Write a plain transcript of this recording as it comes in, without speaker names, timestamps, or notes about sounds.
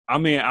I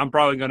mean, I'm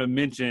probably gonna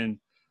mention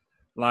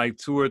like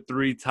 2 or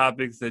 3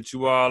 topics that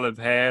you all have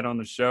had on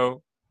the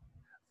show.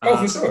 Oh,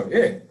 for sure,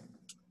 yeah.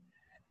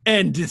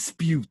 And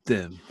dispute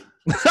them.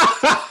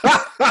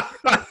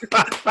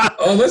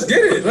 Oh, let's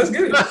get it. Let's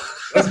get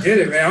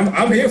it, man.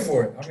 I'm here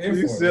for it. I'm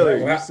here for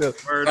it.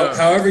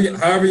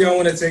 However y'all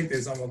want to take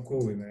this, I'm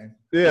cool with it, man.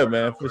 Yeah,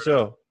 man, for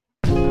sure.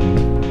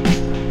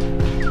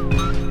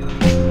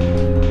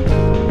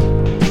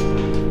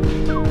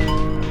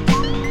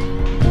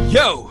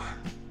 Yo,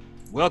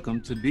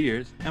 welcome to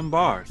Beers and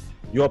Bars,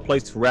 your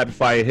place for rapid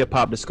fire hip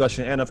hop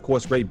discussion and, of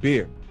course, great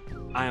beer.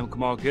 I am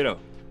Kamal Kiddo.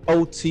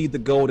 OT the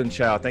Golden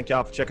Child. Thank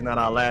y'all for checking out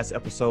our last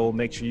episode.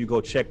 Make sure you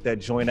go check that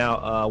joint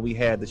out. We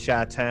had the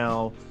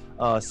Chi-Town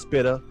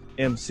Spitter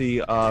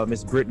MC,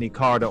 Miss Brittany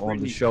Carter on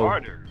the show. You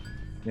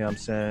know what I'm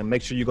saying?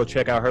 Make sure you go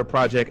check out her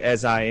project,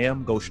 As I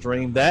Am. Go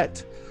stream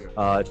that.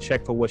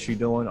 Check for what she's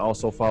doing.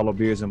 Also follow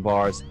Beers and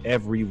Bars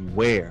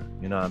everywhere.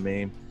 You know what I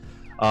mean?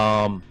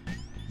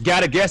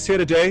 Got a guest here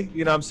today.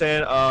 You know what I'm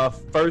saying?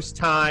 First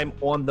time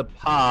on the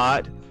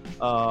pod.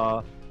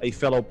 A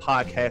fellow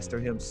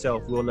podcaster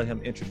himself. We'll let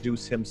him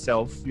introduce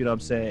himself, you know what I'm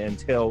saying, and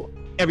tell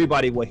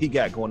everybody what he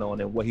got going on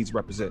and what he's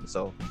representing.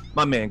 So,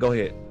 my man, go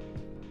ahead.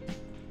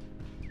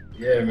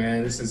 Yeah,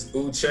 man, this is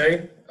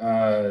Uche.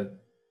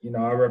 You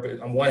know,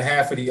 I'm one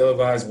half of the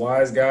Ill-Advised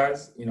Wise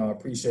Guys. You know, I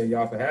appreciate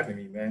y'all for having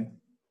me, man.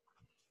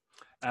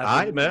 All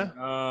right,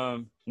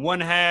 man.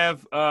 One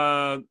half,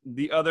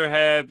 the other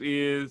half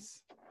is...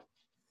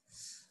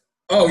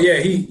 Oh yeah,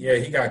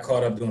 he got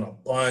caught up doing a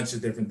bunch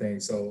of different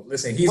things. So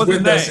listen, he's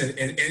with us.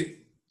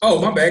 Oh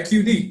my bad,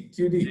 QD.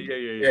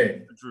 Yeah.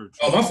 True.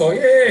 Oh my fault.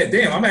 Yeah.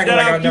 Damn, I'm acting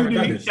like I've never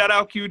done this. Shout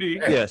out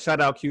QD. Yeah, shout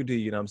out QD.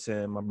 You know what I'm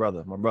saying, my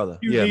brother. QD.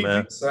 Yeah,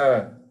 man.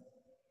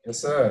 Yes,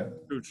 sir.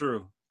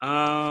 True.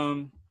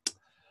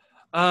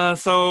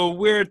 So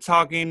we're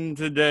talking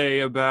today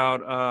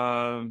about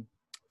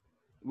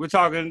we're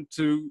talking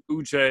to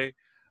Uche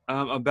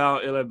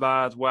about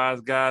Ill-Advised Wise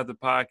Guys, the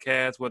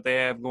podcast, what they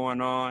have going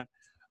on.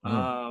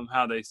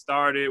 How they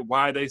started,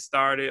 why they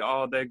started,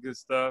 all that good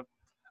stuff.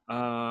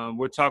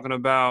 We're talking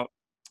about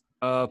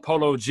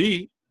Polo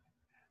G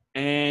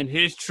and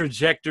his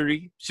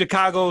trajectory.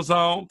 Chicago's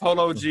own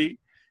Polo G,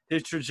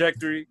 his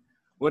trajectory.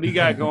 What he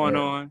got going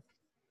on?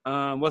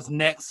 What's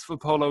next for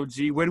Polo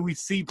G? Where do we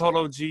see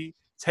Polo G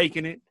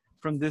taking it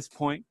from this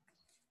point?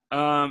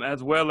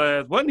 As well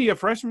as, wasn't he a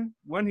freshman?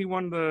 Wasn't he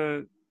one of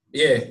the...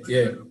 Yeah,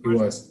 he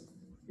was.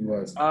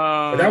 But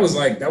that was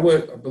I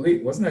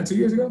believe, wasn't that 2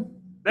 years ago?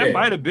 That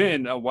might have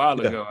been a while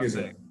ago, I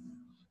think.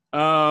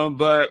 And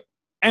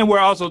we're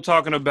also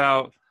talking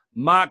about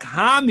Mock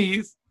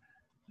Hami's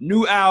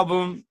new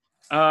album,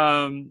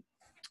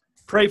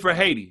 Pray for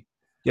Haiti.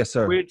 Yes,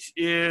 sir. Which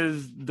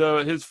is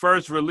his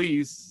first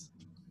release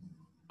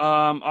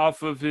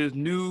off of his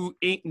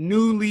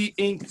newly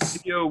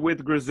inked deal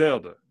with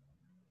Griselda.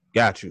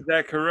 Got you. Is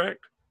that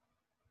correct?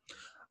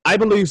 I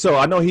believe so.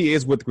 I know he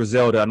is with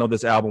Griselda. I know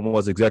this album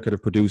was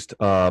executive produced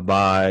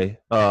by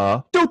you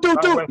know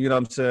what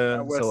I'm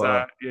saying?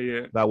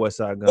 Westside. By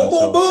Westside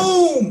Gun.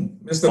 Boom.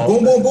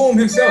 Mr. Boom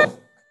himself.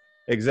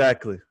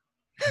 Exactly.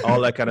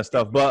 All that kind of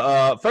stuff.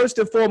 But first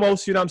and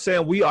foremost, you know what I'm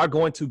saying, we are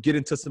going to get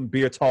into some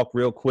beer talk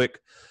real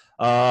quick.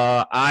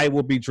 I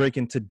will be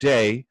drinking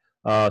today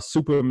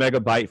Super Mega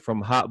Bite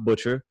from Hop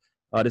Butcher.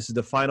 This is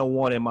the final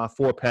one in my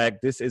 4-pack.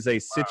 This is a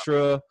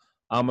Citra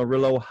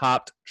Amarillo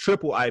hopped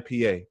triple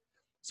IPA.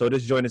 So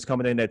this joint is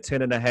coming in at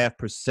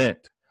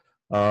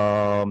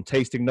 10.5%.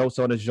 Tasting notes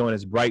on this joint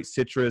is bright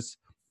citrus,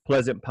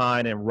 pleasant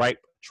pine, and ripe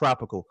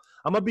tropical.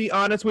 I'm going to be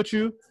honest with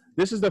you.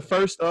 This is the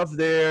first of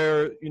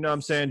their, you know what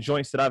I'm saying,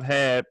 joints that I've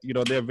had. You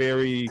know, they're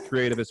very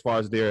creative as far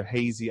as their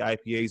hazy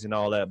IPAs and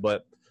all that.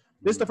 But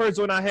this is the first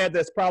joint I had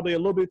that's probably a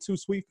little bit too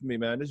sweet for me,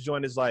 man. This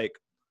joint is like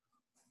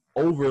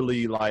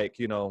overly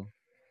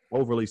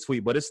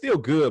sweet. But it's still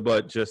good,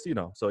 but just, you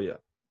know, so yeah.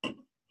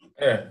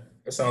 Yeah,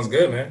 it sounds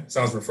good, man. It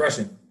sounds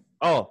refreshing.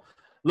 Oh,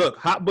 look,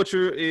 Hop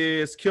Butcher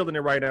is killing it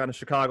right now in the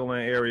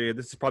Chicagoland area.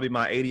 This is probably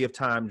my 80th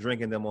time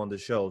drinking them on the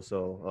show.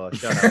 So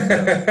shout out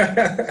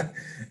to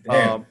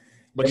them.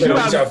 But you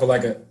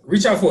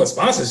reach out for a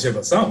sponsorship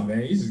or something,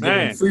 man. You just give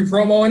them free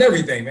promo and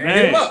everything, man.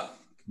 Hit them up.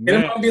 Hit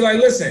them up and be like,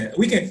 listen,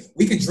 we can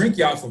drink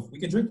y'all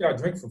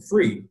drink for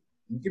free.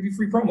 We give you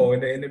free promo in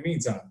the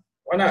meantime.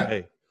 Why not?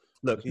 Hey,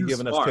 look, he's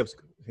giving us tips.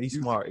 He's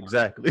smart,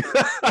 exactly.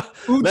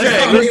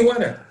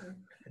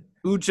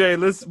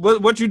 Uche,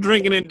 what you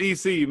drinking in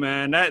DC,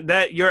 man?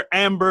 That your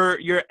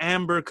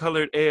amber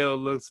colored ale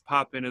looks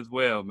popping as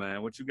well,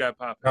 man. What you got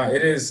popping?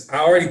 It is. I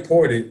already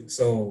poured it,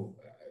 so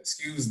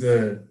excuse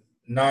the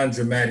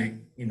non-dramatic,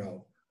 you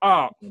know. Oh, you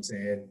know what I'm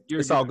saying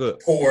it's all good.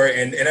 Pour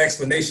and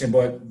explanation,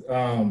 but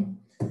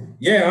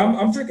yeah,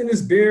 I'm drinking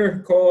this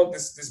beer called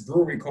this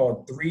brewery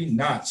called Three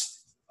Notched.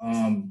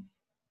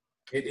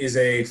 It is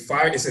it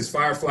says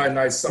Firefly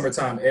Nights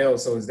Summertime Ale,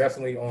 so it's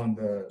definitely on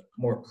the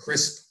more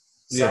crisp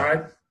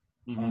side.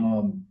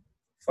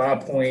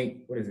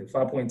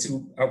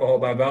 5.2 alcohol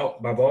by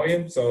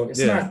volume, so it's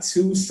not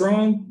too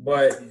strong,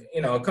 but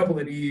you know, a couple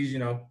of these, you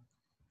know,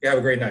 you have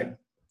a great night.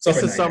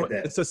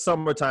 It's a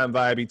summertime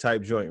vibey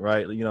type joint,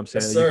 right? You know what I'm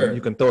saying? Yes, sir.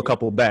 You can throw a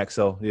couple back.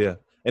 So yeah.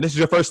 And this is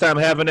your first time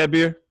having that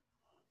beer?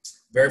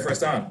 Very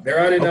first time. They're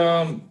out in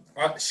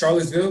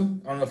Charlottesville.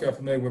 I don't know if y'all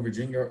familiar with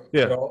Virginia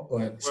at all,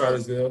 but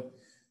Charlottesville,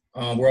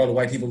 where all the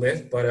white people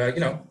live. But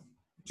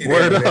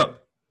word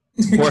up.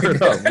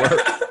 Word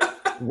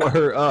up.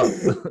 Word up.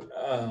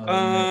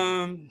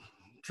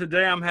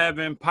 Today I'm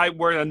having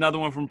Pipeworks, another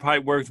one from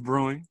Pipeworks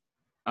Brewing.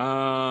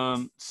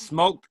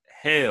 Smoked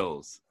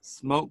Hells.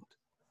 Smoked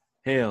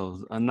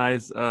Hells. A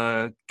nice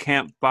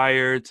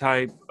campfire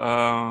type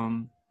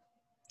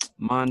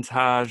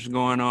montage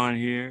going on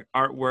here.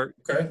 Artwork.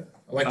 Okay.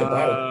 I like the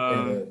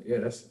bottle. Yeah,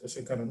 that's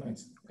kind of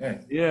nice.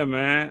 Yeah,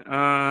 man.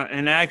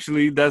 And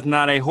actually, that's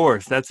not a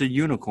horse. That's a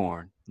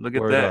unicorn. Look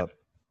at that. Up.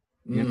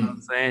 You know what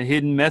I'm saying?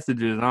 Hidden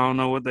messages. I don't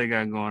know what they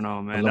got going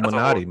on, man.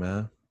 Illuminati,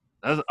 man.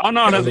 That's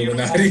Illuminati.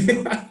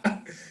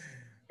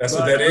 That's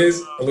what that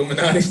is.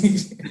 Illuminati.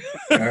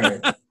 All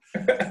right.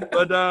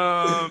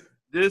 But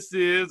this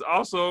is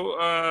also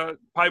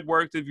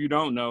Pipeworks. If you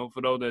don't know,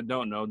 for those that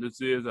don't know, this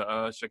is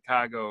a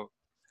Chicago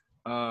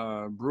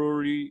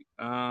brewery.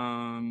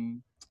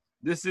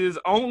 This is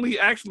only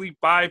actually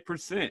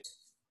 5%.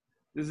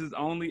 This is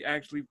only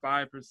actually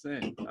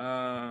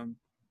 5%.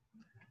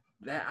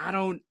 That I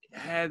don't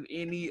have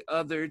any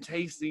other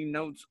tasting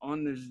notes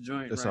on this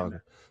joint right now.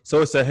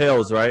 So it's a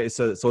Hells, right? It's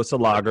a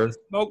lager. It's a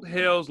Smoked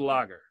Hells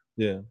lager.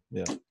 Yeah.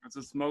 It's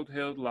a Smoked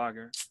Hells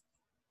lager.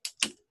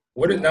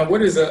 What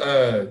is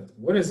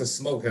a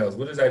Smoked Hells?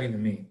 What does that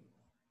even mean?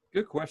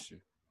 Good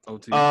question.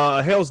 OT.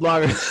 Hells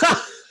lager.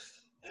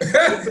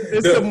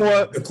 It's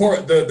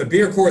the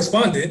beer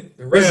correspondent,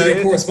 the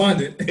resident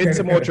correspondent. It's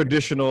a more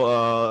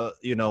traditional,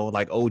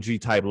 like OG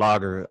type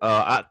lager.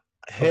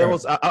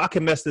 Hells, okay. I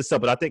can mess this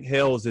up, but I think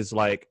Hells is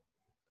like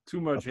too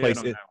much head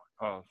on that one.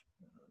 Pause.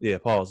 Yeah,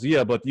 pause.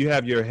 Yeah, but you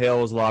have your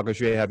Hells lagers,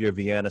 you have your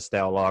Vienna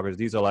style lagers.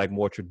 These are like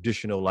more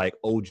traditional, like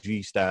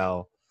OG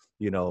style.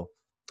 I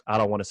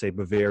don't want to say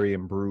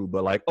Bavarian brew,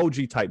 but like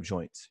OG type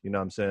joints. You know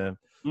what I'm saying?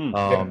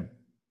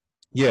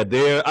 Yeah,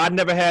 I've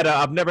never had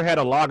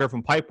a lager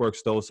from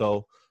Pipeworks though.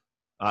 So,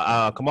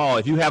 come on,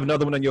 if you have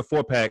another one in your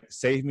 4-pack,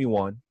 save me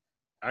one.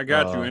 I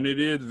got you, and it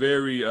is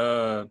very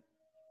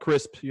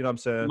crisp. You know what I'm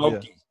saying?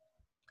 Smoky.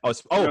 Yeah.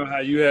 You know how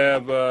you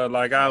have I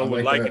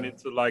would liken it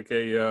to like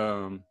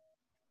a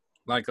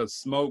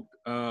smoked.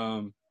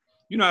 You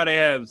know how they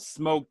have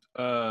smoked.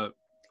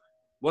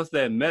 What's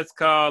that,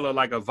 mezcal or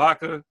like a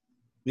vodka?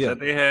 Yeah. That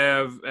they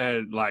have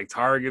at like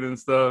Target and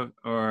stuff,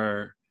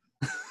 or.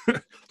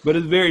 But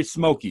it's very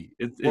smoky.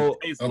 It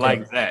tastes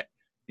like that.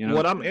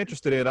 What I'm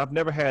interested in, I've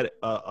never had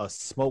a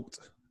smoked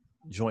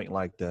joint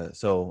like that,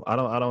 so I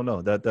don't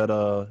know that.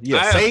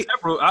 Yeah,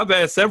 I've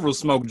had several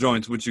smoked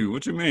joints with you.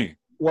 What you mean?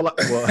 Well.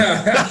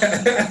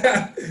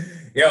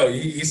 Yo,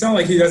 you sound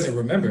like he doesn't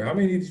remember. How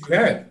many did you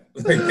have?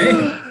 Like,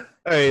 damn.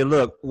 Hey,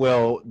 look.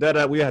 Well,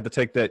 that we had to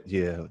take that.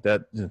 Yeah,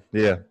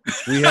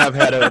 we have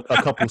had a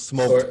couple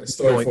smoked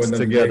joints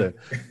together.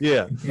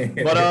 Yeah,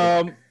 but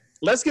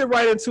let's get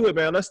right into it,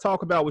 man. Let's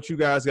talk about what you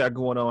guys got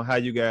going on, how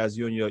you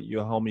and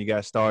your homie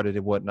got started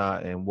and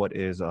whatnot, and what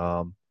is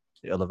the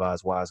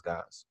Ill-Advised Wise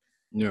Guys.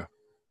 Yeah,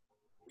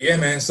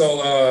 man.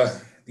 So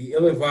the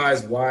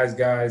Ill-Advised Wise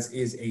Guys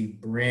is a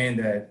brand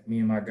that me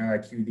and my guy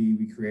QD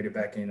we created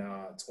back in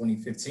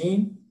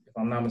 2015, if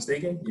I'm not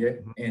mistaken. Yeah,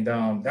 and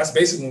that's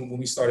basically when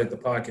we started the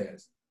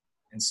podcast.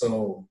 And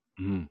so,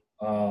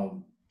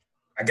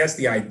 I guess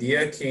the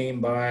idea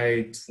came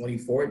by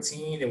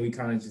 2014, and we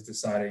kind of just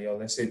decided,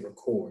 let's hit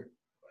record.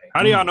 Like,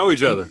 how do y'all know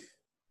each other?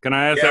 Can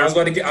I ask? Yeah, I was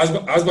about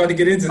to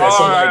get into that. Oh,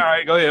 so, all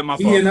right, go ahead. My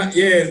fault.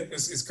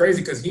 It's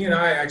crazy because he and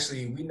I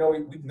actually we've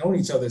known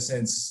each other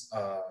since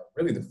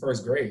really the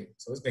first grade,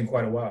 so it's been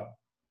quite a while.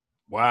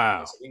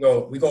 Wow.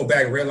 So we go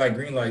back red light,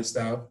 green light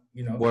style.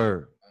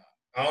 Word.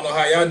 I don't know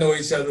how y'all know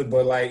each other,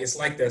 but like it's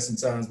like that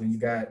sometimes when you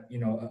got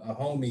a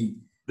homie.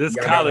 This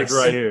college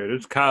right here.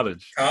 This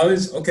college.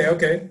 College?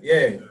 Okay.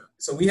 Yeah.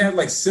 So we had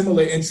like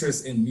similar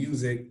interests in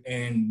music,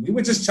 and we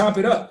would just chop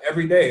it up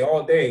every day,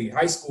 all day.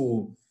 High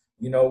school,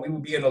 we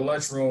would be in the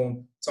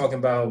lunchroom talking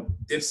about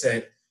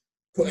Dipset,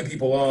 putting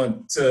people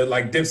on to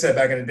like Dipset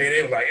back in the day.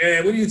 They were like,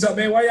 "Hey, what are you talking,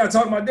 man? Why y'all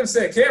talking about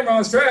Dipset?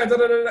 Cameron's trash." Da,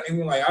 da, da, da. And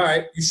we're like, "All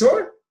right, you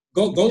sure?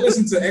 Go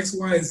listen to X,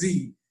 Y, and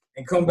Z,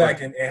 and come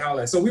back and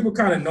holler." So we were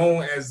kind of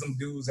known as some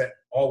dudes that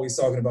always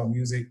talking about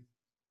music.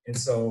 And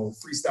so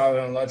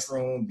freestyling in the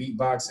lunchroom,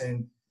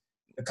 beatboxing,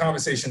 the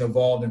conversation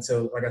evolved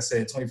until, like I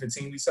said,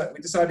 2015, we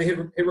decided to hit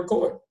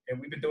record, and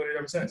we've been doing it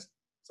ever since.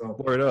 So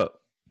word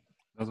up.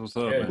 That's what's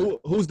up, yeah. Man.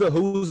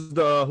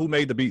 Who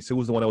made the beats? Who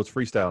was the one that was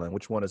freestyling?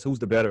 Who's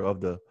the better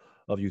of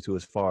you two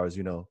as far as,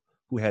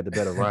 who had the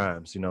better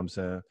rhymes? You know what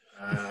I'm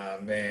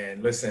saying?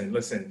 Man, listen.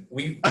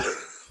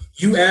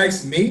 You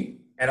asked me,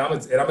 and I'm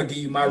gonna give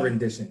you my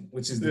rendition,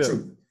 which is the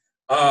truth.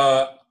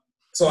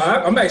 So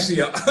I'm actually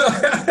an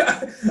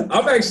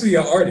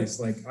artist.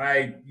 Like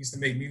I used to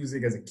make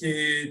music as a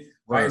kid,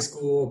 high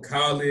school,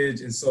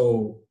 college, and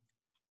so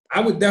I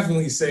would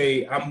definitely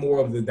say I'm more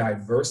of the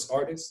diverse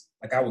artist.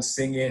 Like I was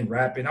singing,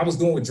 rapping. I was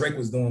doing what Drake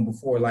was doing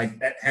before, like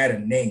that had a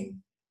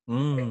name.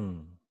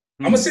 I'm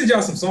gonna send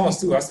y'all some songs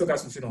too. I still got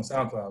some shit on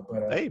SoundCloud,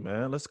 but hey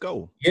man, let's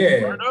go.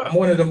 Yeah, I'm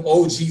one of them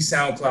OG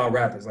SoundCloud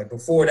rappers. Like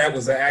before that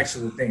was an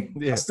actual thing.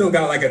 Yeah. I still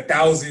got like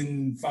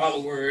 1,000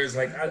 followers.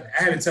 Like I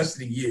haven't touched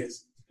it in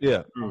years. Yeah, you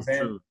know what I'm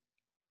saying?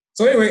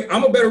 So anyway,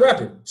 I'm a better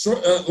rapper.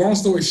 Short, long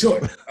story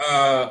short,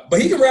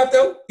 but he can rap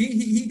though.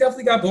 He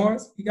definitely got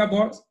bars. He got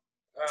bars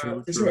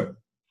for sure.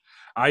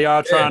 Are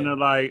y'all trying to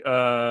like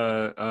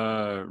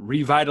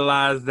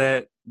revitalize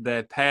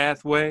that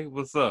pathway?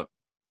 What's up?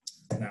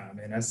 Nah,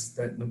 man,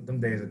 them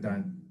days are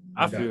done.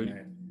 I feel you.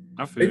 Man.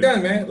 I feel they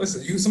done, man.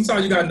 Listen,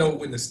 sometimes you gotta know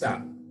when to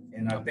stop,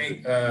 and I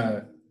think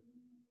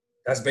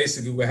that's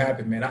basically what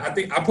happened, man. I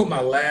think I put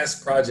my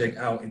last project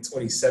out in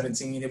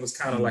 2017. It was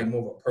kind of like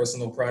more of a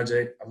personal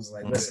project. I was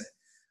like, listen,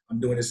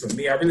 I'm doing this for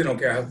me. I really don't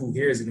care who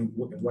hears it and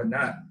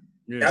whatnot.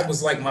 Yeah. That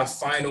was like my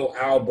final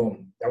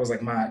album. That was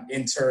like my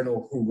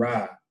internal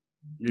hoorah.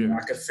 Yeah. You know,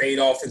 I could fade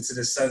off into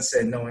the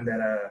sunset knowing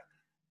that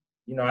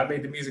I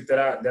made the music that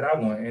I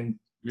want. And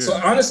so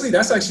honestly,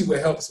 that's actually what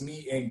helps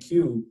me and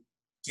Q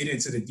get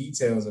into the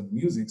details of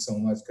music so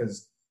much,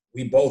 because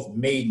we both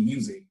made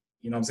music.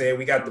 You know what I'm saying?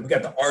 We got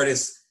the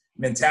artist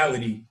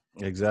mentality.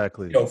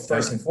 Exactly.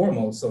 First and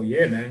foremost. So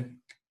yeah, man.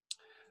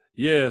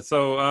 Yeah.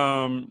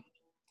 So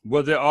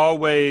was it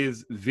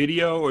always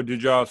video, or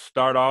did y'all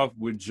start off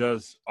with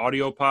just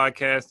audio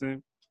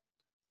podcasting?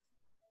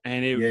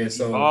 And it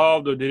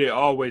evolved, or did it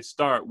always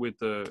start with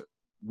the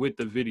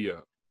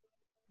video?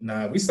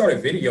 Nah, we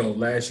started video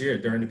last year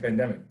during the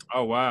pandemic.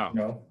 Oh wow!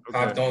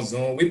 Hopped on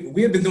Zoom.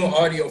 We had been doing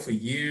audio for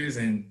years,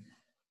 and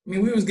I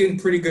mean, we was getting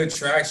pretty good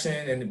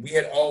traction, and we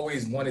had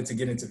always wanted to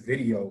get into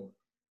video.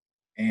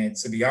 And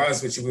to be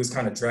honest with you, we was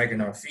kind of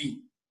dragging our feet,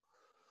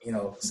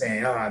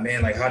 saying,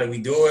 man, like, how do we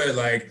do it?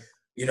 Like,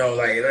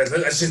 like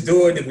let's just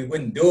do it. And we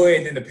wouldn't do it.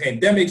 And then the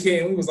pandemic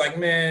hit, and we was like,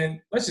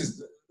 man, let's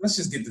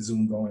just get the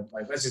Zoom going.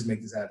 Like, let's just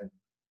make this happen.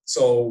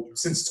 So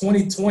since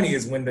 2020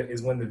 is when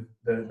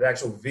the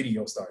actual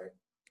video started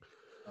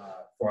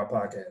for our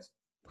podcast.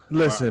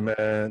 Listen,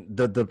 man,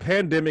 the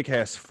pandemic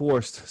has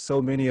forced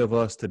so many of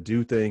us to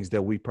do things that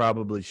we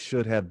probably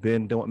should have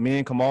been doing. Me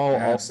and Kamal,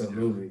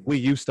 absolutely. We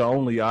used to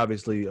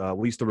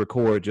we used to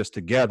record just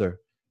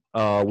together,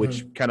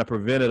 which kind of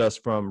prevented us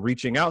from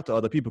reaching out to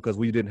other people because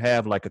we didn't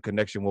have like a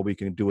connection where we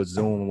can do a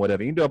Zoom or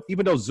whatever.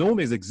 Even though Zoom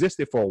has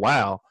existed for a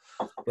while,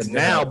 but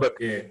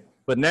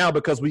now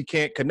because we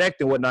can't connect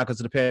and whatnot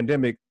because of the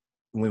pandemic,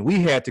 when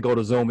we had to go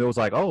to Zoom, it was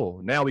like,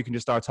 oh, now we can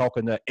just start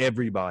talking to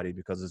everybody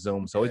because of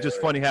Zoom. So it's just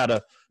funny how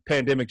the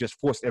pandemic just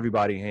forced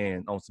everybody's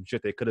hand on some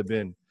shit they should have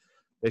been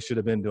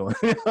doing.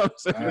 You know what I'm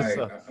saying?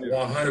 I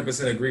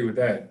 100% agree with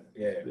that.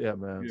 Yeah,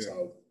 man. Yeah.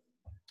 So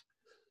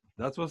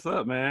that's what's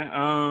up, man.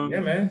 Yeah,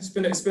 man. It's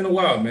been a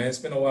while, man. It's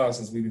been a while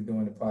since we've been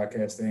doing the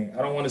podcast thing.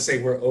 I don't want to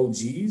say we're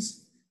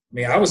OGs. I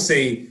mean, I would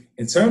say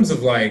in terms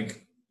of like,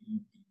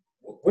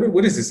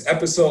 what is this,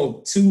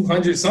 episode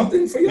 200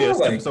 something for y'all? Yeah,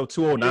 like episode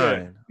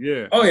 209.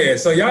 Yeah. Oh yeah.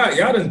 So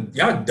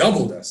y'all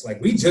doubled us.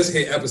 Like we just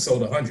hit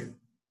episode 100.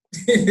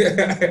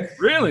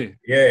 Really?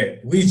 Yeah,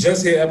 we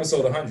just hit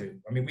episode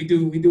 100. I mean, we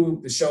do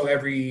the show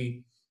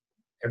every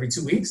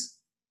 2 weeks.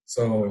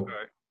 So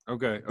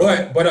okay.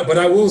 But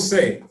I will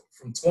say,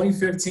 from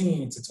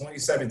 2015 to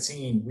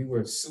 2017, we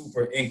were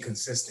super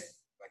inconsistent.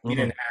 Like we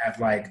didn't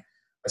have like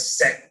a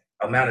set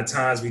amount of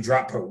times we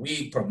dropped per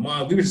week, per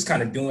month. We were just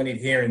kind of doing it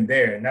here and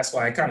there. And that's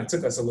why it kind of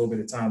took us a little bit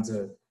of time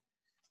to,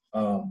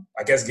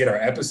 I guess, get our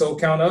episode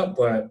count up.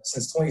 But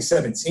since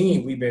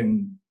 2017, we've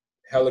been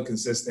hella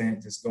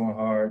consistent, just going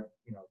hard,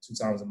 2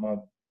 times a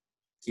month,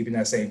 keeping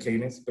that same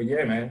cadence. But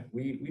yeah, man,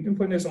 we've been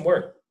putting in some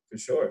work for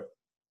sure.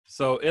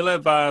 So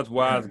Ill-Advised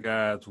Wise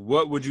Guys,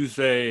 what would you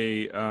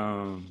say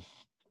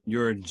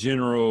your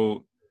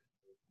general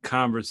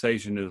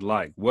conversation is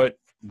like? What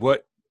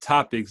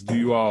topics do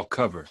you all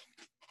cover?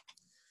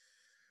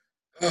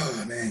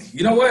 Oh man,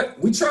 you know what?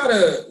 We try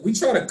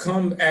to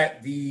come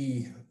at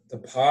the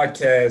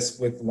podcast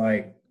with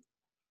like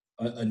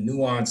a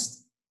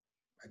nuanced,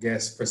 I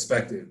guess,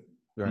 perspective.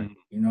 Right.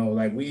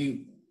 Like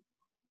we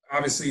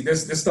obviously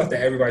there's stuff that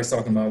everybody's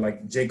talking about.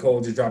 Like J.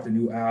 Cole just dropped a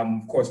new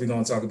album. Of course, we're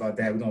gonna talk about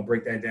that. We're gonna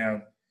break that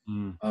down.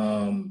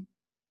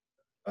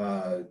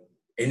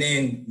 And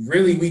then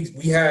really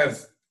we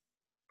have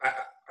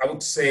I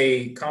would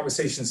say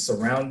conversations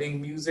surrounding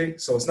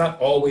music. So it's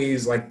not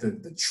always like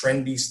the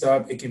trendy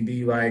stuff. It can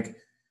be like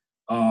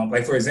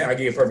for example, I'll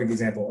give you a perfect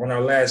example. On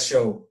our last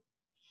show,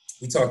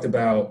 we talked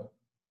about,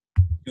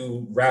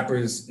 do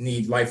rappers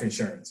need life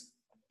insurance?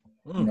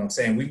 You know what I'm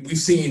saying? We've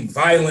seen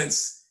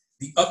violence,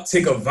 the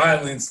uptick of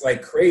violence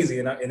like crazy.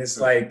 And it's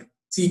like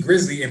T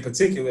Grizzly in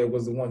particular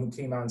was the one who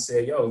came out and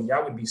said, yo,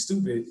 y'all would be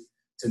stupid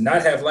to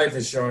not have life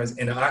insurance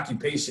in an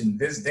occupation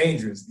this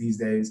dangerous these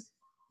days.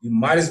 You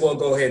might as well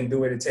go ahead and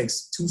do it. It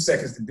takes 2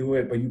 seconds to do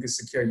it, but you can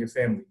secure your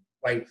family.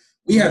 Like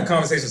we have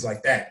conversations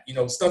like that,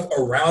 stuff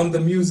around the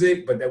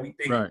music, but that we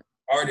think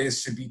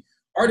artists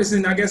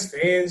and I guess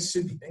fans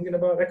should be thinking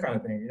about, that kind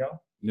of thing,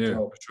 Yeah,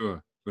 so,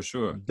 for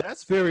sure.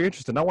 That's very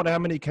interesting. I wonder how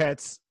many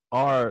cats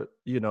are,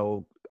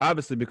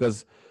 obviously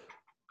because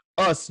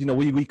us,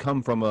 we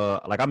come from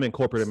I'm in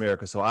corporate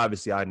America, so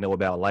obviously I know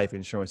about life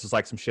insurance. It's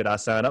like some shit I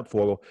signed up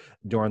for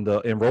during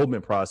the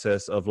enrollment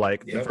process of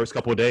the first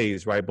couple of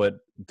days, right? But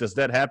does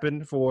that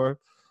happen for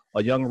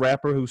a young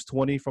rapper who's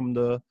 20 from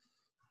the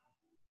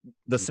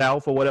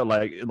South or whatever?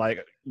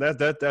 Like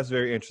that's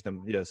very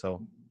interesting. Yeah.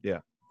 So yeah.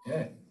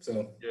 Yeah.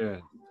 So yeah,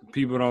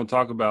 people don't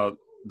talk about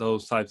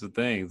those types of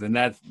things, and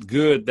that's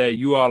good that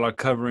you all are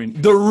covering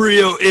the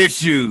real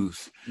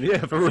issues. Yeah,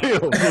 for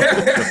real.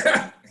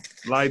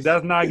 Like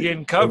that's not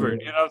getting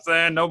covered. You know what I'm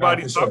saying?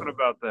 Nobody's talking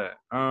about that.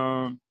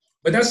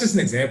 But that's just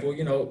an example.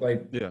 We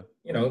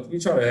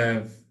try to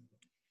have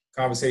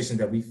conversations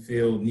that we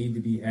feel need to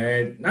be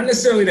had. Not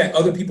necessarily that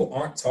other people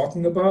aren't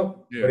talking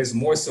about, but it's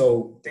more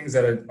so things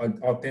that are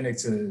authentic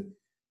to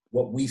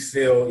what we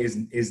feel is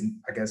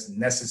I guess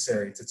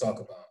necessary to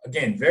talk about.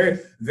 Again, very,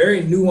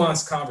 very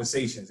nuanced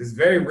conversations. It's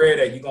very rare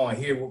that you're gonna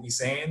hear what we're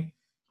saying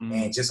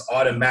and just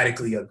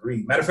automatically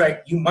agree. Matter of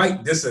fact, you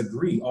might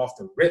disagree off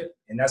the rip,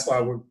 and that's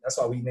why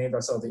we named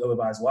ourselves the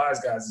Ill-Advised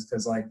Wise Guys, is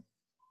because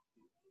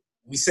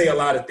we say a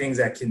lot of things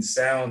that can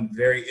sound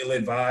very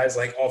ill-advised.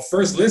 Like on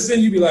first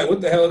listen, you'd be like,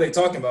 "What the hell are they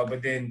talking about?"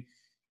 But then,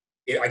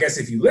 I guess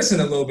if you listen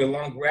a little bit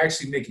longer, we're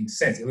actually making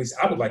sense. At least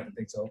I would like to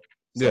think so.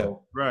 Yeah.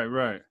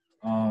 Right.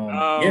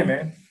 Yeah,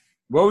 man.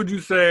 What would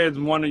you say is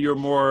one of your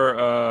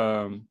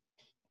more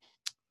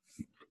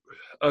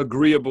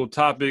agreeable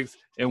topics,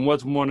 and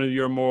what's one of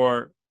your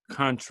more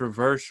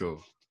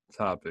controversial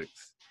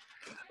topics?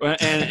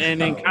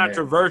 And in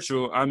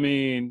controversial, man. I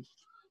mean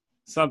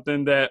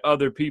something that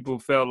other people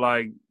felt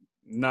like,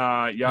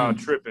 nah, y'all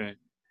tripping.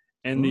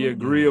 And the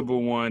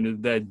agreeable one is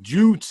that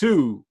you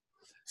too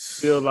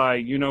feel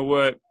like, you know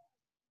what,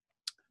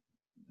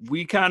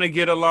 we kind of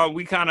get along,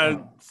 we kind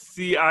of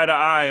see eye to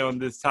eye on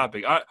this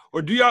topic.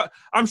 Or do y'all,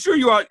 I'm sure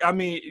you are, I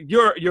mean,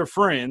 you're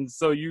friends,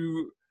 so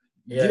you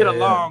get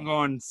along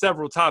on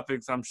several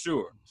topics, I'm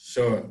sure.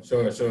 Sure.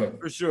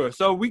 For sure.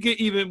 So we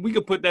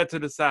could put that to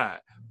the side.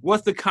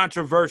 What's the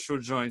controversial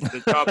joints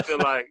that y'all feel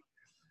like,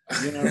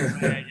 you know what I'm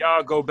saying,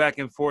 y'all go back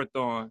and forth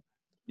on,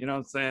 you know what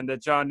I'm saying,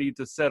 that y'all need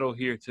to settle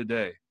here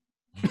today?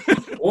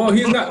 Well,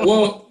 he's not,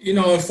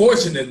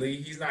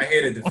 unfortunately, he's not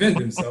here to defend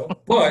himself,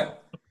 but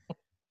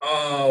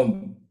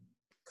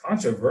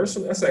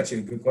controversial, that's actually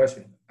a good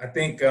question. I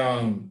think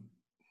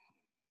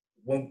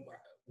when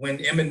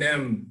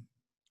Eminem,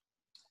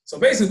 so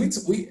basically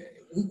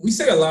we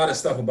say a lot of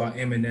stuff about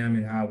Eminem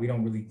and how we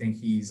don't really think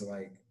he's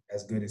like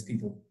as good as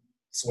people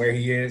swear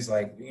he is.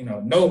 Like,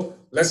 no,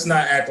 let's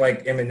not act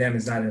like Eminem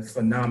is not a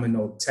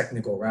phenomenal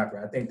technical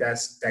rapper. I think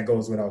that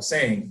goes without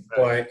saying.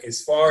 Right. But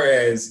as far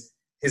as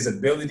his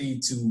ability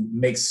to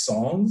make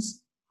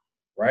songs,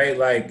 right?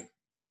 Like,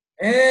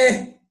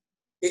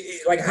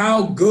 like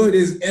how good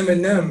is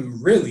Eminem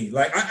really?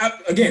 Like, I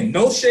again,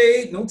 no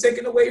shade, no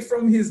taking away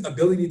from his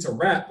ability to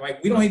rap.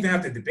 Like, we don't even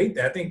have to debate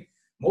that. I think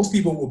most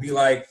people will be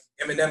like,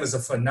 Eminem is a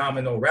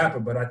phenomenal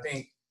rapper, but I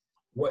think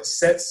what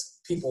sets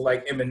people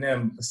like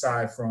Eminem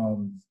aside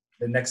from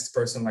the next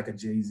person like a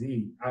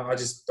Jay-Z, I'll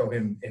just throw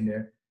him in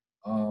there,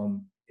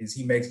 is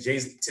he makes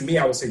Jay-Z, to me,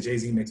 I would say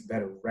Jay-Z makes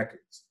better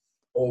records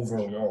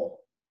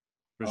overall.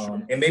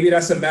 Sure. And maybe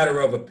that's a matter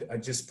of a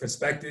just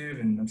perspective,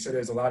 and I'm sure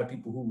there's a lot of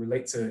people who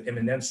relate to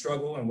Eminem's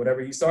struggle and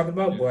whatever he's talking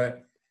about,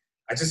 but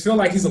I just feel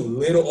like he's a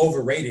little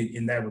overrated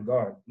in that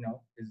regard,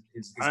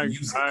 his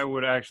music. I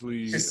would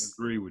actually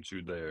agree with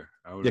you there.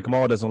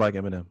 Kamal doesn't like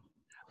Eminem.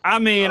 I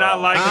mean, I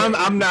like him.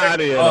 I'm not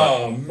in.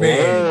 Oh,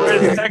 man.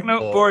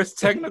 For his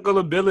technical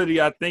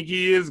ability, I think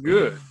he is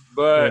good.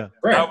 But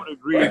I would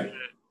agree that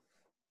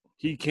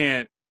he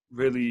can't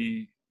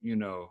really,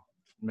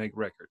 make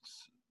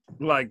records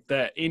like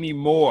that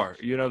anymore.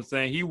 You know what I'm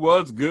saying? He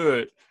was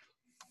good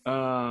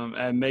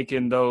at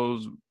making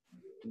those,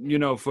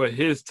 for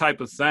his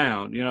type of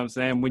sound. You know what I'm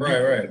saying? When you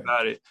think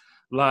about it,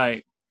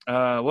 like,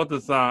 what's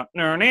the song?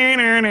 You know what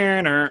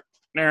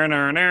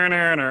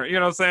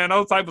I'm saying?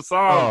 Those type of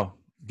songs. Oh.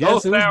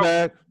 Guess who's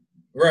back?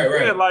 Right.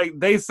 Yeah, like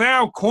they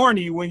sound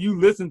corny when you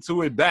listen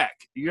to it back.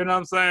 You know what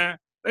I'm saying?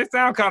 They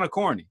sound kind of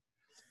corny.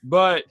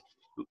 But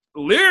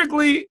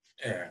lyrically,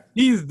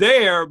 he's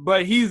there,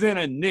 but he's in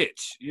a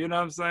niche. You know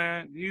what I'm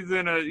saying? He's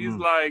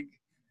like,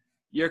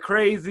 you're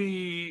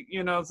crazy,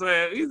 you know what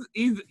I'm saying?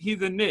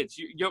 He's a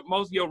niche.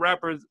 Most of your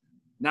rappers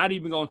not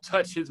even gonna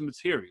touch his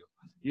material.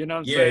 You know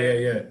what I'm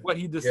saying? Yeah. What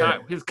he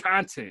decides, his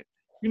content.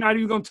 You're not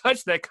even gonna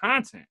touch that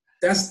content.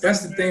 That's the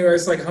thing, where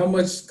it's like how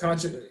much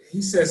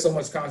he says so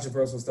much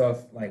controversial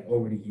stuff like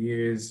over the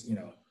years,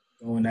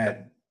 going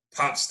at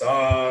pop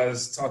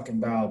stars, talking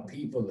about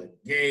people are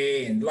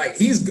gay, and like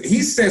he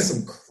said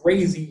some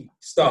crazy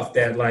stuff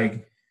that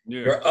like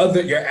your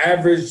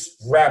average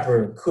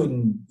rapper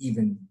couldn't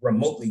even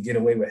remotely get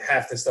away with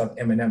half the stuff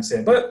Eminem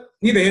said. But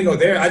neither here nor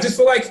there. I just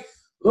feel like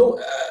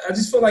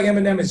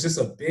Eminem is just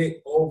a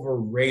bit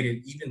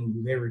overrated,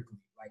 even lyrically.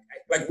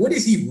 Like what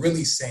is he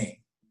really saying?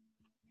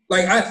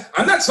 Like,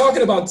 I'm not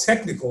talking about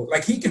technical.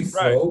 Like, he can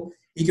flow.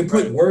 He can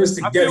put words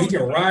together. He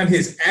can rhyme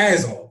his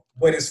ass off.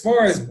 But as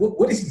far as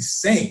what is he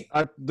saying?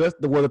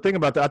 The thing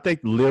about that, I think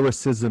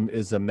lyricism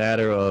is a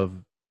matter of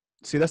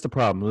See, that's the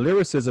problem.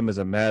 Lyricism is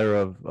a matter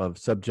of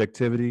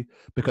subjectivity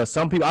because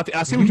some people,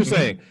 I see what you're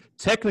saying.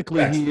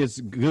 Technically, he is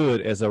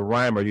good as a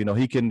rhymer. You know,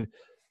 he can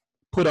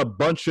put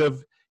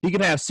he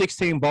can have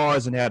 16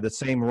 bars and have the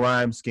same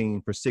rhyme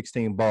scheme for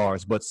 16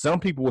 bars. But some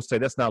people will say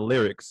that's not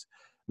lyrics.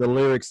 The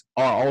lyrics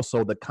are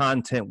also the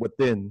content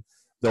within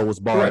those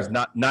bars,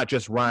 not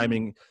just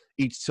rhyming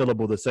each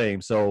syllable the same.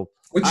 So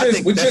which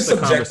is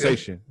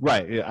subjective,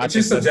 right? Yeah, which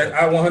is subjective.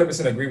 I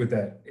 100% agree with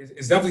that.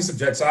 It's definitely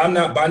subjective. So I'm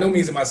not, by no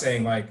means am I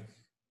saying like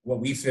what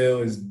we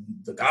feel is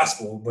the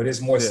gospel, but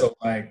it's more so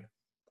like,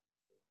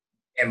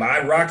 am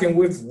I rocking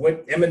with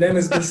what Eminem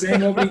has been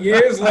saying over the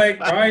years? Like,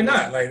 probably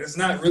not. Like, it's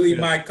not really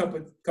my cup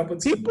of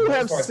tea. People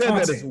have said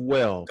that as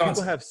well.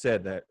 People have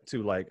said that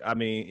too. Like, I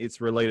mean, it's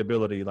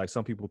relatability. Like,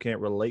 some people can't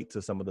relate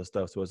to some of the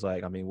stuff. So it's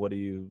like, I mean, what do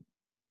you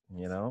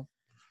know?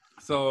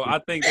 So I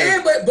think,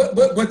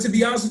 but to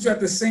be honest with you, at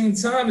the same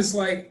time, it's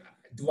like,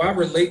 do I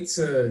relate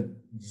to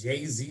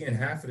Jay-Z and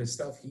half of the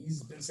stuff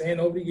he's been saying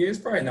over the years?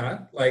 Probably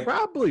not. Like,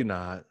 probably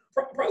not.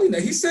 Probably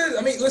not. He says,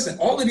 I mean, listen,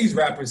 all of these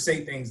rappers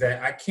say things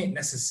that I can't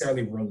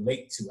necessarily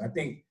relate to. I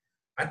think,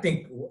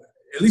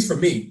 at least for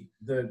me,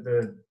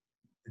 the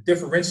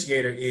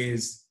differentiator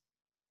is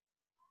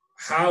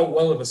how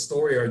well of a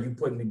story are you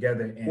putting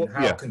together and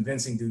how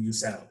convincing do you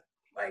sound?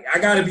 Like, I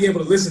got to be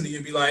able to listen to you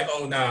and be like,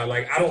 oh, nah,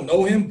 like, I don't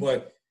know him,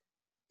 but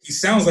he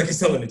sounds like he's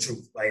telling the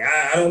truth. Like,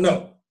 I don't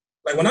know.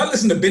 Like, when I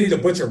listen to Benny the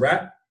Butcher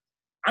rap,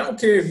 I don't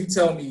care if you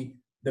tell me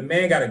the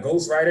man got a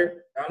ghostwriter.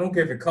 I don't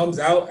care if it comes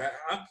out.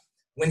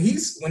 When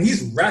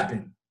he's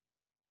rapping,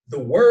 the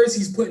words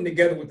he's putting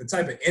together with the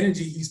type of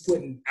energy he's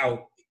putting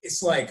out,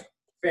 it's like,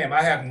 fam,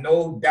 I have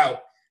no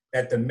doubt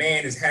that the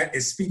man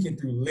is speaking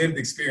through lived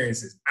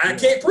experiences. I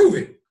can't prove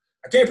it.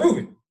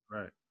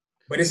 Right.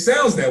 But it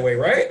sounds that way,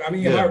 right? I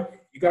mean,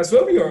 you guys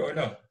feel me or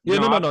no? Yeah,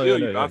 no.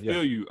 I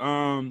feel you.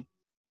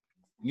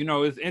 You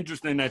know, it's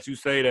interesting that you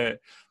say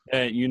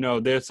that, you know,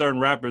 there's certain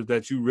rappers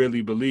that you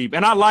really believe.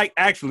 And I like,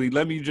 actually,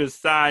 let me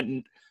just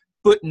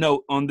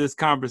footnote on this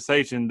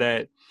conversation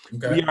that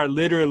we're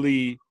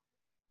literally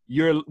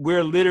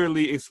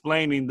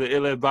explaining the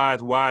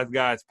Ill-Advised Wise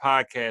Guys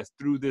podcast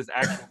through this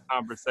actual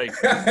conversation.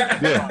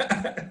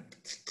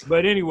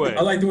 But anyway.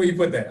 I like the way you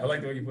put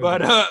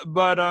that.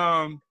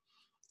 But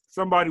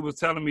somebody was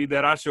telling me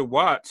that I should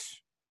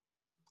watch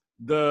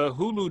the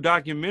Hulu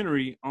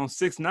documentary on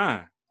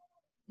 6ix9ine.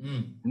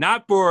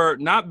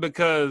 Not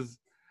because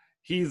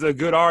he's a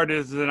good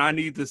artist and I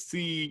need to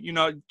see, you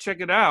know, check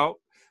it out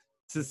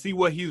to see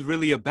what he's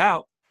really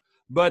about,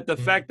 but the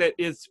fact that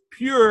it's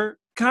pure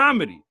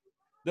comedy.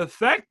 The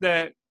fact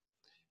that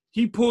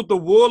he pulled the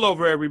wool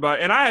over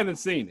everybody, and I haven't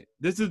seen it.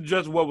 This is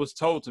just what was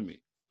told to me.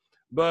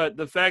 But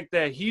the fact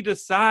that he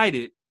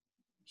decided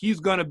he's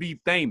going to be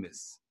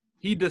famous.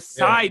 He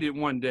decided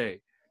one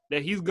day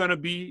that he's going to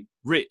be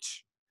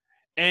rich.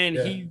 And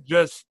he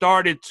just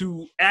started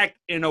to act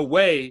in a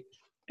way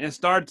and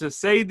started to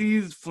say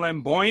these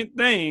flamboyant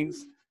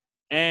things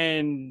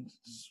and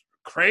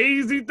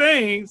crazy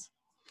things.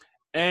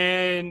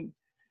 And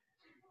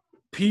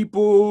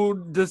people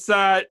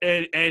decide,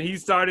 and he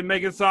started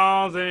making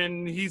songs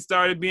and he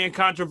started being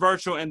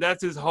controversial. And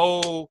that's his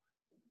whole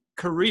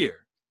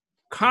career.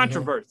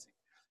 Controversy.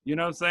 You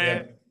know what I'm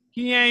saying? Yeah.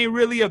 He ain't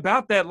really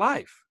about that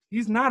life.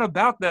 He's not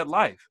about that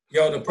life.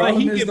 Yo, the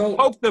problem is, he can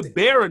poke the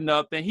bear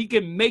enough and he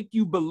can make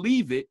you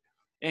believe it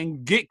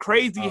and get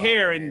crazy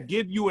hair and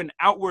give you an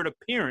outward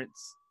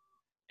appearance.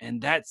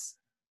 And that's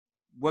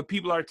what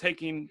people are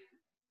taking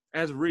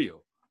as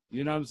real.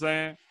 You know what I'm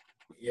saying?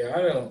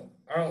 Yeah,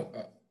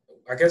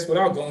 I guess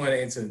without going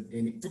into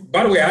any,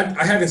 by the way,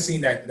 I haven't seen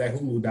that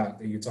Hulu doc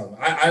that you're talking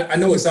about. I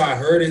know it's out. I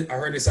heard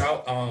it's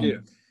out.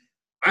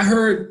 I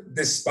heard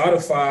this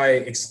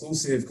Spotify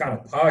exclusive kind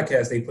of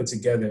podcast they put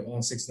together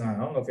on 6ix9ine. I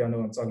don't know if y'all know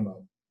what I'm talking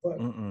about, but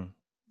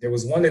there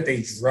was one that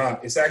they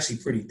dropped. It's actually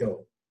pretty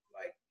dope.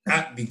 Like,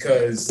 not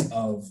because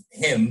of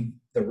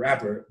him, the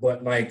rapper,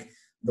 but like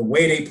the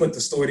way they put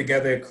the story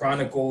together,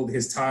 chronicled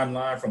his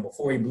timeline from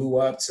before he blew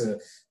up to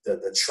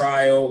the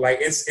trial. Like,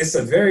 it's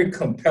a very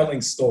compelling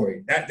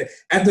story. At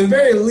the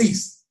very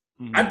least,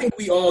 I think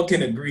we all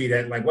can agree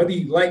that, like, whether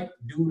you like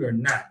dude or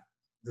not,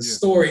 the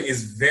story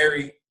is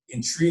very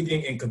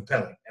intriguing and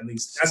compelling. At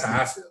least that's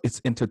how I feel. It's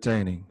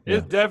entertaining.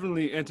 It's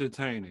definitely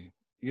entertaining.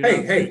 You know?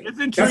 Hey,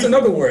 that's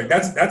another word.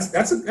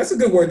 That's a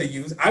good word to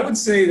use. I would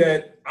say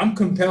that I'm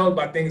compelled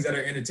by things that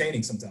are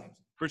entertaining sometimes.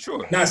 For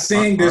sure. Not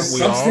saying there's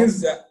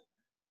substance.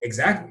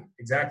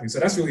 Exactly. So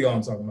that's really all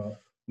I'm talking about.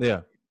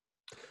 Yeah.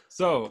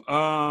 So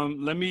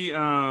let me.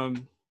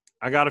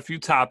 I got a few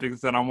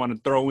topics that I want to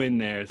throw in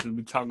there. So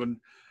we're talking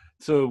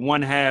to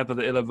one half of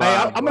the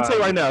Ill-Advised. Hey, I'm gonna tell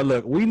you right now.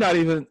 Look, we not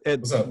even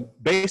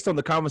based on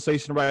the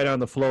conversation right now on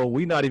the flow.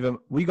 We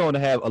going to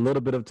have a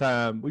little bit of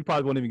time. We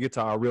probably won't even get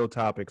to our real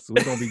topics. So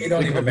we're gonna be. It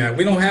don't even matter.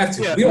 We don't have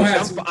to. We don't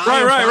have to.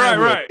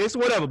 Right. It's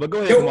whatever. But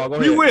go ahead, Kamal. Go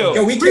ahead. We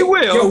will. We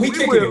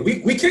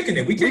kicking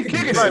it. We kicking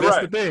it. That's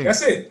the thing.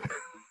 That's it.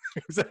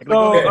 Exactly.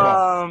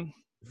 So,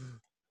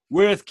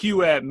 where's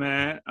Q at,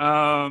 man?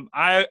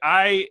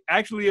 I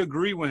actually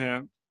agree with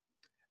him.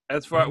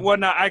 As far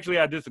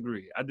I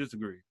disagree.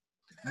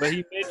 but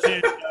he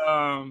mentioned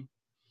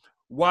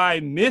why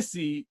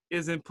Missy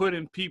isn't put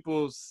in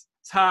people's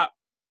top,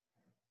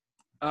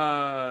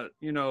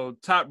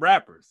 top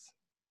rappers.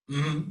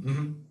 Mm-hmm,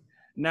 mm-hmm.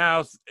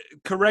 Now,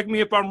 correct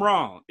me if I'm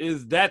wrong.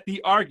 Is that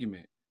the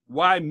argument?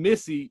 Why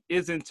Missy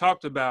isn't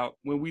talked about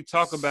when we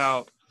talk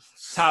about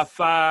top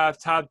 5,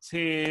 top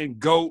 10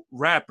 GOAT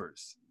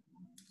rappers?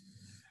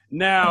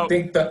 Now, I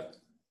think that.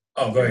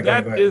 Oh, go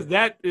ahead. Is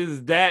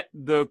that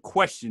the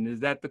question?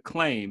 Is that the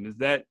claim? Is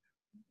that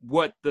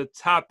what the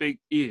topic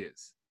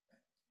is?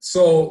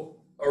 So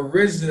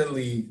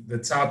originally, the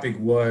topic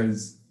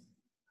was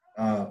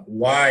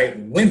why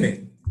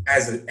women,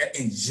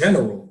 in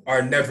general,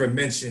 are never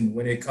mentioned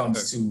when it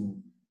comes to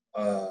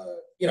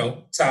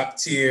top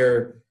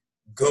tier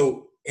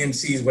GOAT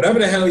MCs, whatever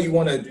the hell you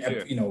want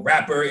to,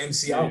 rapper,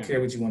 MC. I don't care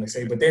what you want to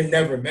say, but they're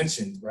never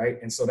mentioned,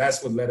 right? And so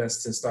that's what led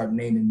us to start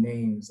naming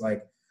names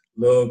like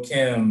Lil'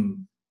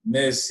 Kim,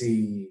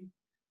 Missy.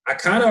 I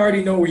kind of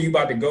already know where you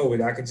about to go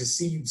with it. I could just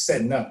see you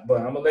setting up, but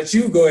I'm gonna let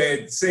you go ahead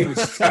and say what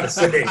you gotta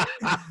say.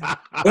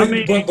 But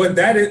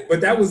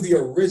that was the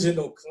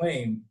original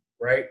claim,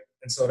 right?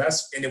 And so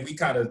and then we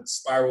kind of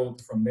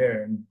spiraled from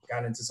there and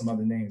got into some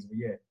other names. But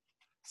yeah.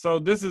 So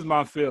this is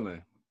my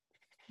feeling.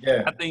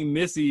 Yeah. I think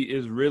Missy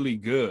is really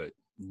good.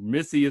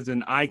 Missy is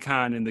an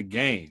icon in the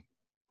game.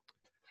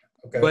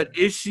 Okay. But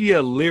is she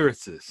a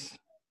lyricist?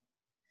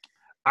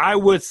 I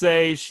would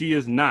say she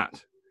is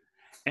not.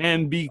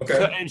 And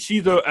and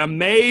she's an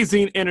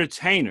amazing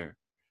entertainer.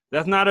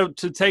 That's not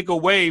to take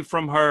away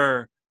from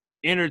her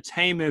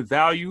entertainment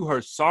value, her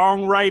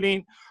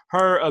songwriting,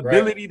 her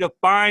ability to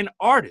find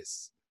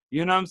artists.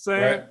 You know what I'm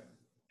saying?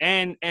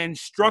 Right. And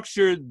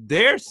structure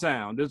their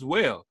sound as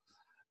well.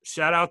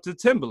 Shout out to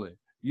Timbaland.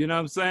 You know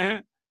what I'm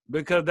saying?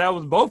 Because that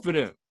was both of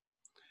them.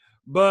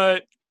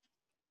 But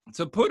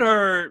to put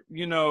her,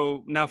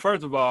 now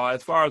first of all,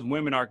 as far as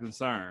women are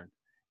concerned,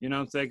 you know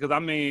what I'm saying? Because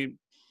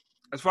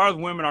as far as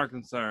women are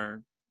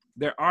concerned,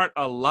 there aren't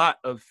a lot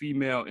of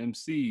female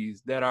MCs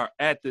that are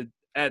at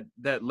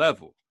that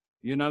level.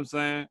 You know what I'm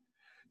saying?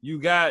 You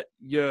got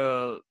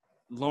your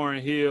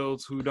Lauryn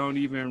Hills, who don't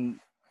even,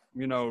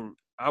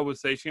 I would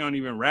say she don't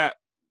even rap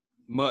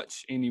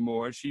much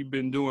anymore. She's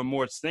been doing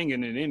more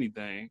singing than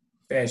anything.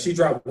 Man, she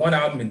dropped one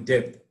album and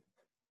dipped.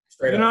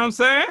 Straight up. Know what I'm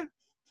saying?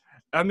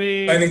 I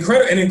mean, an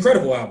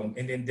incredible album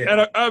and then dipped.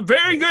 And a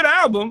very good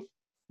album.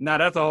 Now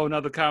that's a whole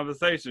nother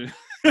conversation.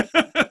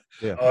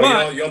 Yeah.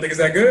 Oh, you don't think it's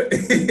that good?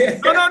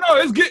 No.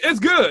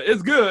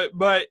 It's good.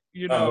 But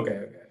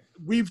okay.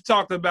 We've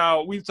talked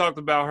about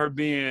her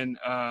being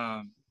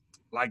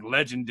like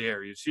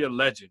legendary. Is she a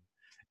legend?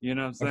 You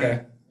know what I'm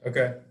saying?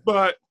 Okay.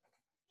 But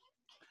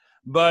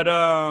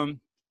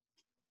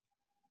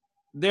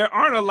there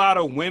aren't a lot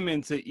of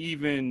women to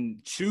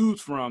even choose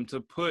from to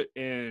put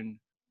in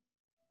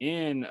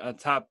a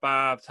top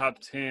 5, top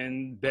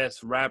 10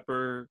 best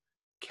rapper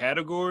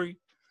category.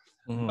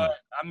 Mm-hmm. But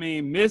I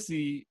mean,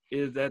 Missy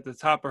is at the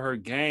top of her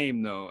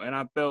game though. And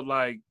I felt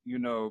like,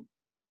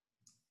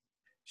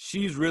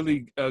 she's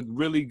really a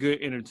really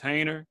good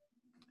entertainer.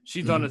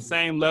 She's on the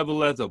same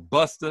level as a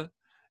Busta.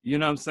 You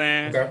know what I'm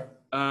saying?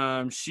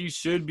 Okay. She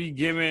should be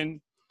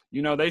given,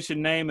 they should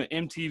name an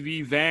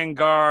MTV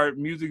Vanguard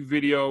Music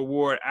Video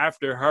Award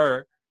after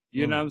her.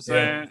 You know what I'm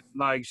saying? Yeah.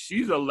 Like,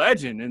 she's a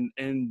legend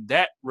in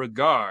that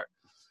regard.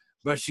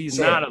 But she's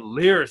not a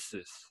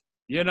lyricist.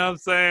 You know what I'm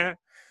saying?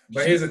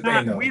 But here's the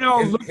thing, though. We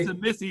don't look to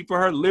Missy for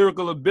her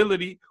lyrical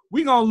ability.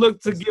 We gonna look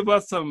to give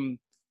us some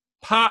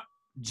pop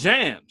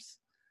jams.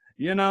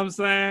 You know what I'm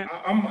saying?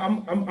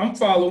 I'm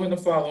following.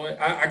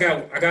 I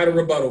got a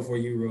rebuttal for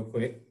you real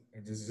quick.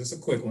 Just a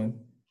quick one.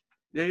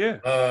 Yeah.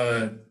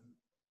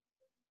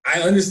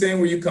 I understand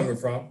where you're coming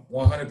from,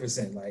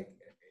 100%. Like,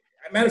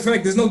 matter of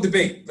fact, there's no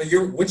debate. But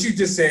what you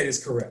just said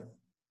is correct.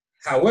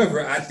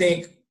 However, I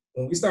think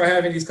when we start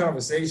having these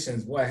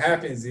conversations, what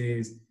happens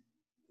is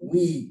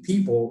we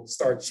people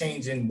start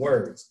changing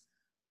words.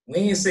 We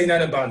ain't say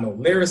nothing about no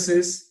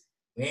lyricist.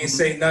 We ain't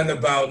say nothing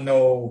about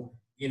no,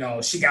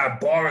 she got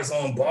bars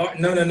on bar.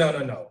 No.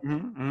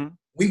 Mm-hmm.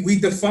 We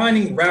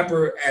defining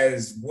rapper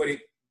as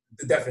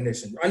the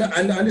definition. I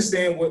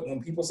understand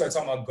when people start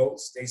talking about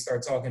GOATs, they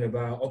start talking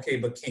about, okay,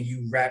 but can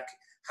you rap?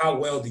 How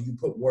well do you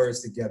put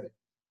words together?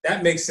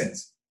 That makes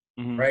sense,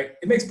 right?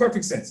 It makes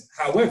perfect sense.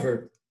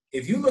 However,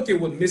 if you look at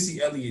what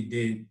Missy Elliott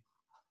did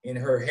in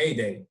her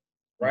heyday,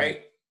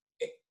 right?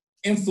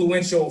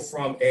 Influential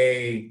from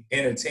a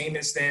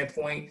entertainment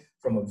standpoint,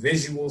 from a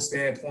visual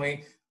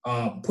standpoint,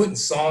 putting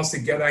songs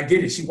together. I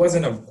get it. She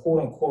wasn't a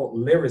quote unquote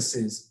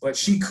lyricist, but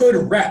she could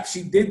rap.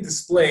 She did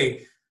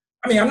display.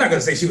 I mean, I'm not going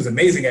to say she was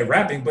amazing at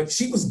rapping, but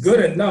she was good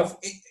enough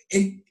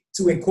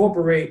to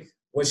incorporate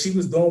what she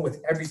was doing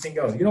with everything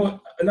else. You know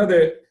what?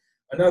 Another,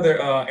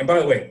 and by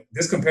the way,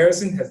 this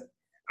comparison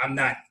I'm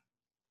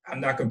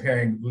not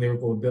comparing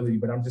lyrical ability,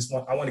 but I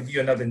want to give you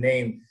another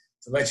name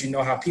to let you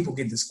know how people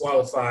get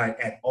disqualified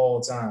at all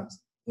times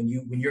when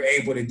you're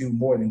able to do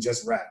more than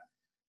just rap,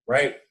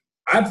 right?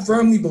 I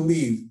firmly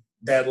believe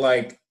that,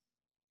 like,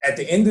 at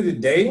the end of the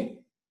day,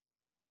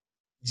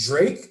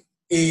 Drake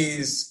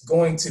is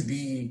going to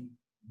be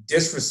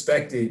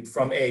disrespected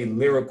from a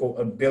lyrical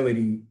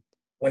ability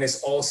when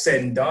it's all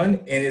said and done.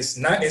 And it's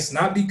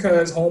not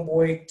because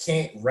homeboy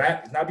can't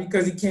rap. It's not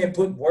because he can't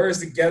put words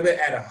together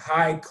at a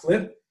high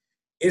clip.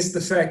 It's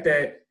the fact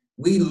that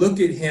we look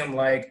at him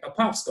like a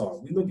pop star.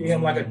 We look at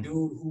him like a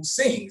dude who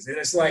sings. And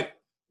it's like,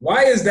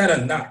 why is that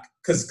a knock?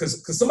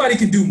 Because somebody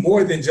can do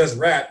more than just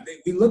rap.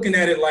 We looking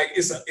at it like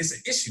it's an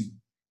issue.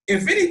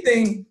 If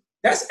anything,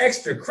 that's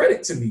extra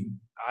credit to me.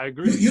 I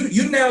agree.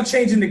 You now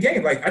changing the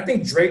game. Like, I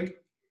think Drake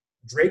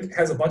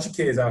has a bunch of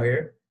kids out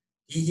here.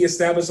 He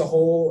established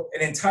an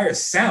entire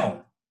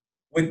sound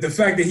with the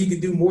fact that he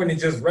could do more than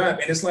just rap.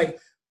 And it's like,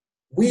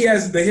 we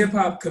as the hip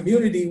hop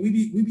community,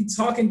 we be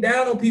talking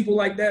down on people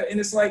like that. And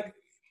it's like,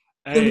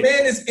 the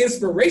man is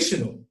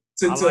inspirational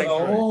to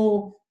a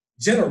whole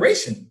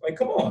generation. Like,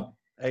 come on.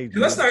 Hey,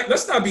 let's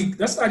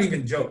not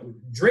even joke.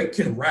 Drake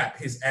can rap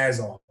his ass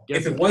off.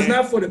 Yes, if it was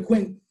not for the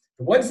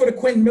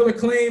Quentin Miller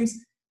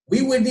claims,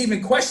 we wouldn't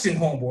even question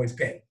Homeboy's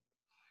pen.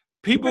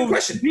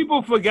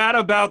 People forgot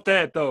about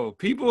that though.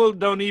 People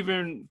don't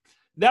even.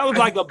 That was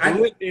like a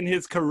blip in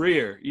his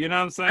career. You know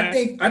what I'm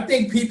saying? I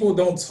think people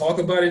don't talk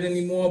about it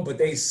anymore, but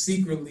they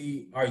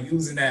secretly are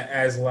using that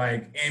as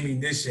like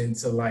ammunition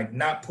to like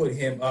not put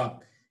him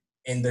up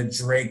in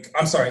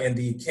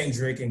the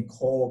Kendrick and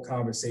Cole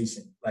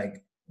conversation.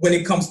 Like when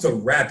it comes to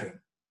rapping,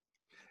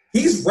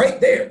 he's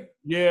right there.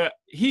 Yeah,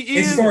 he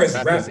is. As far as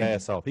rapping his rapping,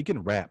 ass off. He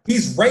can rap.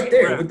 he's right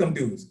there with them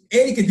dudes,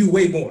 and he can do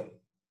way more.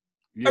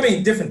 Yeah. I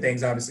mean, different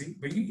things, obviously,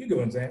 but you get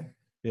what I'm saying.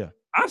 Yeah.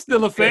 I'm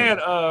still a fan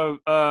of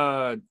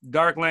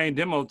Dark Lane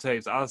demo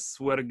tapes. I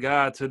swear to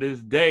God, to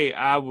this day,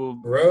 I will,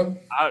 Bro,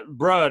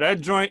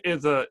 that joint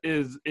is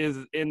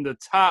in the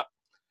top.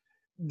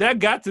 That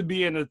got to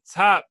be in the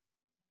top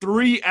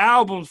 3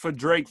 albums for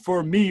Drake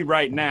for me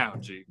right now,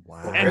 G.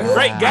 Wow. And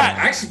Drake got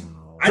actually,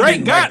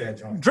 Drake got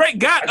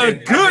I a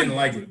didn't good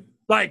like it.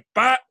 like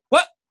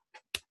what?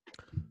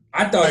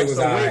 I thought it was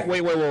So all right.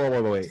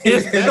 wait.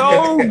 It's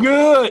so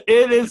good.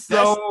 It is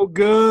so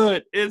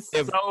good. It's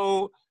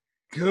so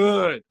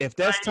good. If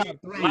that's top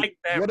 3, like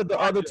that what are the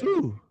other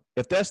 2?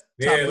 If that's top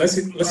Yeah, let's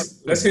hear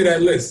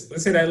that list.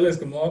 Let's hear that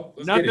list. Come on.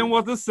 Nothing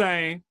was the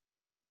same.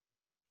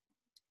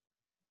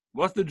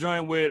 What's the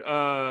joint with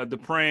the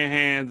praying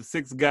hands,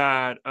 Six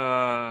God?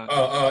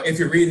 If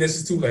you're reading this,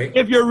 it's too late.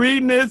 If you're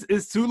reading this,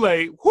 it's too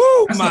late.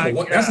 Whoo, That's my number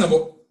one.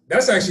 God.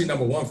 That's actually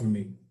number 1 for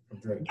me. From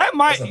Drake. That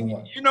might, That's number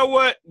 1. you know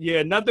what?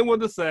 Yeah, nothing was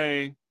the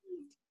same.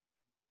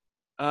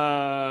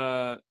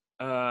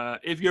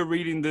 If you're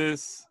reading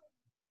this,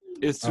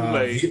 it's too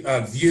late.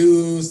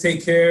 Views,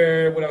 Take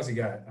Care. What else you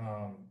got?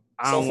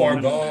 So Far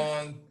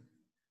Gone.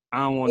 I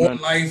don't want More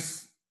nothing.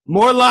 Life.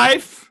 More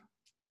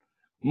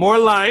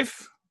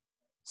life.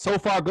 So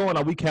Far Gone,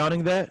 are we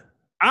counting that?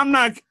 I'm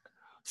not.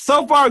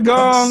 So Far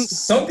Gone.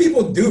 Some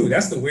people do.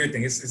 That's the weird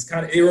thing. It's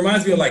kind of. It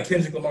reminds me of like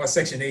Kendrick Lamar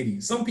Section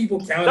 80. Some people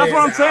count That's it.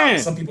 what I'm saying.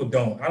 Some people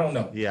don't. I don't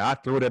know. Yeah, I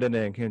threw that in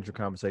there in Kendrick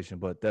conversation,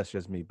 but that's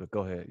just me. But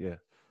go ahead, yeah.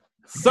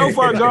 So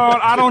Far Gone,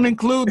 I don't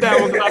include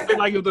that one because I feel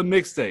like it was a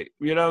mixtape.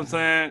 You know what I'm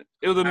saying?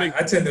 It was a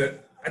mixtape.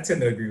 I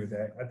tend to agree with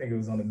that. I think it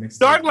was on the mixtape.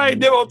 Dark Lane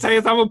demo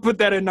tapes. I'm gonna put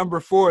that in number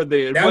 4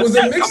 there. That was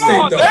a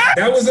mixtape, though.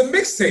 That was a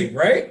mixtape,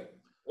 right?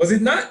 Was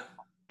it not?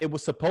 It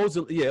was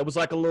supposedly, yeah, it was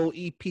like a little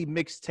EP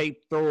mixtape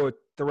throughout.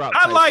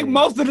 I like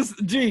most of this.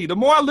 The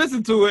more I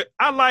listen to it,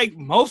 I like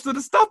most of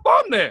the stuff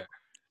on there.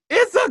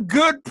 It's a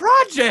good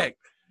project.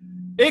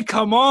 It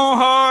come on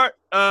hard.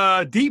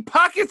 Deep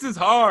Pockets is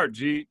hard,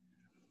 G.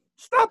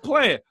 Stop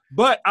playing.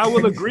 But I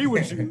will agree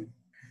with you.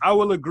 I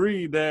will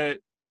agree that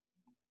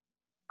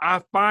I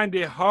find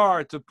it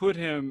hard to put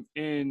him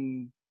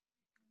in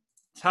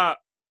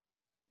top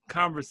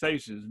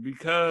conversations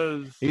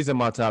because he's in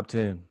my top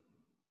 10.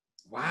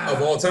 Wow.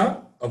 Of all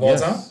time? Of all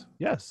time?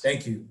 Yes.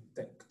 Thank you.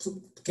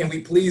 Can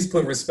we please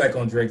put respect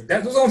on Drake?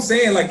 That's what I'm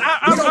saying. Like,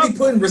 we don't be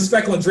putting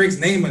respect on Drake's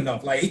name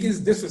enough. Like, he gets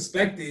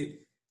disrespected.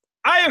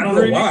 I agree. I don't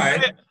know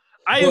why.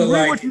 I agree with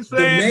what you're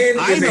saying. The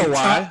man is a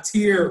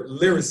top-tier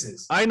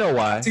lyricist. I know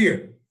why.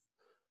 Top-tier.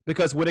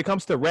 Because when it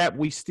comes to rap,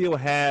 it still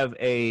has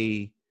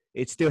a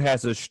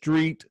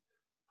street,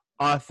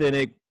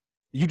 authentic.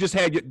 You just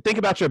had think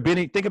about your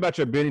Benny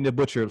the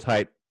Butcher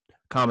type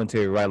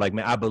commentary, right? Like,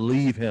 man, I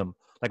believe him.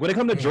 Like when it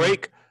comes to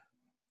Drake,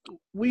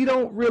 we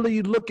don't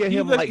really look at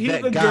him like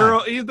that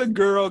guy. He's the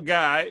girl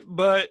guy,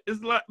 but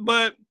it's like,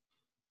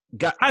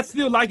 I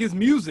still like his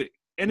music,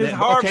 and it's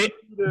hard. Okay,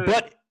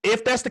 but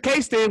if that's the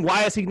case, then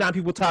why is he not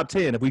people top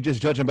 10? If we just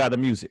judge him by the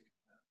music,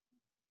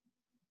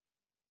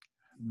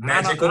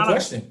 magical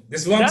question.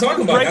 This is what I'm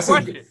talking about.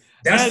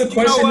 That's the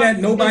question that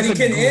nobody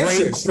can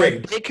answer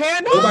straight. They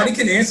can't. Nobody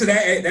can answer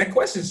that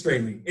question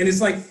straightly. And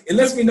it's like, it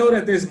lets me know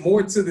that there's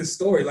more to this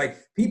story. Like,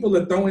 people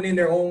are throwing in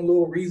their own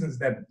little reasons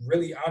that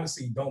really,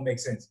 honestly, don't make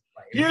sense.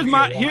 Like, here's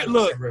my reason.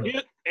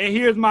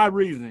 Here's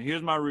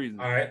my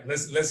reason. All right,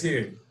 let's hear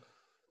it.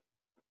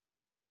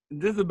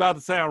 This is about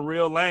to sound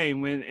real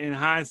lame when in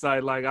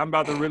hindsight, like I'm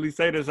about to really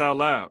say this out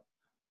loud.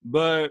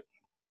 But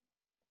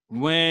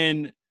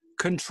when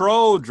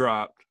Control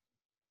dropped,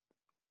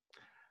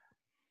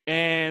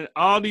 and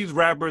all these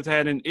rappers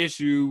had an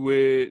issue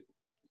with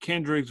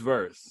Kendrick's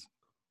verse.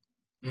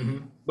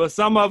 Mm-hmm. But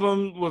some of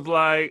them was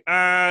like,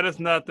 that's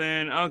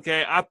nothing.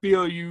 Okay, I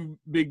feel you,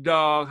 big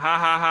dog. Ha,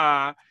 ha,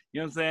 ha. You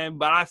know what I'm saying?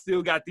 But I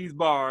still got these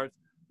bars.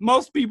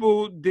 Most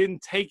people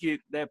didn't take it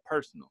that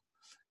personal.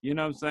 You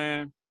know what I'm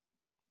saying?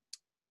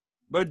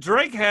 But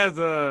Drake has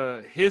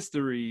a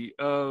history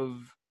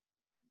of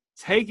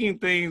taking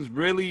things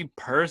really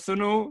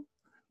personal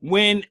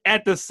when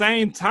at the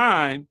same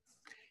time,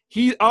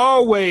 he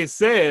always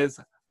says,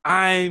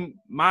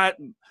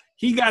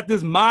 he got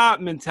this mob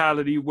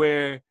mentality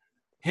where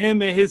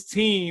him and his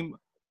team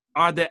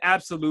are the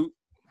absolute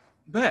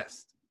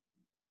best.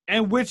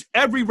 And which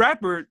every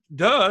rapper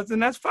does,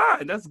 and that's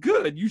fine. That's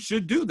good. You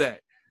should do that.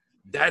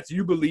 That's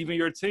you believe in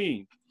your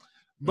team.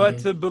 But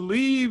to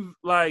believe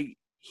like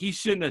he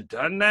shouldn't have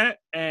done that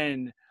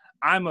and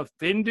I'm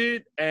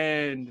offended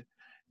and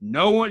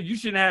you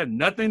shouldn't have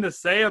nothing to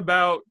say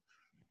about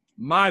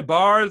my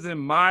bars and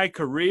my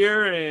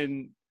career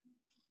and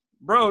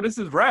bro, this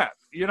is rap.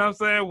 You know what I'm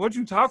saying? What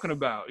you talking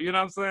about? You know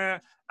what I'm saying?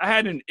 I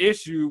had an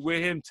issue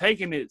with him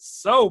taking it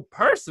so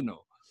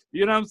personal.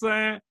 You know what I'm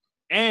saying?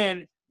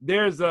 And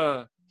there's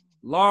a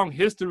long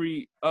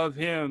history of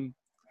him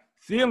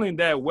feeling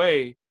that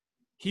way.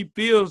 He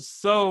feels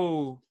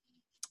so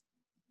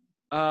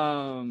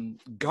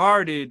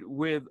guarded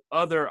with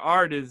other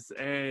artists,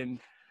 and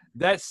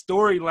that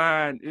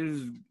storyline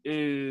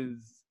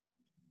is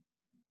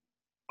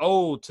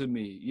old to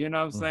me. You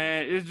know what I'm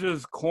saying? It's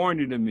just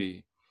corny to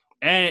me.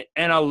 And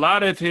a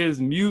lot of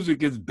his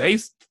music is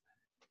based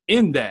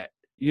in that.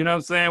 You know what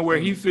I'm saying? Where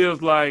he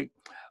feels like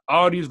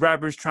all these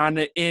rappers trying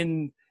to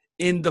end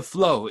the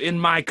flow, in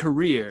my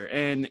career,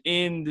 and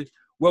end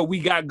what we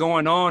got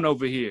going on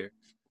over here.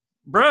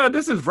 Bruh,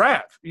 this is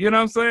rap. You know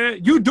what I'm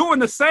saying? You doing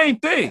the same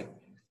thing.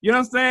 You know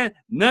what I'm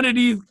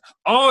saying?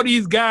 All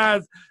these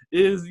guys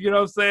is, you know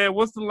what I'm saying?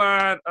 What's the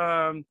line?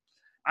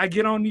 I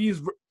get on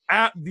these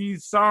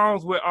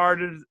songs with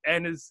artists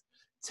and it's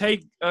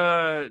take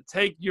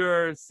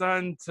your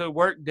son to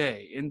work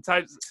day and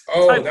type.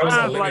 That was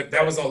on Limit.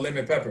 That was on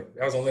Limit Pepper.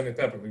 That was on Limit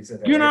Pepper when he said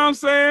that. You know what I'm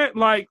saying?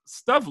 Like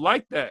stuff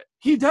like that.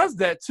 He does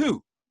that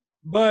too,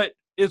 but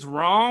it's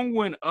wrong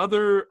when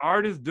other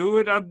artists do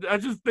it. I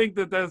just think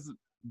that that's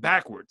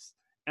backwards,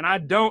 and I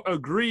don't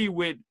agree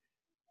with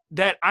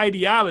that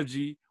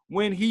ideology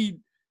when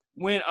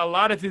a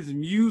lot of his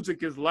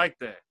music is like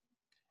that,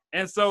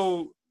 and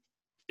so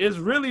it's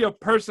really a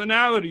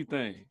personality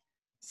thing.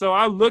 So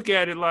I look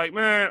at it like,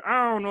 man,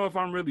 I don't know if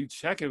I'm really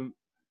checking.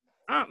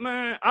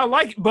 Man, I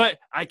like it, but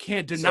I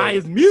can't deny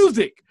his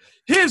music.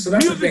 His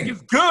music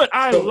is good.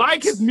 I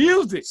like his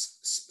music.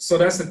 So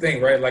that's the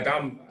thing, right? Like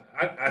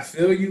I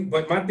feel you,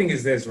 but my thing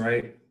is this,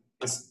 right?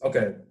 It's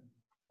okay.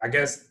 I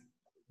guess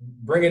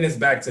bringing this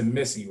back to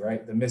Missy,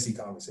 right? The Missy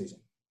conversation.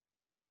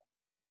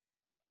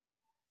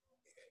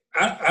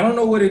 I don't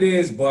know what it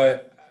is,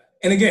 but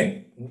and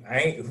again,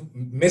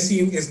 Missy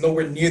is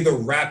nowhere near the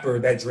rapper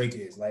that Drake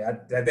is.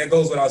 Like that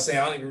goes without saying.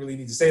 I don't even really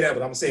need to say that,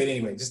 but I'm gonna say it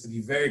anyway, just to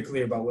be very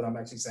clear about what I'm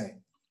actually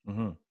saying.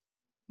 Mm-hmm.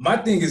 My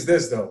thing is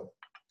this, though: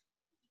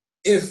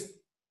 if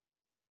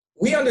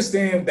we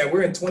understand that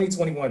we're in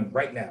 2021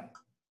 right now,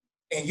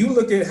 and you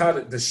look at how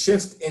the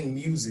shift in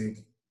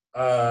music,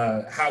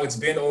 how it's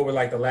been over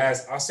like the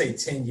last, I'll say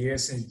 10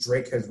 years since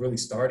Drake has really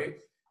started.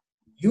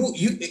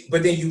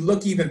 But then you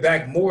look even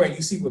back more and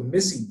you see what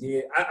Missy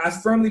did. I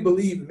firmly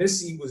believe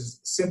Missy was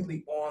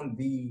simply on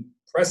the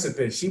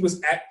precipice. She was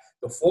at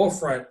the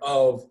forefront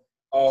of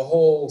a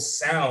whole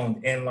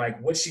sound and like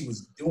what she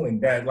was doing,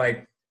 that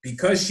like,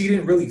 because she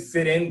didn't really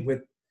fit in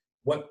with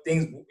what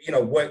things, you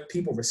know, what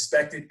people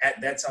respected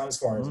at that time as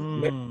far as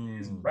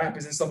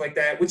rappers and stuff like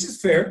that, which is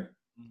fair.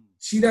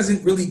 She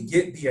doesn't really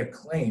get the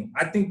acclaim.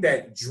 I think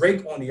that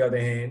Drake, on the other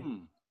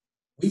hand,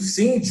 we've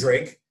seen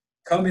Drake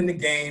come in the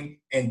game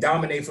and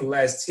dominate for the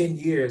last 10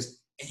 years.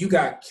 And you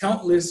got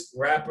countless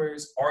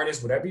rappers,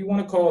 artists, whatever you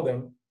want to call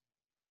them,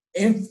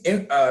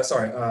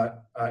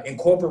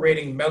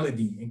 incorporating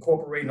melody,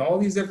 incorporating all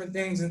these different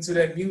things into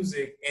that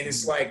music. And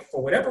it's like,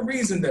 for whatever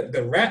reason,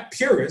 the rap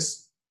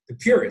purists,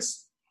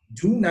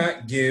 do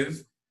not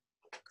give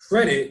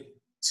credit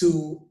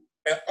to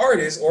an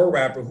artist or a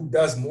rapper who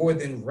does more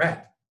than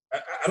rap.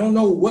 I don't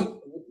know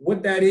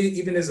what that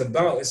even is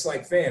about. It's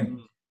like,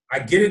 fam, I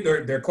get it.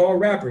 They're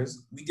called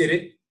rappers. We get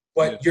it.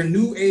 But your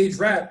new age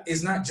rap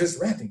is not just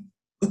rapping.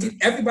 Look at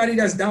everybody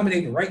that's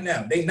dominating right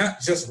now. They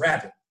not just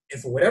rapping. And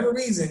for whatever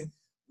reason,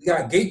 we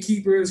got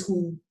gatekeepers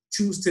who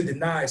choose to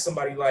deny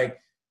somebody like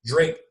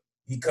Drake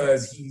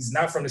because he's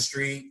not from the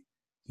street.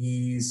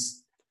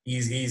 He's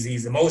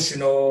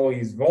emotional.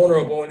 He's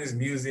vulnerable in his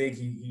music.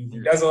 He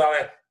does a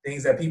lot of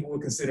things that people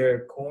would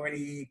consider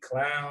corny,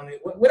 clown,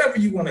 whatever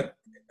you want to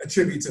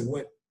attribute to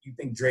what you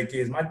think Drake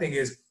is. My thing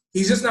is,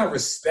 he's just not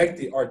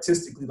respected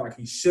artistically like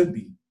he should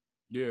be.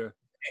 Yeah.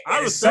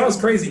 It sounds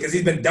crazy because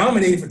he's been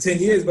dominating for 10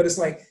 years, but it's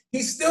like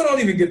he still don't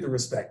even get the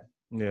respect.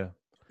 Yeah.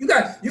 You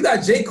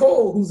got J.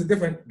 Cole, who's a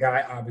different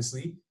guy,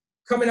 obviously,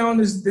 coming out on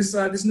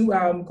this new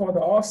album called The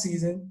Off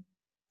Season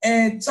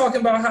and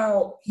talking about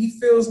how he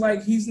feels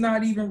like he's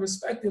not even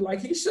respected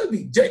like he should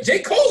be. J.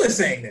 Cole is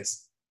saying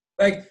this.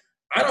 Like,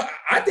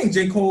 I think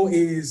J. Cole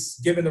is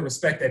given the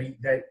respect that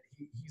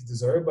he's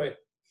deserved, but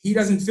he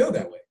doesn't feel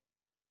that way.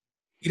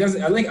 He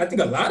doesn't. I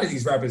think a lot of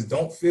these rappers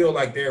don't feel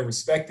like they're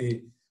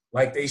respected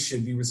like they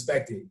should be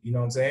respected. You know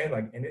what I'm saying?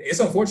 Like, and it's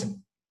unfortunate.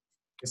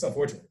 It's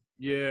unfortunate.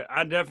 Yeah,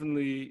 I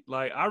definitely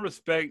I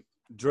respect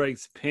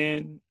Drake's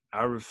pen.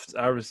 I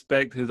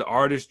respect his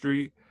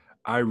artistry.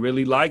 I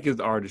really like his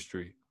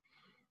artistry.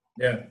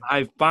 Yeah.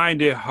 I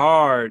find it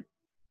hard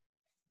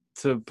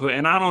to put,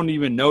 and I don't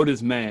even know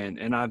this man,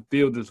 and I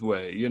feel this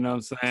way, you know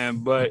what I'm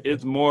saying? But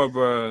it's more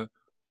of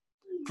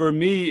for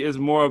me, it's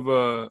more of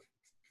a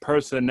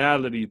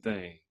personality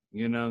thing,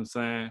 you know what I'm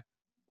saying?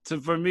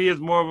 For me, it's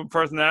more of a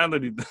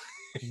personality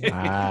thing.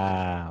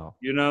 Wow.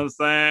 You know what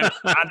I'm saying?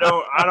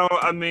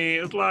 I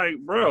mean, it's like,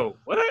 bro,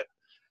 what?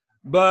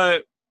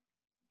 But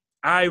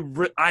I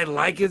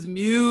like his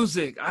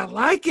music. I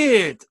like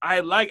it.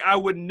 I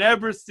would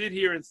never sit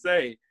here and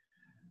say,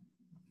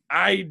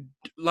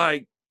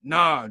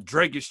 nah,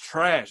 Drake is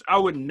trash. I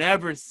would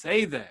never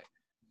say that.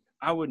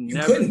 I would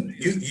never. You couldn't.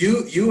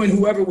 You and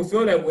whoever would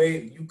feel that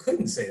way, you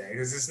couldn't say that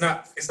because it's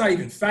not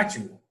even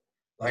factual.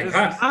 Like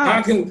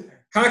how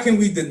can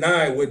we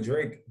deny what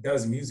Drake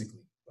does musically?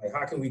 Like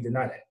how can we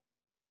deny that?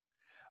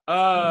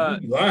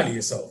 You're lying to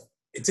yourself.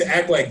 To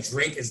act like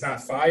Drake is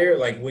not fire,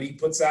 like what he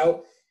puts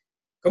out.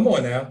 Come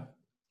on now.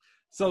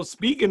 So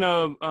speaking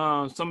of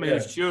some of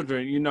his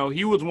children, you know,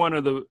 he was one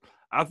of the.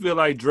 I feel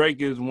like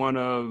Drake is one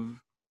of,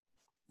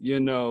 you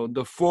know,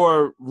 the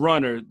forefront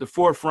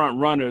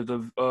runners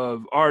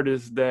of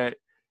artists that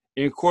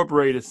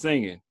incorporated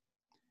singing.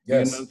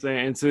 Yes. You know what I'm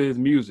saying, into his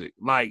music,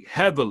 like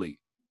heavily.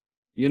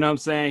 You know what I'm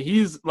saying?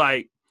 He's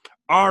like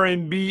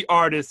R&B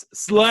artist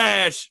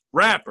 /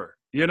 rapper.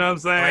 You know what I'm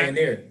saying?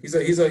 Pioneer. He's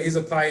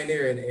a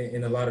pioneer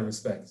in a lot of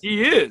respects.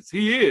 He is.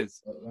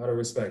 A lot of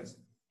respects.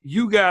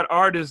 You got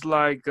artists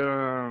like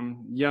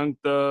Young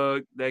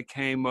Thug that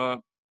came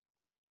up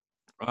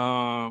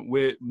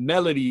with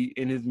melody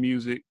in his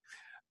music.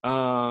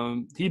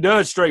 He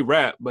does straight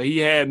rap, but he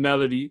had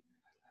melody.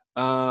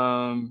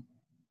 And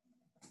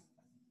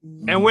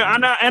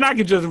I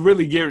can just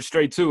really get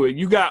straight to it.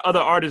 You got other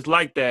artists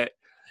like that,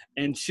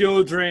 and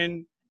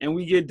children, and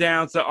we get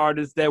down to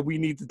artists that we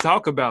need to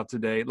talk about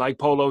today, like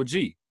Polo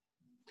G.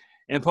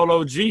 And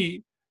Polo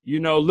G, you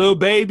know, Lil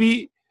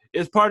Baby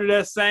is part of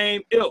that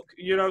same ilk,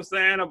 you know what I'm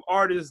saying, of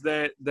artists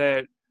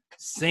that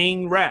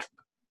sing rap.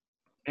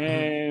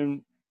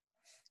 And,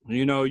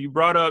 you know, you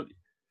brought up,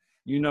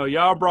 you know,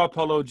 y'all brought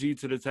Polo G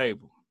to the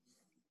table.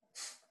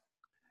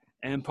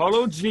 And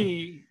Polo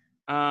G,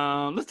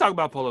 let's talk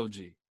about Polo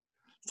G.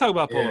 Let's talk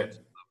about Polo G.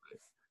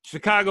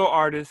 Chicago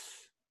artist,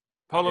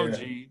 Polo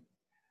G,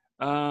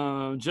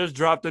 just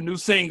dropped a new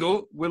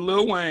single with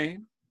Lil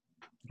Wayne.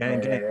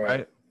 Gang,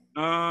 right?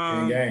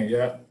 Gang,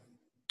 yeah.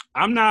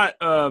 I'm not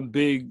a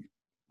big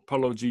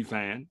Polo G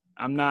fan.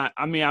 I'm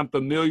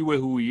familiar with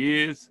who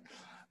he is.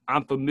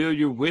 I'm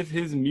familiar with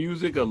his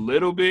music a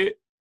little bit.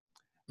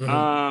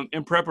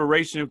 In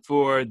preparation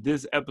for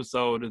this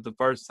episode is the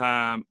first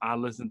time I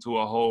listened to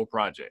a whole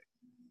project.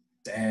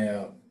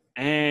 Damn.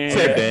 And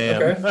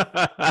damn.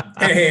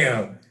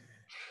 Damn.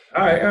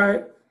 All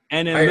right.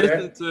 And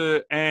then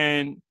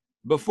and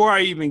before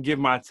I even give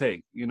my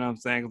take, you know what I'm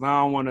saying? Because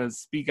I don't want to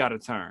speak out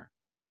of turn.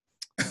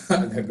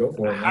 Go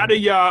for it.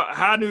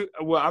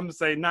 Well, I'm going to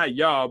say not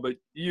y'all, but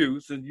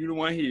you, since you're the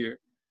one here,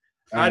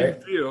 how do you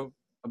feel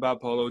about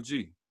Polo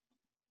G?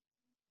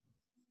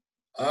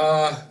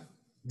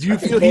 Do you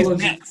feel he's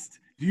next?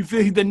 Do you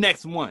feel he's the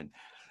next one?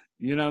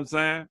 You know what I'm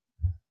saying?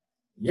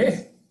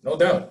 Yeah, no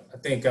doubt. I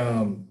think,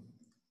 all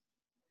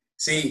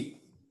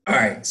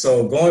right,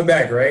 so going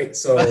back, right?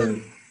 So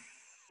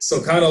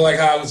kind of like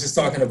how I was just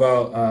talking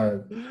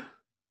about,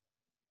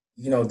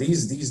 you know,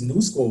 these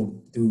new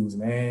school dudes,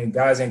 man,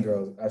 guys and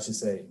girls, I should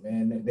say,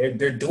 man,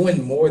 they're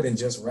doing more than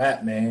just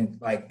rap, man.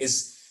 Like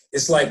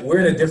it's like we're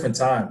in a different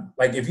time.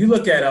 Like if you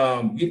look at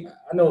I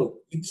know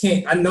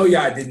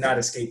y'all did not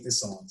escape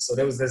this song. So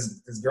there was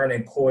this girl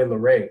named Coi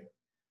Leray,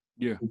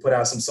 who put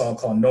out some song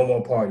called No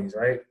More Parties,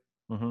 right?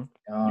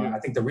 I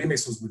think the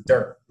remix was with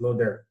Lil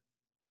Durk.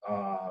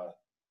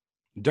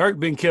 Durk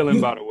been killing,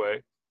 by the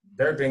way.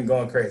 Durk been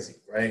going crazy,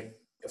 right?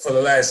 For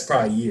the last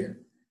probably year.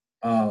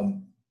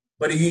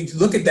 But if you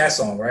look at that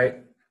song,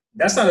 right?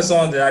 That's not a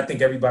song that I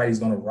think everybody's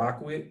gonna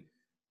rock with,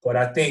 but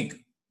I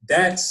think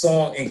that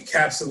song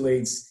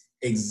encapsulates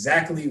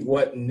exactly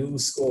what new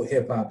school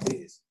hip hop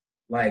is.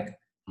 Like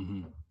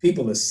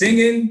people are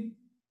singing,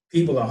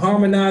 people are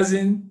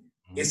harmonizing,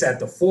 it's at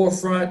the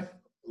forefront.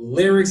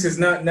 Lyrics is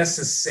not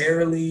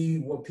necessarily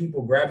what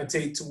people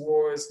gravitate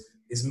towards.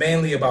 It's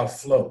mainly about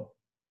flow.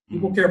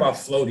 People care about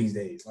flow these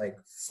days. Like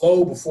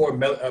flow before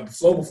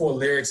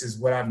lyrics is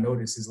what I've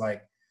noticed is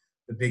like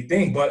the big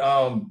thing. But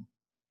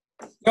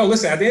no,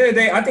 listen, at the end of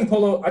the day, I think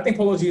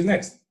Polo G is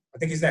next. I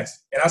think he's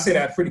next. And I say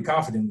that pretty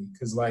confidently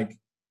because like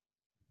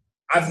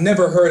I've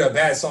never heard a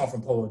bad song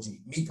from Polo G,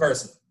 me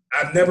personally.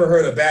 I've never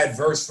heard a bad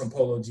verse from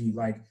Polo G.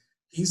 Like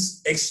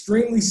he's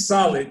extremely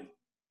solid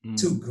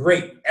to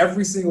great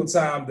every single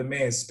time the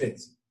man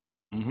spits.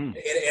 Mm-hmm.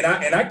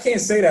 And I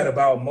can't say that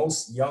about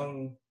most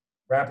young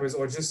rappers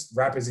or just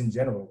rappers in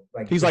general.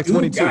 Like he's like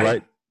 22,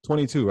 right?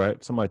 22,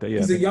 right? Something like that. Yeah.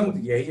 He's he's a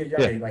young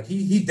age. Like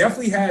he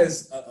definitely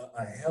has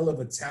a hell of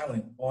a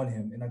talent on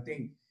him. And I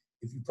think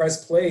if you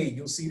press play,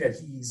 you'll see that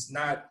he's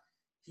not.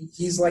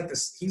 He's like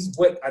this. He's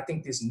what I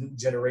think this new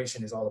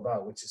generation is all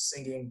about, which is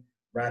singing,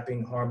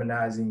 rapping,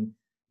 harmonizing,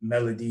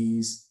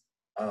 melodies.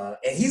 And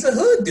he's a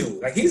hood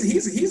dude. Like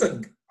he's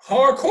a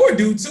hardcore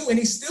dude too, and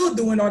he's still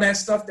doing all that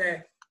stuff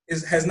that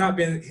has not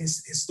been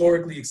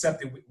historically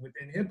accepted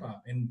within hip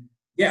hop. And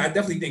yeah, I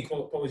definitely think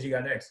Polo G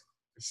got next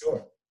for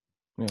sure.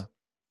 Yeah.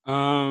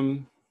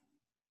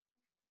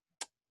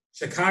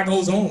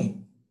 Chicago's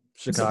own.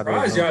 I'm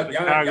surprised y'all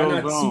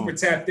not super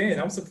tapped in.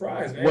 I'm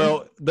surprised, man.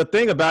 Well, the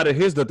thing about it,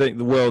 here's the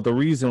thing. Well, the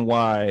reason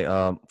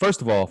why,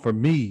 first of all, for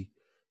me,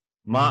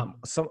 one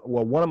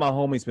of my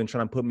homies been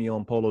trying to put me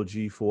on Polo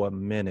G for a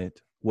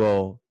minute.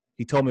 Well,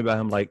 he told me about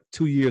him like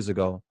 2 years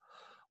ago.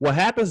 What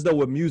happens though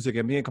with music,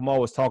 and me and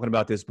Kamal was talking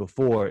about this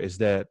before, is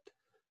that,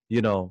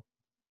 you know,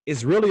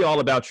 it's really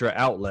all about your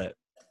outlet.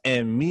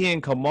 And me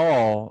and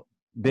Kamal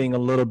being a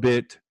little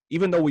bit,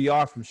 even though we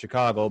are from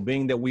Chicago,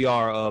 being that we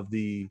are of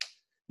the,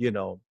 you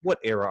know, what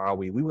era are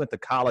we? We went to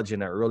college in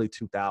the early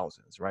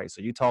 2000s, right?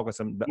 So you talking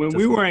some when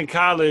we were in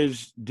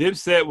college,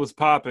 Dipset was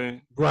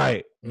popping,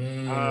 right?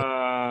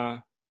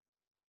 Kanye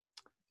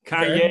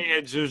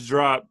had just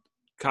dropped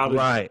College,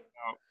 right?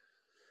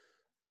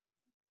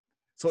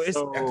 So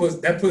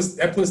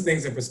that puts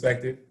things in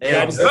perspective.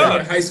 Yeah, I was definitely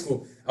in high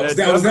school. I was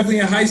definitely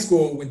in high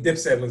school when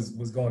Dipset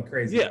was going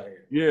crazy.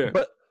 Yeah.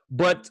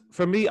 But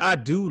for me, I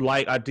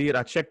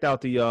checked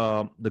out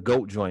the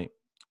GOAT joint.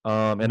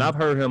 And I've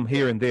heard him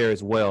here and there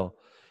as well.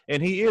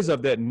 And he is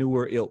of that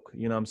newer ilk,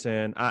 you know what I'm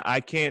saying? I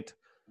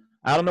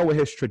don't know what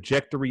his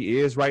trajectory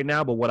is right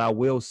now, but what I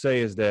will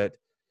say is that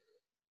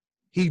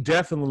he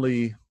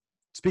definitely,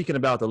 speaking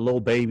about the Lil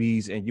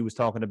Babies, and you was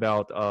talking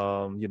about,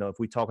 you know, if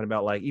we talking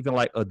about like, even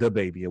like a Da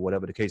Baby or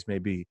whatever the case may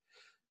be,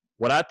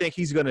 what I think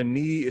he's going to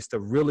need is to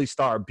really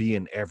start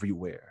being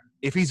everywhere.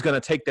 If he's going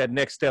to take that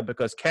next step,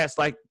 because cats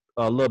like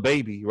Lil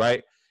Baby,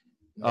 right?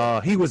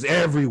 He was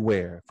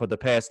everywhere for the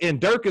past, and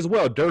Dirk as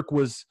well. Dirk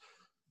is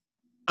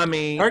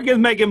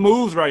making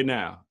moves right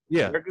now.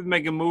 Yeah. Dirk is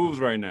making moves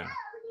right now.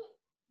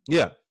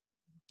 Yeah,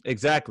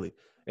 exactly.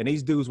 And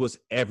these dudes was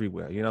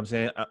everywhere. You know what I'm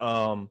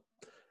saying?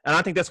 And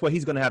I think that's what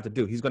he's going to have to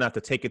do. He's going to have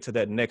to take it to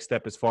that next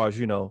step as far as,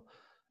 you know,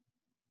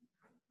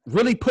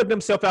 really putting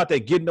himself out there,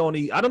 getting on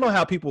I don't know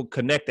how people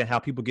connect and how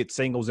people get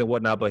singles and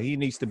whatnot, but he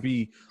needs to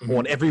be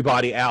on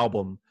everybody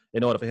album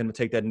in order for him to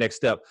take that next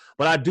step.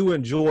 But I do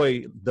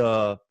enjoy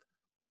the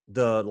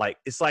like,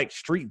 it's like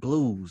street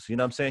blues, you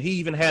know what I'm saying? He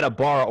even had a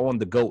bar on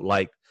the GOAT,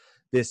 like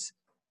this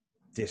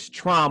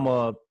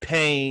trauma,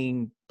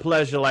 pain,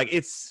 pleasure, like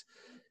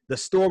the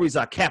stories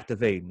are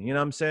captivating, you know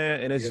what I'm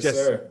saying? And it's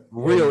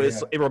real. Yeah.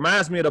 It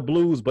reminds me of the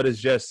blues, but it's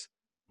just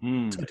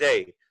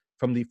today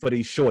for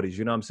these shorties,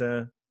 you know what I'm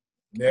saying?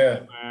 Yeah.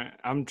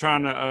 I'm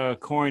trying to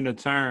coin the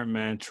term,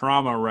 man,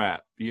 trauma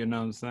rap, you know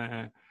what I'm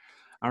saying?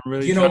 I'm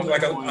really, you know,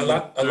 like a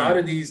lot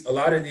of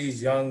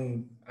these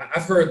young,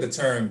 I've heard the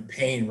term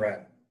pain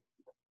rap.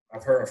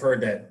 I've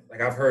heard that.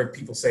 Like I've heard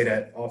people say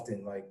that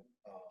often. Like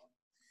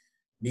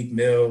Meek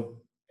Mill.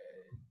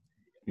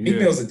 Meek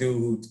Mill's a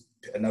dude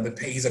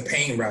he's a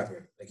pain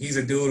rapper. Like he's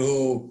a dude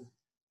who,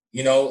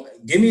 you know,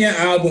 give me an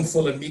album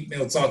full of Meek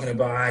Mill talking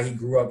about how he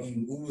grew up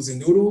eating oodles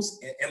and noodles,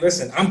 and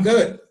listen, I'm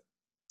good.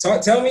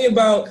 Tell me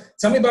about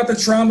the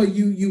trauma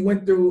you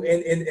went through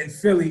in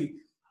Philly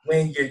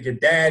when your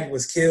dad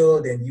was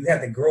killed and you had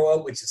to grow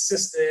up with your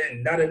sister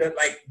and da da da.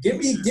 Like give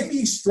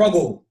me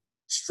struggle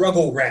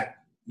rap.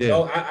 You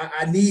know,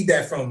 I need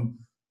that from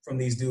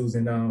these dudes.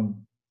 And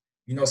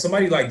you know,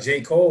 somebody like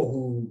J. Cole,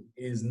 who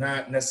is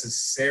not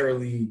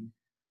necessarily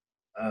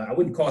I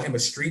wouldn't call him a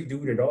street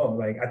dude at all.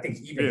 Like I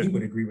think even he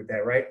would agree with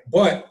that, right?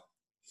 But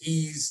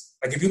he's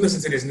like, if you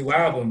listen to this new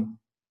album,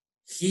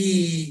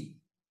 he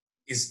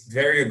is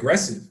very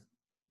aggressive.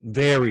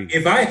 Very.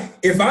 If I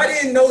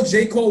didn't know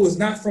J. Cole was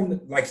not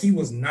he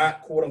was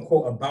not quote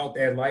unquote about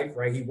that life,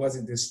 right? He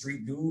wasn't this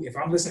street dude. If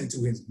I'm listening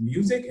to his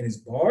music and his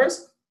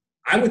bars,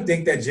 I would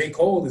think that J.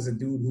 Cole is a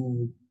dude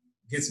who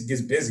gets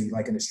busy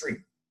like in the street.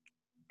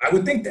 I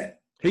would think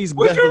that. He's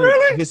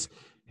really?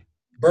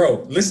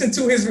 Bro, listen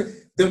to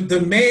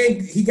the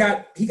man. He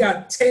got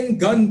 10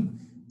 gun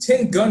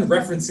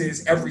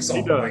references every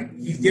song. Like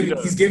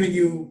he's giving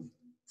you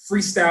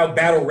freestyle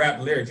battle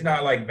rap lyrics. You know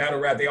how like battle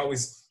rap, they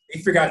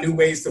figure out new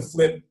ways to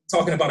flip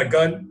talking about a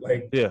gun.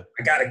 Like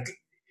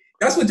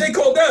that's what J.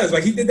 Cole does.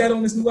 Like he did that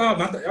on this new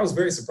album. That was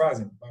very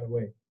surprising, by the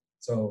way.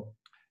 So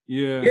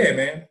yeah,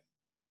 man.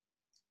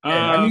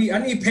 I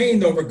need pain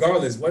though,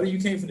 regardless whether you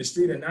came from the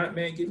street or not,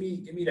 man. Give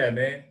me that,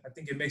 man. I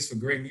think it makes for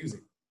great music,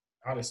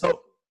 honestly.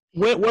 So,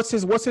 what's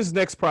his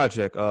next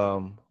project?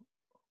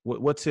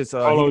 What's his? He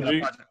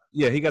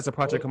got a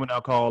project coming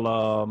out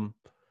called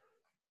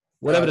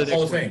whatever the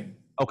Hall of Fame.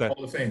 Okay,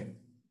 Hall of Fame.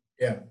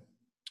 Yeah.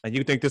 And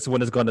you think this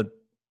one is gonna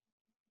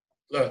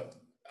look?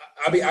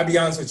 I'll be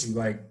honest with you.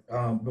 Like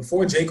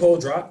before J. Cole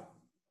dropped,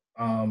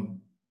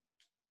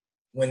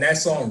 when that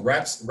song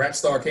Rap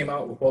Star came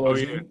out with Polo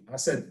G, yeah.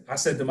 I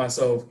said to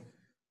myself,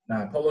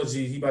 nah, Polo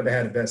G, he about to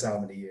have the best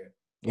album of the year.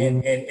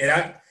 And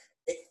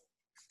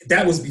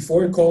that was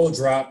before Cole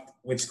dropped,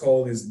 which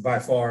Cole is by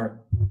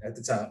far at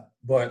the top.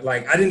 But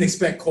like, I didn't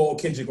expect Cole,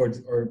 Kendrick,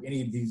 or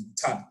any of these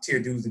top tier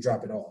dudes to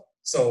drop it all.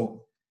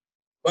 So,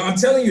 but I'm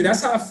telling you,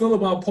 that's how I feel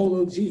about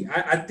Polo G.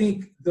 I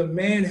think the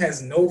man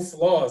has no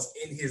flaws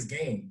in his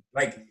game.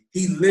 Like,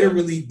 he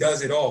literally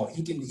does it all.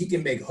 He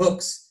can make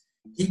hooks.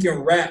 He can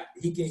rap.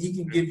 He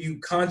can give you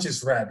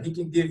conscious rap. He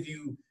can give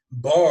you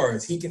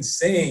bars. He can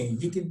sing.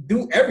 He can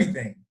do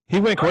everything. He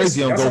went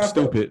crazy on Go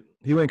Stupid.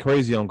 He went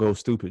crazy on Go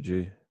Stupid,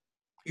 G.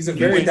 He's a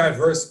very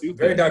diverse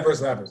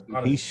rapper.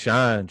 Honestly. He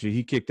shined, G.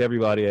 He kicked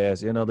everybody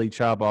ass. NLE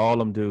Chopper, all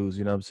them dudes.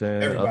 You know what I'm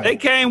saying? They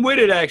came with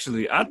it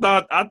actually. I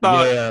thought.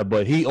 Yeah,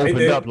 but he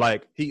opened up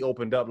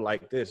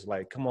like this.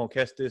 Like, come on,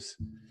 catch this.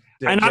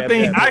 And I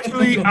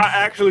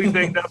actually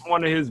think that's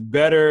one of his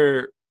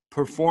better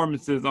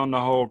performances on the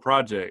whole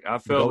project. I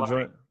felt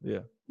like,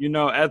 you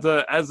know, as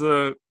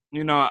a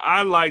you know,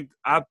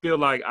 I feel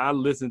like I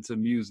listen to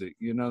music.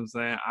 You know what I'm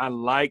saying? I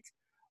like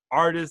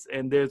artists,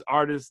 and there's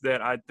artists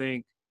that I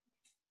think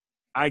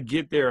I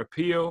get their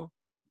appeal,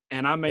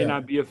 and I may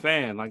not be a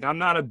fan. Like, I'm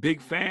not a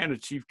big fan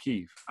of Chief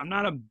Keef. I'm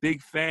not a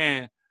big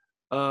fan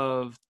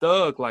of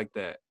Thug like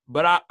that.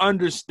 But I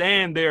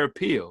understand their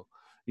appeal.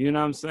 You know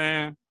what I'm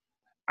saying?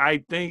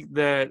 I think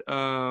that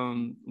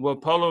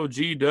what Polo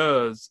G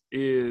does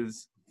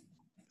is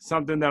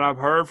something that I've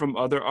heard from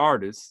other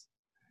artists.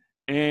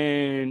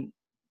 And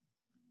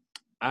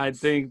I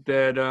think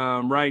that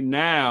right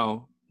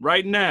now,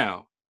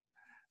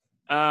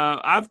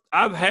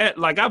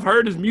 I've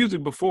heard his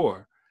music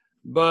before,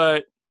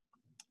 but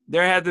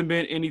there hasn't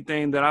been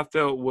anything that I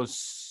felt was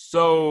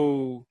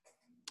so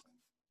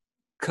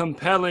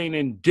compelling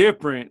and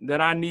different that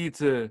I need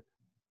to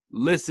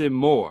listen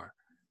more.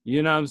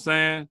 You know what I'm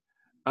saying?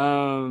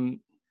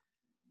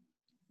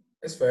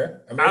 It's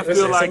fair. I mean, it's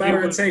a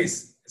matter of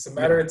taste. It's a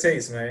matter of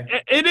taste, man.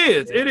 It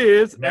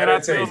is. And I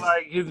feel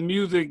like his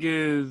music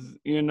is,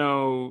 you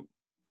know,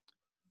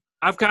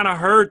 I've kind of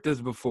heard this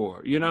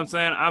before. You know what I'm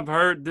saying? I've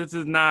heard this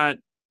is not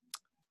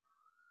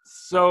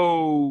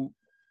so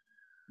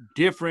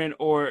different,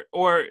 or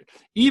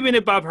even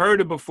if I've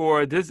heard it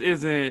before, this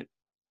isn't,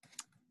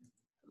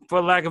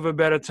 for lack of a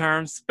better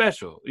term,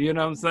 special. You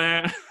know what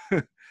I'm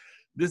saying?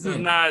 This is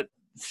not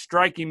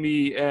striking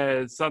me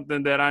as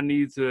something that I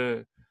need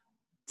to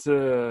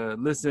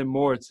listen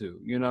more to.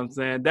 You know what I'm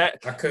saying? That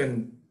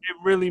it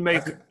really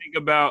makes me think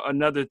about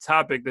another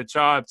topic that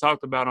y'all have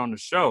talked about on the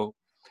show,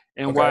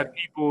 and why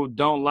people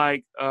don't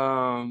like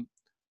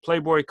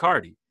Playboi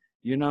Carti.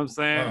 You know what I'm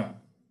saying?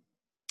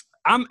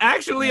 I'm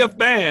actually a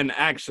fan,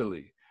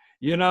 actually.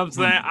 You know what I'm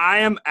saying? I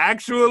am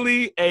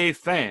actually a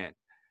fan.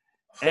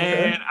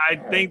 And I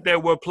think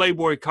that what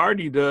Playboi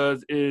Carti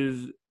does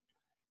is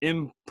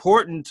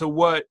important to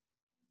what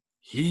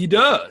he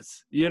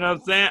does. You know what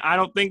I'm saying? I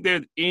don't think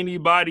there's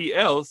anybody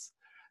else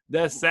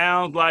that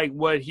sounds like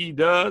what he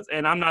does.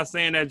 And I'm not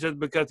saying that just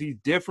because he's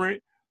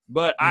different,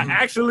 but I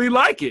actually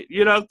like it.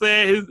 You know what I'm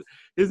saying?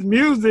 His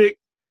music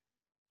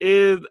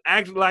is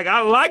actually, like,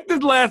 I like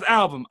this last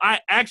album. I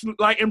actually,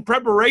 like, in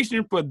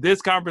preparation for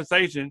this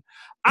conversation,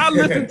 I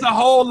listened to a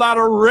whole lot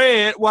of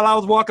Red while I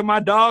was walking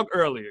my dog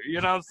earlier. You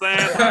know what I'm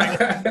saying? Like,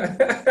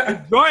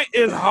 the joint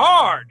is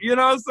hard. You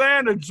know what I'm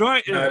saying? The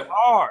joint is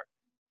hard.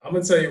 I'm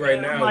going to tell you right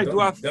now. I'm like, do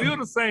I feel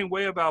the same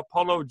way about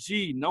Polo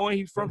G, knowing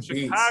he's from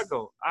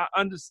Chicago? I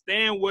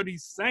understand what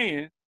he's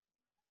saying,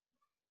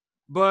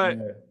 but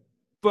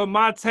for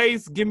my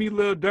taste, give me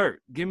Lil Durk.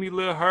 Give me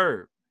Lil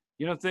Herb.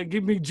 You know what I'm saying?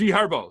 Give me G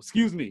Herbo.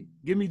 Excuse me.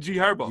 Give me G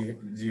Herbo.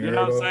 You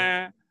know what I'm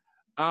saying?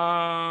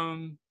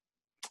 I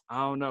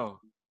don't know.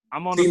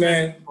 I'm on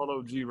the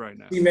Polo G right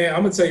now. See, man,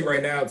 I'm going to tell you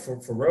right now, for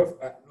real,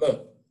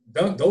 look,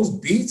 those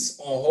beats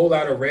on Whole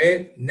Lotta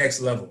Red,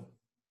 next level.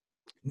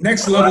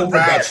 Next level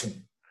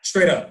production.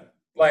 Straight up.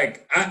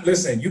 Like,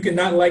 listen, you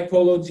cannot like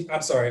Polo G.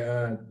 I'm sorry.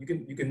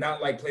 You can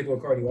not like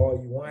Playboi Carti all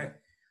you want.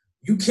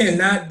 You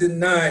cannot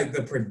deny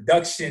the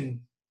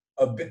production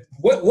of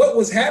what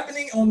was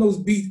happening on those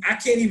beats. I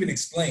can't even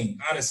explain,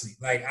 honestly.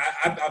 Like,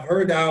 I've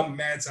heard the album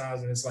mad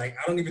times, and it's like,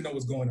 I don't even know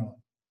what's going on.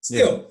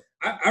 Still,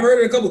 I've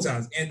heard it a couple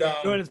times. And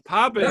it's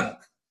popping.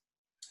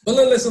 But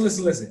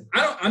listen.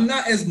 I'm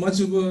not as much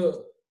of a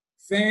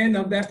fan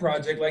of that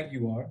project like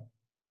you are.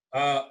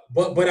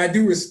 But I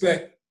do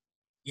respect,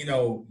 you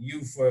know,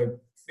 you for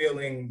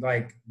feeling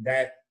like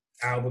that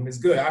album is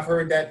good. I've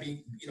heard that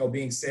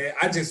being said.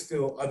 I just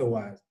feel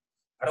otherwise.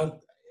 I don't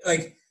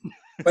like,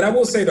 but I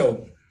will say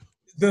though,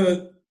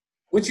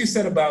 what you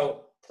said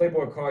about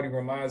Playboi Carti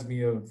reminds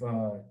me of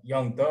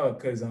Young Thug,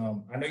 because I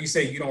know you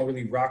say you don't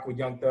really rock with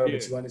Young Thug,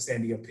 but you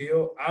understand the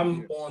appeal.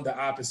 I'm on the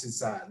opposite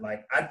side.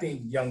 Like, I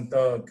think Young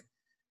Thug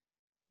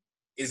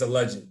is a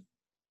legend.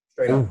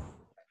 Straight up.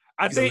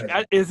 I think,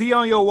 is he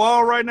on your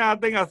wall right now? I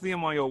think I see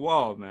him on your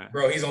wall, man.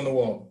 Bro, he's on the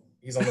wall.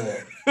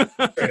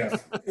 Straight up.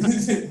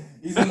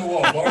 He's on the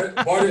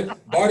wall.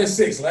 Barter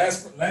 6.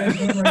 Last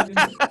one right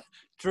there.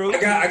 True.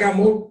 I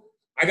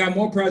got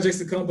more projects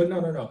to come, but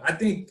no. I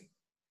think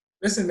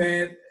Listen,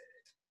 man.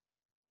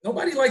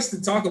 Nobody likes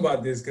to talk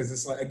about this because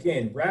it's like,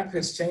 again, rap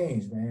has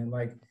changed, man.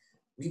 Like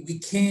we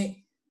can't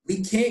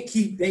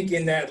keep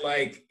thinking that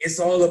like it's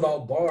all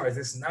about bars.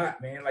 It's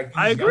not, man. Like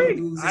I these young agree.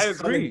 dudes I is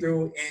coming agree.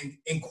 through and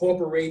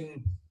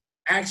incorporating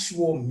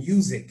actual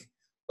music.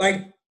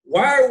 Like,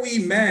 why are we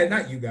mad?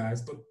 Not you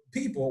guys, but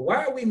people.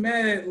 Why are we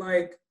mad at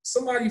like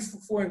somebody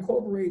for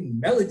incorporating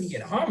melody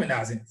and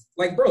harmonizing?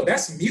 Like, bro,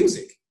 that's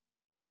music.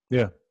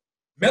 Yeah.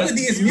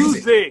 Melody is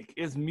music.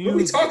 It's music. What are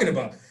we talking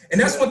about?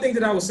 And that's one thing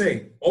that I would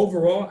say.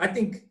 Overall, I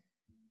think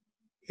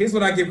here's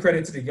what I give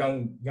credit to the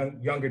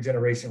younger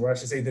generation, or I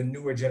should say the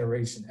newer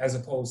generation, as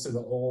opposed to the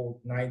old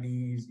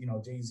 90s,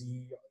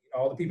 Jay-Z,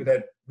 all the people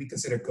that we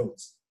consider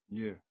GOATs.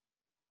 Yeah.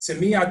 To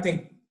me, I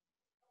think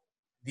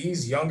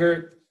these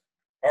younger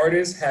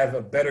artists have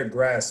a better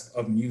grasp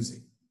of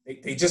music.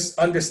 They just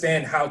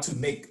understand how to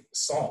make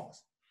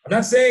songs. I'm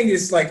not saying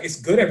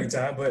it's good every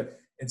time, but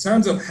in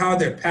terms of how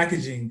they're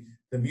packaging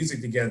the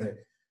music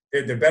together,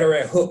 they're better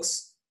at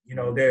hooks.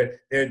 They're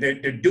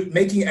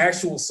making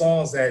actual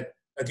songs that,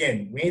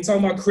 again, we ain't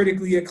talking about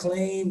critically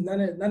acclaimed.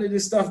 None of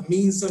this stuff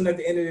means something at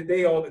the end of the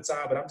day all the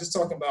time. But I'm just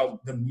talking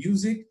about the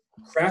music,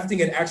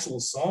 crafting an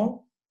actual song.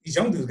 These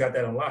young dudes got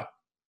that a lot.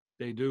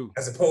 They do.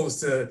 As opposed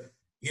to,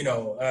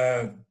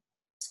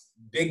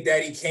 Big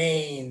Daddy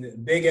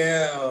Kane, Big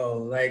L,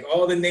 like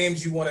all the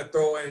names you want to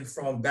throw in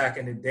from back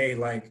in the day.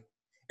 Like,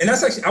 and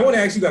that's actually, I want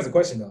to ask you guys a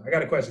question though. I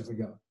got a question for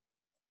y'all.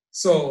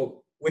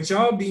 So with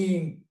y'all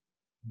being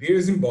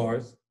beers and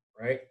bars,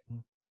 right?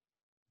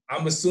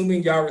 I'm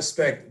assuming y'all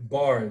respect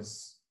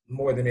bars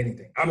more than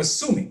anything. I'm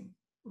assuming.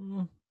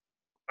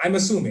 I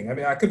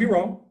mean, I could be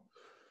wrong.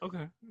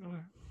 Okay.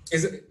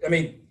 Is it? I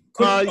mean,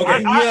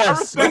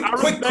 yes.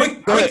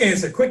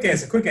 Quick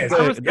answer.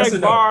 I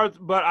respect bars,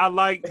 but I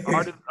like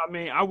artists. I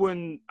mean, I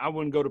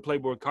wouldn't go to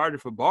Playboy Cardi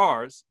for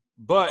bars,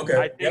 but okay.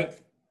 I think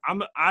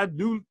I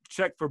do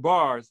check for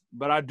bars,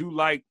 but I do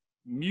like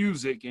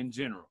music in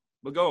general.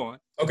 But go on.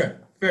 Okay,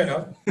 fair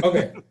enough.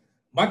 Okay,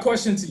 my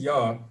question to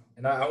y'all,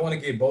 and I want to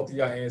get both of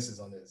y'all answers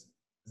on this.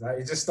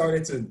 It just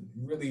started to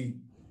really,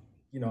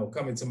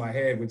 come into my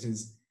head, which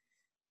is,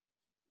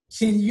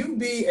 can you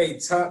be a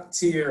top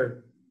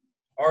tier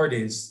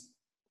artist,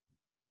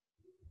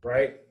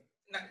 right?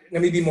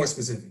 Let me be more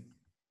specific.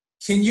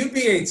 Can you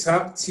be a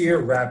top tier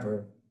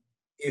rapper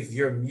if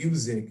your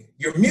music,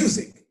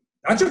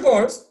 not your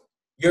bars,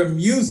 your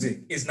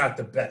music is not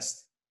the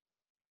best?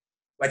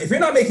 Like, if you're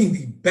not making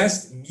the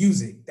best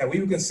music that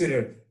we would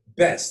consider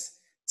best,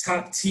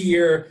 top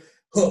tier,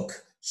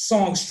 hook,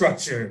 song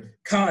structure,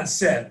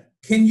 concept,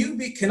 can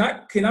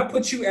I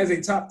put you as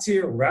a top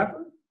tier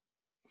rapper?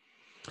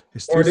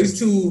 Or are these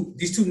two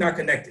not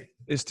connected?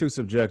 It's too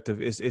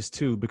subjective. It's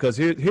too, because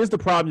here's the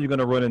problem you're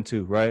gonna run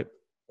into, right?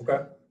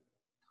 Okay.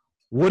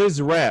 What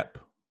is rap?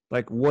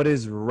 Like, what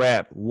is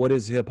rap? What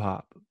is hip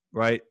hop?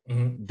 Right?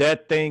 Mm-hmm.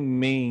 That thing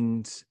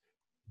means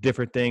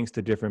different things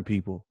to different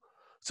people.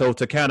 So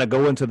to kind of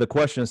go into the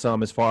question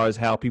some, as far as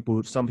how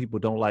some people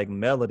don't like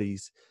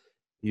melodies,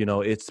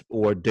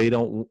 or they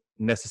don't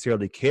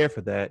necessarily care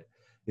for that,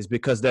 is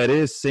because that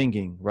is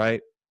singing,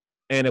 right?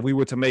 And if we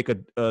were to make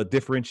a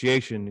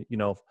differentiation,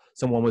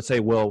 someone would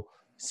say, well,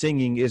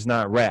 singing is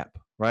not rap,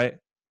 right?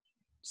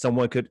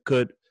 Someone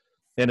could,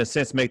 in a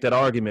sense, make that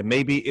argument.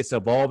 Maybe it's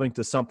evolving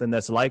to something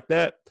that's like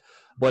that.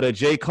 But a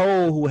J.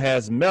 Cole who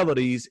has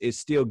melodies is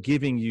still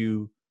giving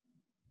you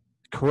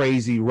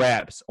crazy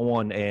raps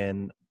on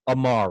an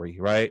Amari,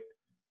 right?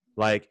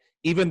 Like,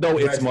 even though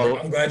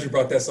I'm glad you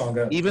brought that song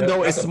up.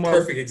 That's a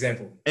perfect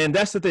example. And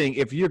that's the thing.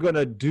 If you're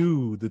gonna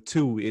do the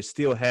two, it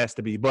still has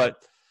to be.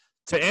 But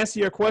to answer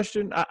your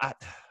question, I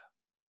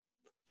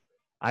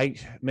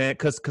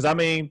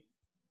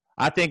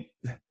think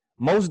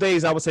most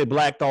days I would say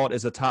Black Thought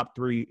is a top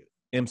 3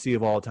 MC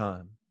of all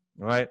time,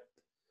 right?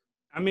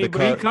 I mean,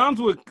 but he comes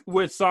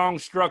with song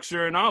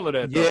structure and all of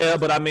that. Yeah,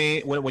 but I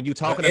mean, when you're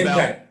talking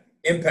about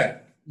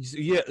impact.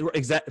 Yeah,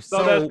 exactly.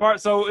 So that's part.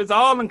 So it's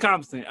all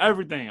encompassing.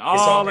 Everything.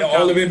 All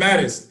of it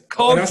matters.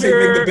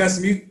 Culture.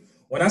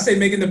 When I say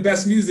making the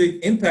best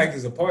music, impact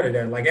is a part of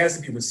that. Like, it has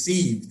to be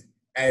received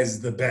as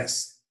the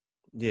best.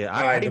 Yeah,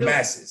 by the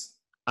masses.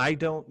 I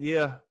don't.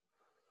 Yeah,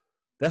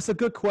 that's a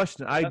good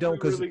question. That's a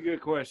really good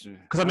question.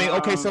 Because I mean,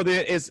 okay, so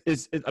there is.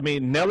 I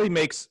mean, Nelly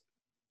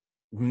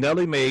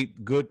made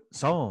good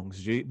songs.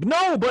 G.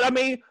 No, but I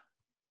mean,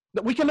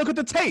 we can look at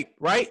the tape,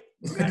 right?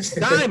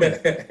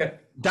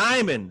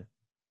 Diamond.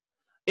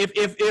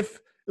 If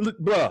look,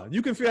 bruh,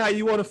 you can feel how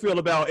you want to feel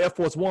about Air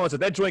Force Ones. If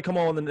that joint come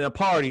on in a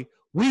party,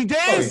 we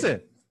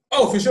dancing.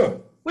 Oh, for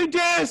sure. We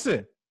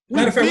dancing.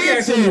 Matter of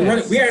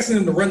fact, we asking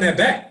them to run that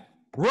back.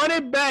 Run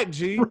it back,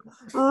 G.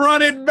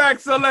 Run it back,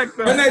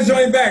 selector. Run that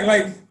joint back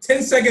like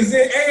 10 seconds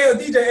in. Hey,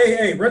 DJ,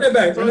 hey, run it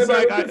back. Run it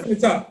back from the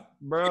top.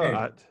 Bro,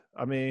 yeah.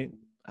 I mean,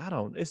 I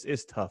don't.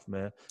 It's tough,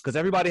 man, because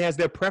everybody has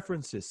their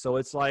preferences. So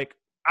it's like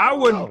I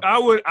would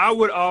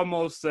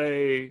almost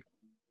say.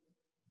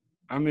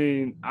 I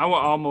mean, I would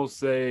almost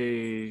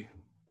say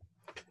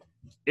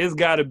it's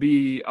got to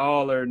be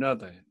all or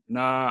nothing.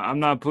 Nah, I'm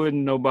not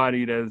putting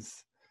nobody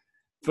that's,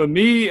 for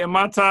me, in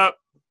my top,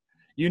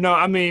 You know,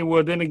 I mean,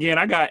 well, then again,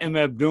 I got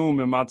MF Doom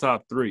in my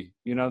top 3.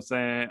 You know what I'm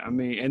saying? I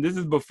mean, and this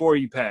is before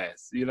he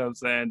passed. You know what I'm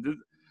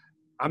saying?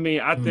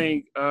 I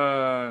think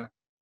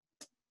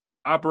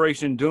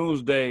Operation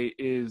Doomsday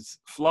is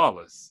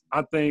flawless.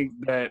 I think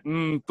that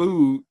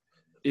Food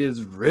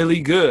is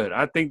really good.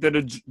 I think that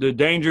the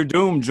Danger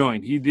Doom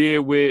joint he did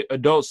with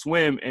Adult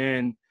Swim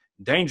and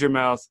Danger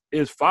Mouse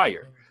is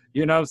fire.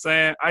 You know what I'm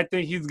saying? I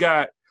think he's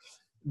got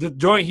the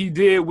joint he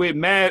did with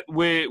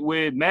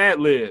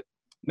Madlib,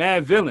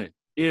 Mad Villain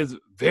is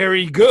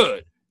very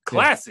good.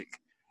 Classic.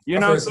 You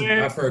know what I'm saying?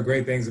 I've heard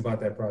great things about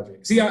that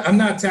project. See, I'm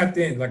not tapped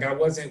in. Like I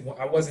wasn't an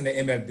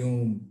MF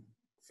Doom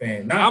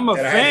fan. Not I'm a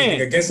that fan. I had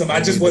anything against him. I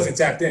just wasn't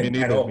tapped in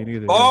at all.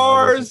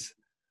 Bars,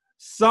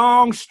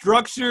 song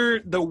structure,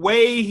 the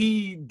way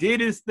he did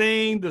his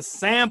thing, the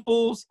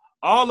samples,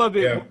 all of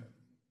it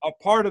a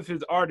part of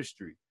his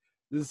artistry.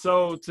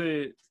 So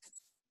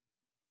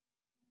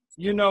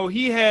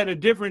he had a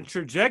different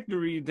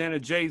trajectory than a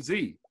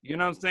Jay-Z. You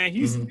know what I'm saying?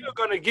 He's still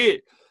gonna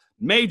get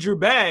major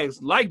bags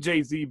like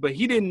Jay-Z, but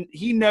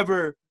he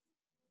never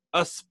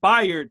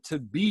aspired to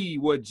be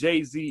what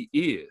Jay-Z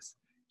is.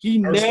 He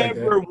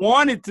never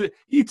wanted to.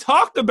 He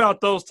talked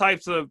about those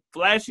types of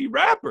flashy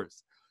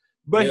rappers,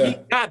 but he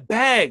got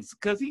bags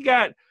because he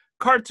got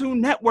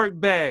Cartoon Network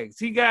bags.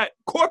 He got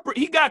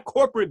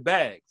corporate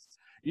bags.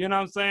 You know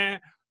what I'm saying?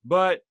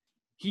 But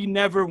he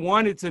never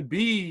wanted to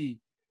be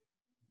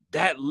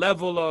that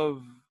level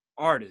of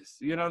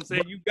artist. You know what I'm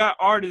saying? You got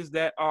artists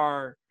that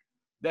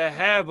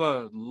have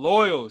a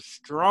loyal,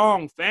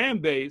 strong fan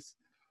base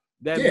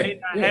that may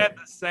not have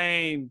the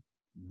same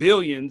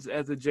billions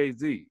as a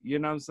Jay-Z. You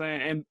know what I'm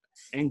saying?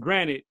 And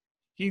granted,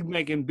 he's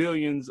making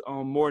billions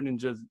on more than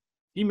just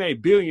he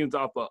made billions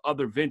off of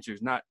other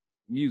ventures, not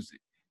music.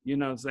 You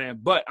know what I'm saying?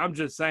 But I'm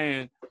just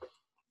saying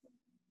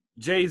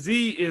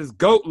Jay-Z is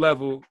GOAT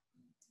level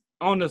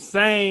on the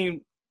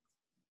same,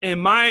 in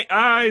my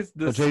eyes,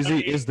 Jay-Z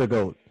is the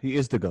GOAT. He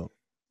is the GOAT.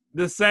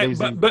 The same,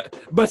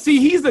 but see,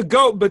 he's the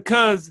GOAT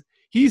because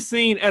he's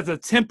seen as a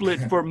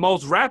template for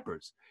most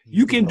rappers.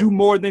 You can do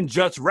more than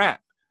just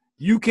rap.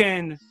 You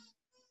can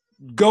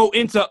go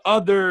into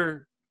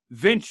other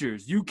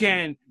ventures.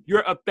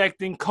 You're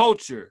affecting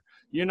culture.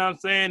 You know what I'm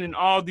saying? In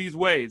all these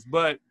ways.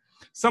 But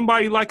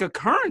somebody like a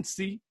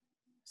Currency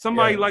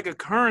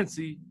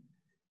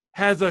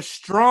has a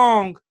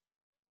strong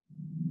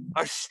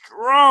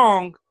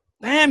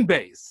fan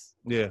base.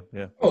 Yeah.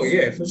 Oh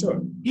yeah, for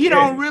sure. He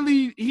don't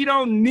need, you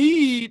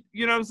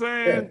know what I'm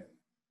saying? Yeah.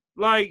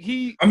 Like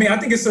I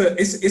think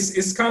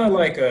it's kind of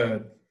like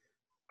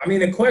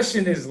the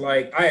question is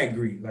like, I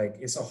agree. Like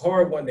it's a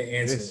hard one to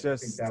answer. It's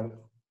just,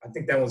 I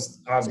think that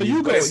was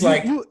obvious. So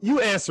you go, you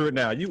answer it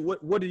now.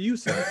 What do you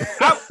say?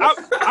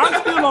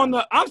 I'm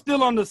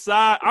still on the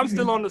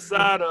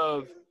side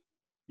of,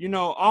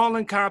 all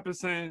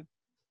encompassing.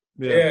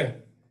 Yeah.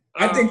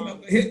 I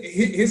think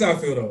here's how I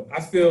feel though.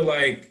 I feel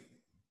like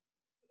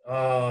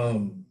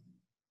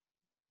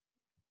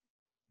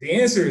the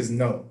answer is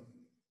no.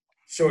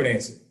 Short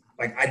answer.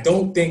 Like I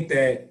don't think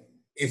that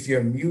if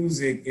your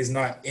music is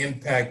not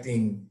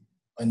impacting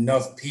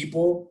enough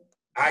people,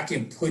 I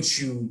can put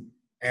you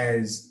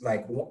as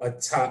like a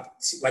top,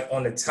 like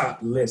on the top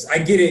list. I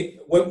get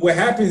it. What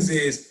happens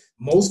is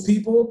most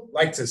people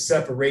like to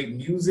separate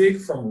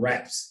music from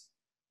raps.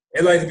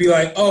 They like to be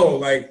like, oh,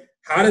 like,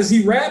 how does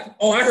he rap?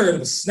 Oh, I heard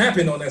him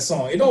snapping on that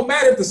song. It don't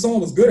matter if the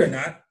song was good or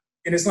not.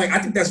 And it's like, I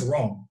think that's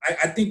wrong.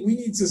 I think we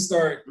need to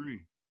start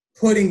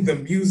putting the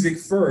music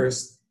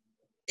first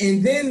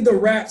and then the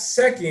rap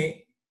second,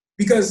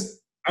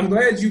 because I'm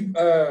glad you,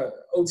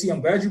 OT,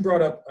 I'm glad you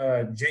brought up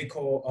J.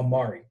 Cole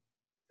Amari.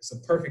 It's a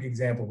perfect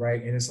example,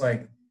 right? And it's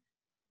like,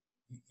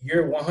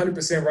 you're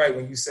 100% right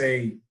when you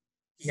say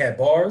he had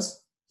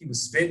bars, he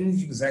was spitting,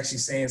 he was actually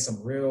saying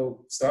some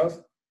real stuff.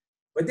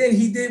 But then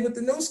he did what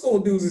the new school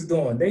dudes is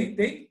doing.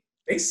 They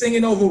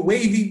singing over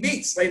wavy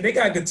beats. Like they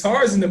got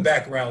guitars in the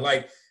background.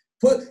 Like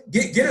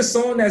get a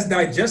song that's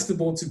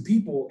digestible to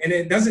people. And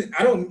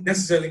I don't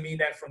necessarily mean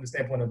that from the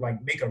standpoint of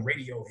like make a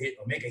radio hit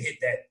or make a hit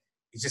that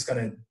is just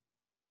gonna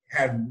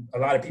have a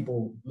lot of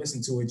people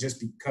listen to it just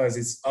because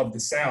it's of the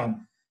sound.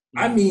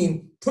 I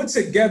mean, put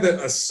together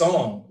a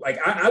song. Like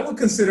I would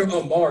consider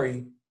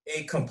Amari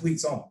a complete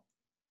song.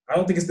 I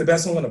don't think it's the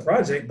best song on the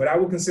project, but I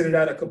would consider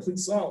that a complete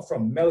song,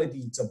 from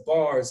melody to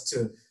bars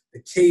to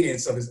the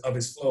cadence of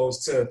his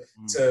flows to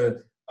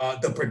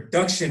the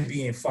production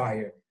being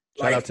fire.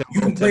 Like you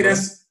can play that.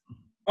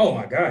 Oh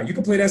my God, you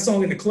can play that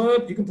song in the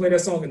club. You can play that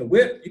song in the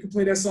whip. You can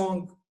play that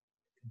song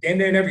damn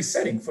near in every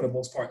setting for the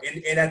most part.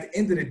 And at the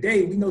end of the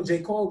day, we know J.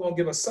 Cole gonna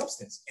give us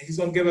substance, and he's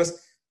gonna give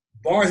us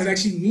bars that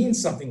actually mean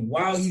something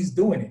while he's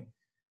doing it.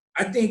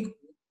 I think,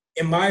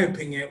 in my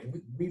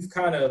opinion, we've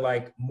kind of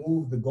like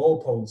moved the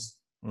goalpost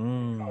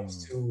when it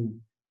comes to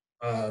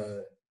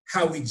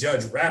how we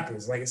judge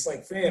rappers. Like, it's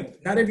like, fam,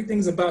 not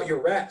everything's about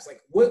your raps.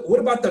 Like, what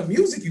about the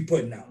music you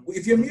putting out?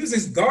 If your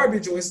music's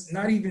garbage or it's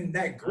not even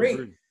that great,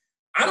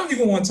 I don't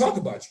even want to talk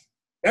about you.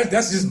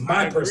 That's just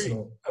my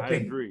personal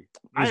opinion.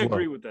 I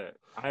agree with that.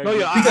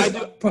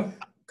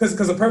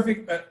 because a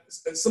perfect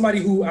somebody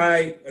who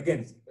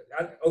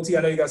OT,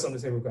 I know you got something to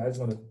say real quick. I just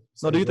want to.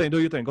 No, do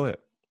you think? Go ahead.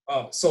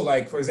 So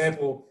like for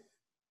example,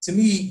 to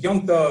me,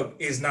 Young Thug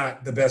is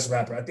not the best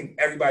rapper. I think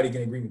everybody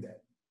can agree with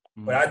that.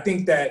 Mm-hmm. But I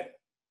think that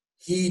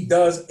he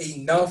does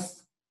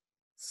enough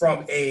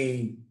from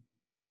a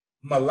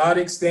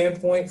melodic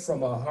standpoint,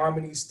 from a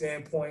harmony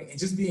standpoint, and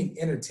just being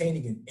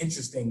entertaining and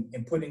interesting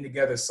and putting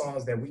together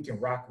songs that we can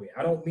rock with.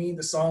 I don't mean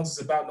the songs is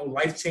about no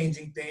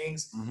life-changing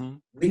things. Mm-hmm.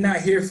 We're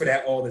not here for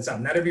that all the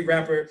time. Not every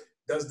rapper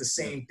does the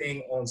same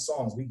thing on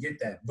songs. We get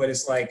that. But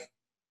it's like,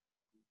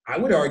 I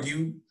would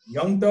argue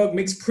Young Thug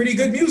makes pretty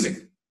good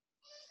music.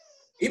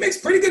 He makes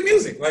pretty good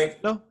music.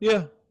 Like, no,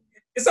 yeah.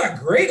 It's not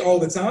great all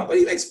the time, but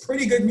he makes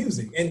pretty good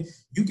music. And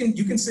you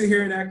can sit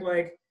here and act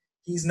like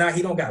he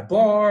don't got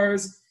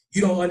bars,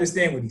 you don't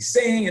understand what he's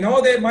saying, and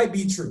all that might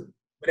be true.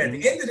 But at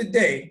the end of the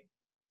day,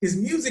 his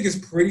music is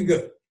pretty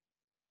good.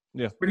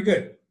 Yeah. Pretty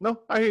good. No,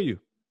 I hear you.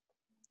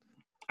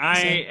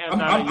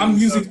 I'm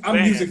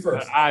music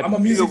first. I'm a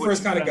music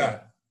first kind of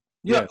guy.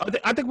 Yeah,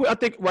 I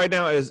think right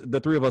now, as the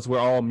three of us, we're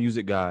all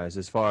music guys.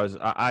 As far as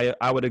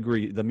I would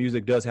agree, the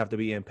music does have to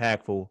be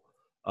impactful.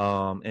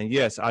 And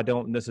yes, I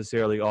don't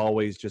necessarily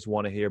always just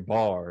want to hear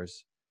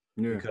bars,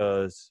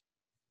 because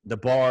the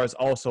bars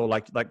also,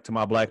 like to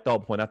my Black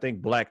Thought point, I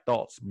think Black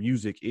Thought's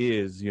music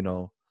is,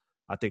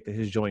 I think that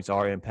his joints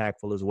are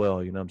impactful as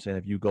well. You know what I'm saying?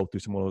 If you go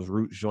through some of those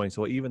Roots joints,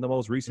 or even the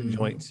most recent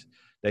joints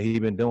that he's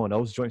been doing,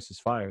 those joints is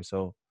fire.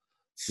 So,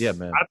 yeah,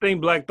 man. I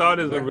think Black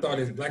Thought is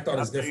Black Thought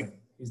is different.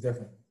 He's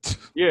different.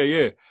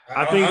 Yeah.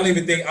 I don't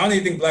even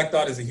think Black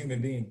Thought is a human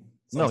being.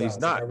 No, he's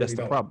not. That's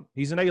the problem.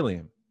 He's an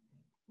alien.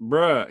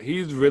 Bruh,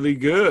 he's really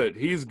good.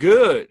 He's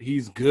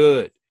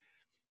good.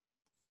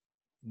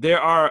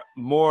 There are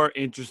more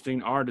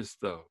interesting artists,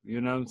 though.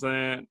 You know what I'm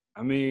saying?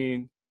 I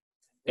mean,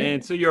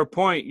 and to your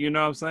point, you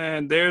know what I'm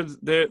saying? There's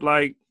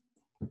like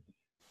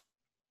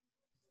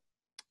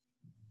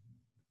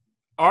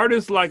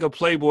artists like a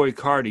Playboi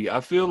Carti.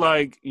 I feel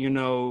like,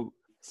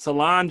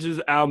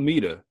 Solange's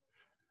Almeida.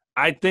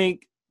 I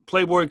think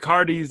Playboi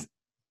Carti's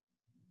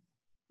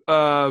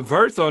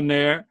verse on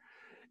there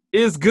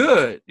is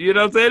good. You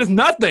know what I'm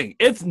saying?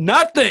 It's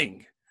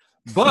nothing.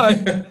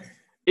 But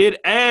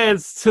it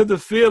adds to the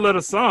feel of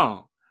the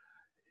song.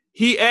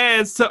 He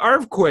adds to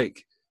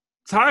Earthquake.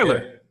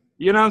 Tyler. Yeah.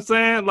 You know what I'm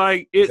saying?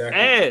 Like, it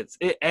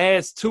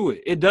adds to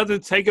it. It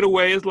doesn't take it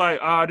away. It's like,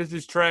 this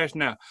is trash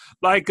now.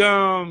 Like,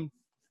 when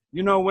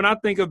I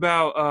think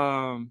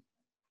about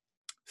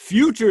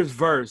Future's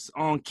verse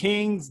on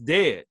King's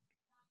Dead.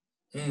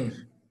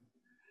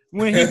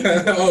 When he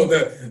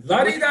the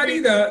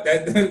la-di-da-di-da,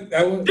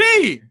 that one.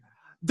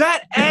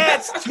 That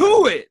adds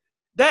to it.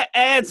 That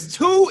adds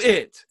to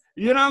it.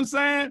 You know what I'm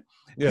saying?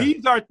 Yeah.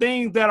 These are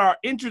things that are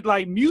interesting.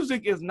 Like,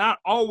 music is not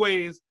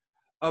always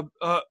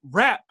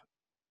rap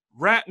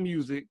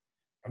music.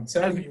 I'm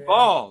telling you,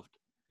 evolved.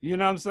 You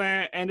know what I'm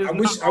saying? And I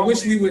wish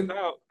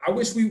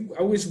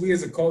we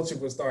as a culture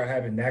would start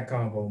having that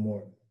convo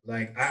more.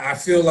 Like, I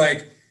feel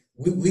like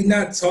we're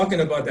not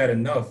talking about that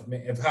enough,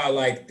 man, of how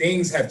like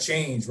things have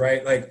changed,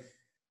 right? Like,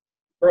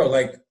 bro,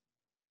 like,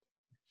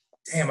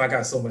 damn, I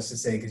got so much to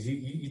say, because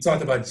you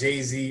talked about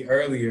Jay-Z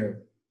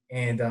earlier,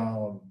 and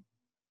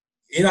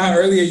you know how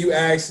earlier you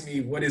asked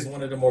me what is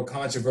one of the more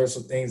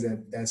controversial things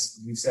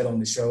that's we've said on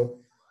the show.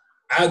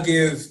 I'll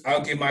give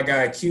my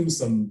guy Q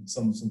some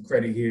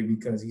credit here,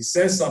 because he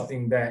says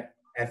something that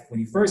when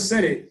he first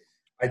said it,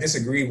 I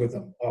disagreed with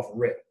him off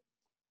rip.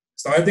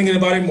 Started thinking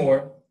about it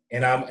more,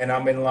 and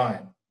I'm in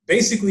line.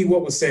 Basically,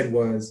 what was said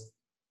was,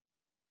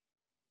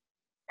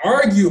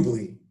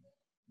 arguably,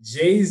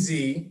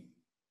 Jay-Z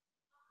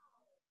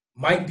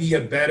might be a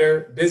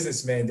better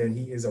businessman than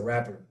he is a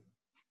rapper.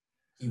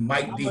 He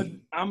might be.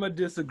 I'm going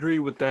to disagree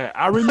with that.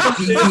 I remember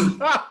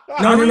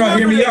No,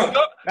 hear me out.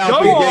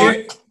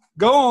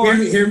 Go on.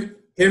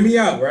 Hear me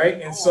out,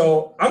 right? And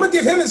so I'm going to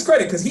give him his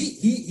credit, because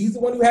he's the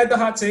one who had the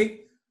hot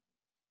take.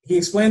 He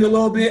explained a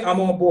little bit.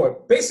 I'm on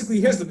board. Basically,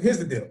 here's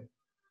the deal.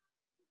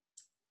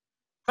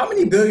 How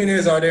many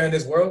billionaires are there in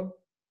this world?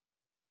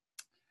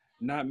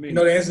 Not many. You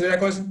know the answer to that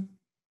question?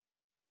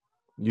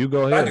 You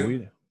go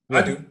ahead.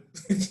 I do.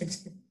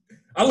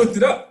 I looked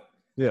it up.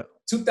 Yeah.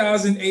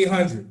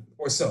 2,800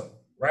 or so,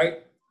 right?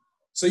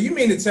 So you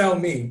mean to tell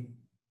me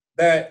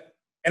that,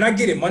 and I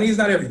get it, money is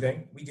not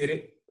everything. We get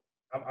it.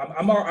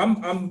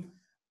 I'm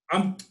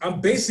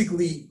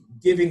basically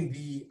giving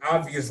the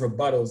obvious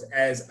rebuttals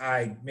as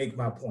I make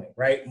my point,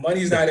 right?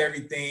 Money's not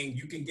everything.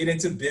 You can get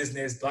into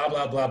business, blah,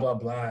 blah, blah, blah,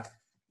 blah.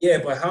 Yeah,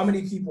 but how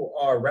many people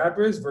are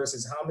rappers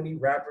versus how many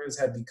rappers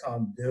have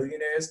become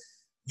billionaires?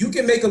 You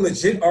can make a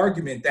legit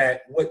argument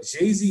that what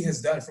Jay-Z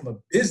has done from a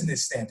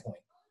business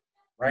standpoint,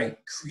 right?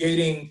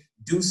 Creating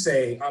Duce,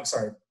 I'm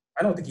sorry,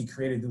 I don't think he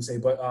created Duce,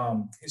 but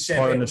his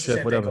champagne,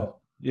 partnership, whatever. Called?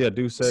 Yeah,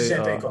 Duce.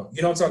 Champagne called.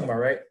 You know what I'm talking about,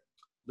 right?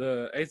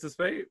 The Ace of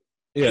Spades?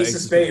 Yeah, Ace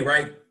of Spades,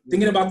 right?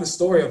 Thinking about the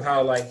story of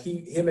how like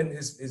him and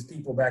his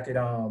people back at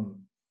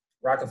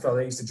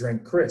Rockefeller used to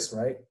drink Chris,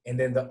 right? And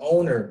then the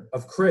owner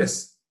of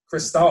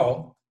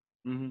Cristal,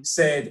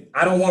 said,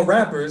 I don't want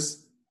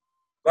rappers.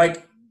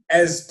 Like,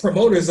 as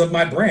promoters of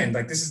my brand.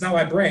 Like, this is not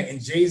my brand. And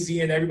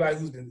Jay-Z and everybody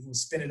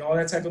who's spending all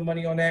that type of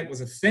money on that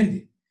was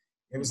offended.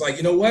 It was like,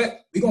 you know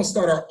what? We're gonna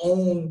start our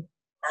own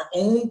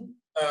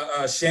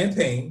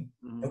champagne,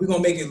 and we're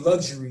gonna make it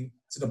luxury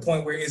to the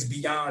point where it's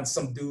beyond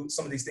some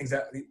of these things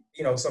that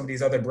some of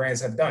these other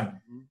brands have done.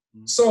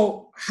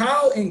 So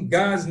how in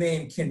God's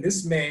name can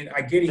this man?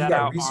 I get it, he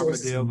got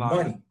resources and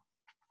money.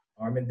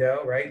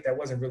 Armandale, right? That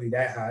wasn't really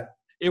that hot.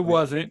 It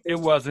wasn't. Yeah,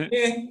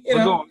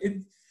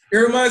 it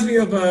reminds me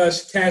of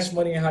Cash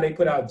Money and how they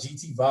put out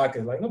GT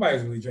vodka. Like,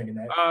 nobody's really drinking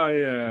that. Oh,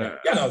 yeah.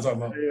 Y'all know what I'm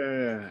talking about.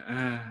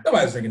 Yeah.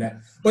 Nobody's drinking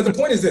that. But the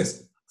point is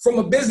this. From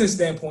a business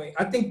standpoint,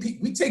 I think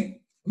we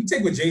take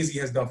what Jay-Z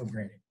has done for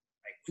granted.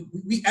 Like,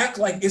 we act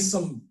like it's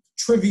some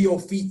trivial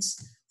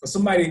feats for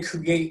somebody to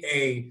create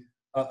a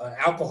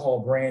alcohol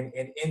brand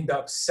and end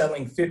up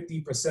selling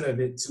 50% of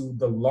it to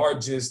the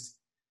largest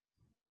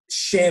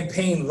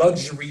champagne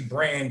luxury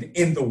brand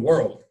in the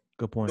world.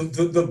 Good point.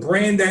 The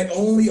brand that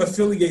only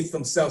affiliates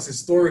themselves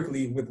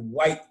historically with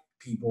white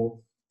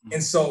people.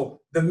 And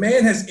so the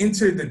man has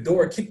entered the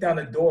door, kicked down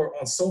the door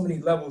on so many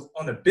levels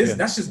on the business. Yeah.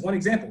 That's just one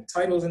example.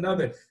 Title's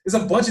another. There's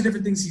a bunch of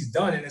different things he's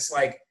done. And it's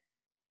like,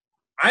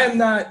 I am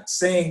not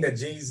saying that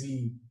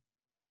Jay-Z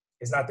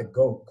is not the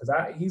GOAT,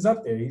 because he's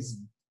up there.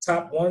 He's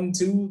top 1,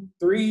 2,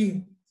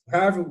 3,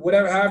 however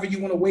you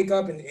want to wake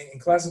up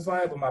and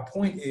classify it. But my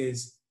point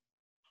is,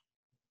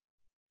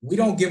 we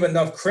don't give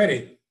enough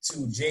credit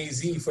to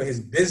Jay-Z for his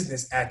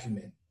business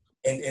acumen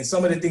and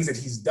some of the things that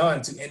he's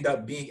done to end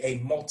up being a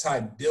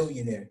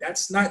multi-billionaire.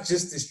 That's not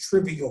just this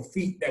trivial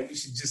feat that we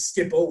should just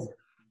skip over.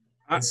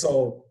 And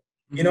so,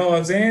 you know what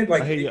I'm saying?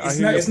 Like,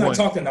 it's not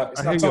talked enough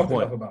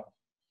about.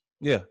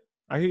 Yeah,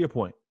 I hear your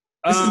point.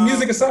 This is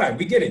music aside.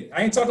 We get it.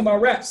 I ain't talking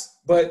about raps,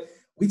 but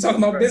we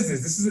talking about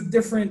business. This is a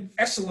different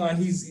echelon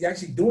he's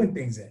actually doing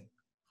things in.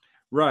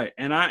 Right.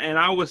 And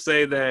I would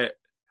say that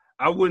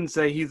I wouldn't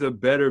say he's a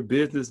better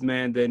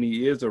businessman than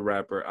he is a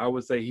rapper. I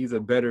would say he's a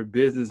better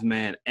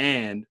businessman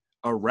and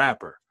a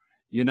rapper,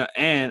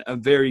 and a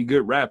very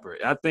good rapper.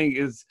 I think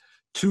it's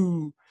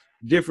two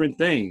different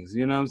things.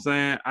 You know what I'm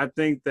saying? I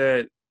think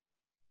that,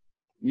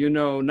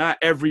 not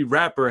every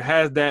rapper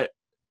has that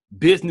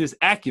business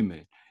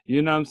acumen.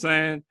 You know what I'm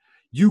saying?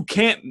 You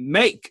can't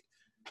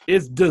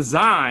it's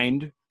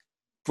designed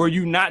for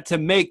you not to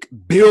make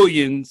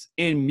billions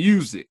in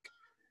music.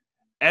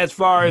 As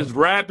far as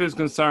rap is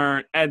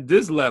concerned, at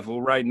this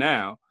level right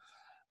now,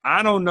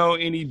 I don't know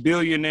any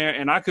billionaire,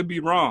 and I could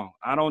be wrong.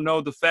 I don't know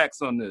the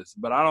facts on this,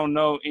 but I don't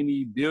know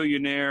any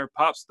billionaire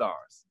pop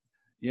stars.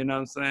 You know what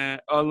I'm saying?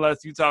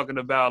 Unless you're talking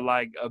about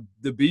like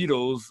the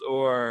Beatles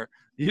or,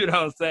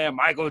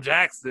 Michael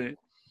Jackson.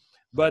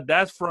 But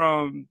that's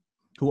from...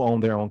 Who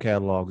own their own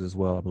catalogs as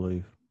well, I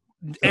believe.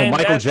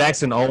 Michael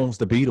Jackson owns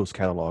the Beatles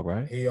catalog,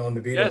 right? He owned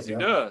the Beatles. Yes, he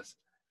does.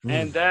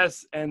 And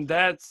that's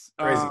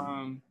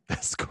crazy.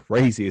 That's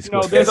crazy.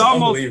 There's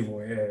almost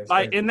unbelievable. Yeah,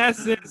 like crazy. In that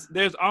sense,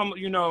 there's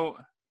almost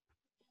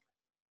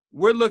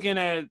we're looking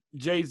at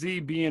Jay-Z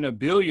being a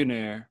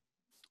billionaire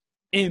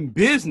in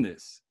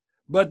business,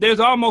 but there's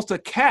almost a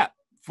cap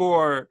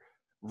for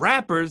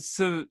rappers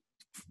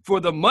for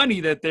the money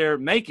that they're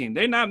making.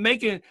 They're not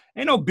making,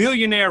 ain't no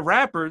billionaire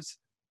rappers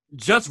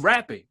just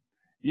rapping.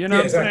 You know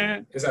what I'm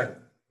saying? Exactly.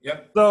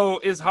 Yep. So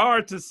it's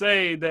hard to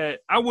say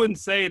that. I wouldn't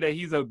say that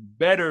he's a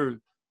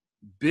better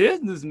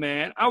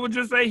businessman. I would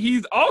just say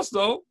he's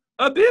also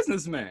a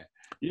businessman.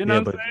 You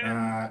know what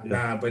I'm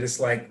saying? But it's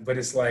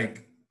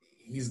like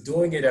he's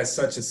doing it at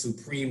such a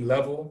supreme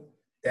level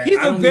that he's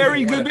a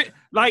very good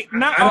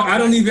I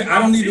don't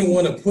even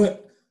want to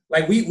put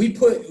like we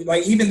put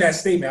like even that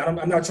statement.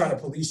 I'm not trying to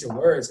police your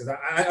words because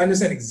I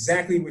understand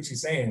exactly what you're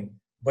saying.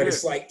 But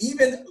it's like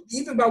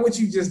even by what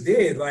you just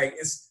did, like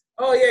it's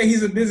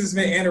he's a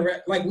businessman and a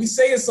rap. Like we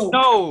say it so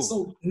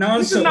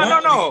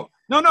nonchalant.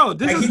 No.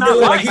 This like is not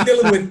like he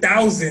dealing with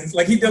thousands.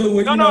 Like he dealing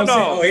with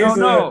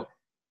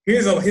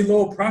here's a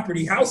little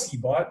property house he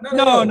bought.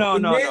 No. The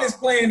man is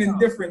playing in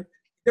different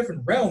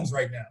realms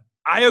right now.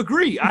 I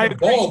agree.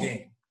 Ball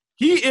game.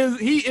 He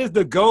is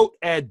the GOAT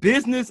at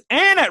business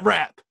and at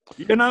rap.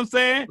 You know what I'm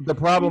saying? The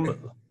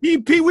problem. He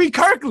Pee Wee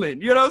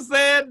Kirkland. You know what I'm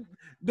saying?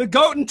 The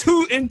GOAT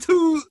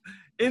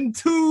in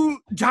two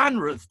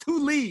genres, 2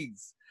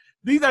 leagues.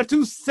 These are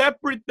 2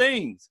 separate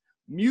things: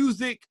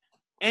 music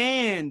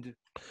and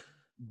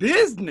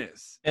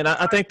business. And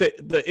I think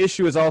that the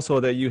issue is also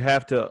that you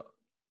have to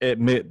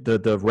admit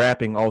the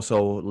rapping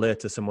also led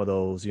to some of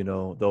those,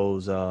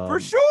 for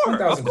sure.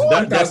 That's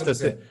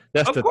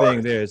the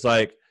thing there. It's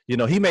like,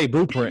 he made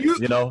Blueprint, He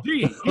used his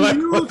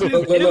influence.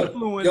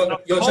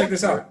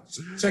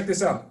 Check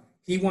this out.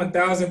 He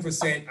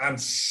 1,000%, I'm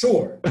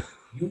sure,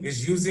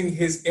 is using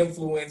his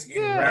influence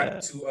in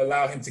rap to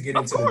allow him to get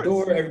into the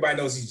door. Everybody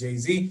knows he's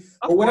Jay-Z.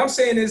 But what I'm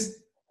saying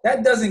is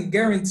that doesn't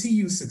guarantee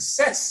you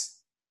success.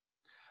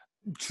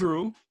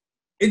 True.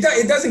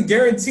 It doesn't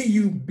guarantee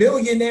you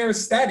billionaire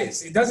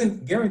status. It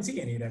doesn't guarantee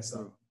any of that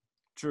stuff.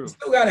 True. You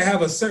still got to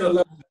have a certain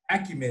level of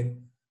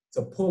acumen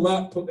to pull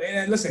up.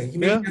 And listen, he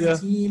maybe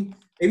has a team.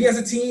 Maybe he has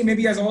a team.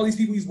 Maybe he has all these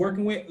people he's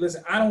working with.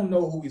 Listen, I don't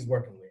know who he's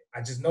working with.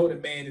 I just know the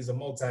man is a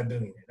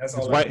multi-billionaire. That's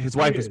all. His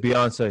wife is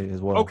Beyonce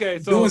as well. Okay,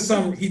 so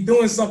he's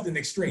doing something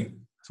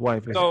extreme. His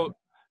wife is so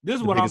this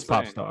is what I'm saying.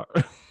 Pop star.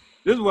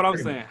 This is what I'm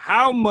saying.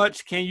 How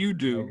much can you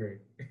do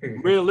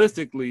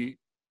realistically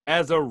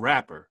as a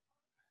rapper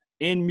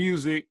in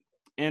music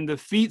and the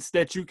feats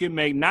that you can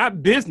make?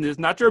 Not business,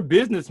 not your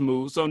business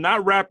moves. So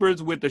not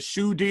rappers with a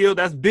shoe deal,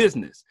 that's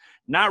business.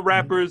 Not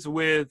rappers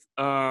with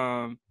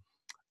a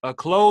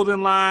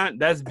clothing line,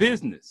 that's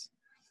business.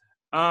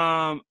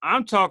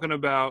 I'm talking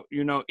about,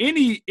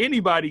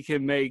 anybody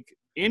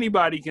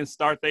can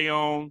start their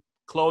own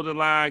clothing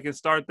line, can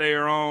start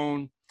their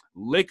own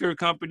liquor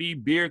company,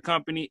 beer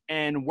company,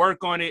 and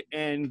work on it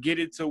and get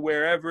it to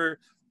wherever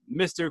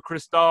Mr.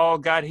 Cristal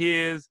got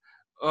his,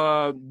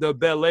 the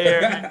Bel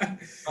Air,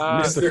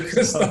 Mr.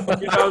 Cristal.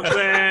 You know what I'm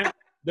saying?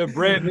 The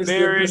Brett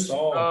Barish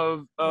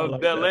of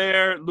Bel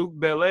Air, Luke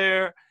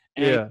Belair,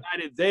 and got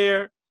it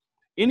there.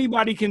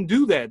 Anybody can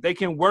do that. They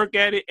can work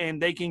at it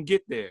and they can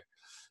get there.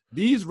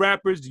 These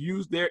rappers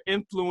use their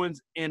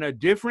influence in a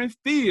different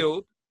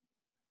field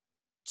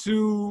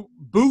to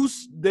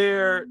boost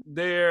their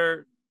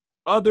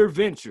other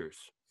ventures.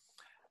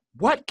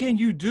 What can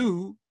you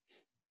do?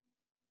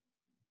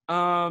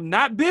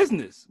 Not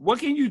business. What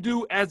can you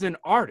do as an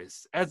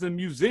artist, as a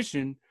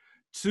musician,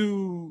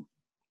 to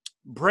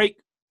break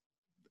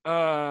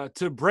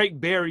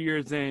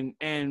barriers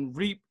and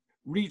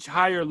reach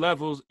higher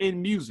levels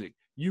in music?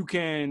 You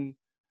can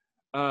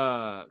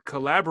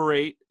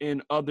collaborate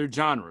in other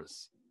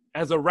genres.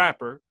 As a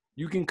rapper,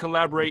 you can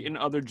collaborate in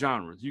other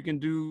genres. You can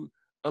do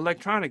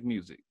electronic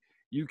music.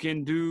 You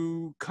can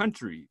do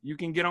country. You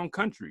can get on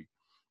country.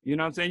 You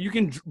know what I'm saying? You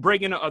can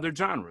break into other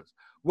genres.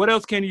 What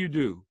else can you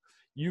do?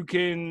 You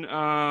can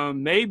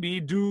maybe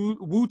do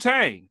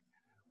Wu-Tang.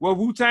 What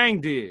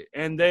Wu-Tang did.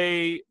 And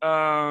they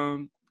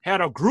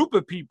had a group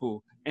of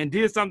people and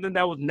did something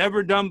that was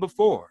never done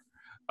before.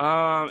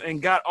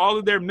 And got all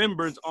of their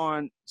members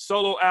on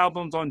solo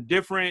albums on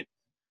different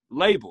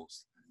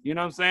labels. You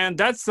know what I'm saying?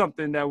 That's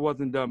something that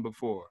wasn't done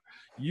before.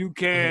 You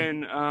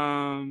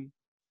can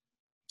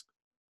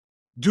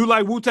do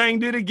like Wu-Tang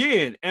did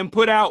again and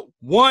put out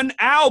one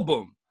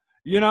album,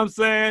 you know what I'm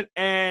saying,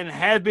 and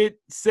have it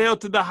sell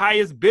to the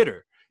highest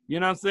bidder. You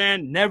know what I'm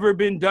saying? Never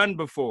been done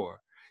before.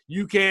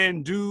 You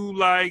can do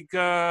like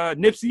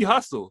Nipsey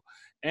Hussle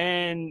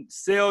and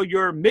sell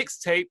your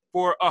mixtape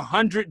for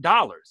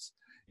 $100.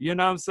 You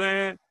know what I'm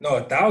saying?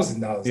 No,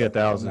 $1,000. Yeah,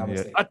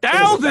 $1,000.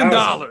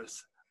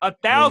 $1,000.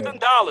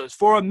 $1,000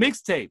 for a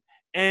mixtape.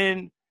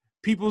 And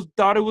people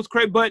thought it was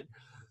crazy. But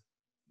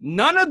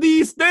none of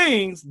these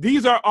things,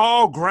 these are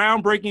all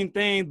groundbreaking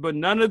things, but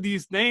none of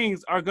these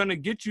things are going to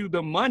get you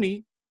the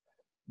money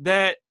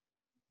that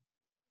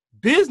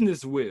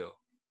business will,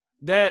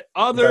 that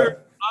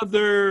other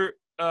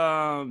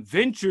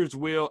ventures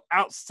will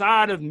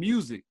outside of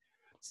music.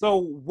 So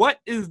what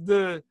is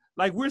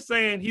like we're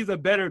saying he's a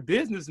better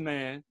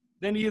businessman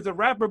than he is a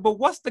rapper, but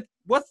what's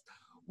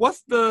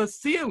the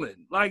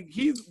ceiling? Like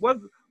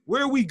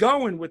where are we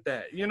going with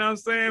that? You know what I'm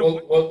saying?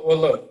 Well,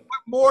 look. What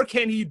more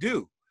can he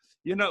do?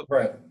 You know,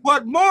 right?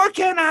 What more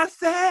can I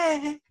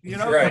say? You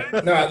know,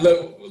 right?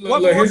 No,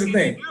 look. Here's the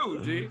thing.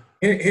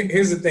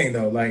 Here's the thing,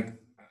 though. Like,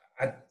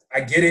 I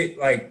get it.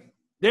 Like,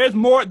 there's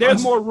more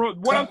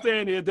room. What I'm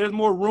saying is, there's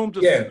more room to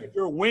spread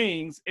your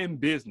wings in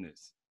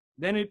business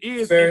than it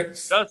is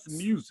just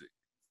music.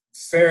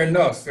 Fair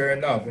enough.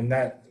 And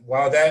that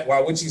while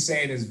what you're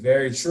saying is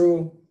very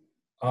true,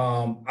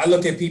 I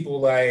look at people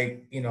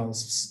like,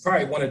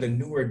 probably one of the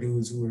newer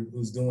dudes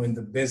who's doing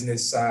the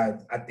business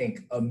side, I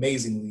think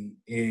amazingly,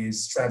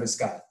 is Travis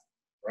Scott,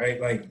 right?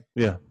 Like,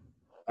 yeah.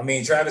 I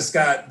mean, Travis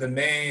Scott, the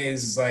man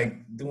is like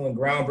doing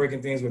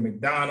groundbreaking things with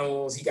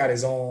McDonald's. He got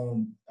his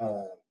own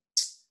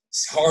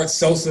hard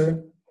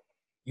seltzer,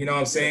 you know what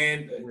I'm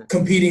saying?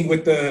 Competing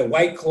with the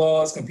White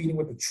Claws, competing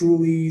with the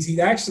Trulies. He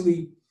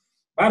actually,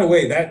 by the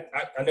way,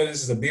 I know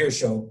this is a beer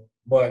show,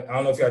 but I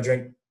don't know if y'all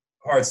drink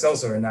hard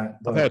seltzer or not.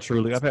 I've had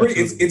Truly.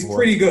 It's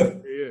pretty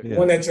good. Yeah. The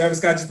one that Travis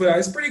Scott just put out,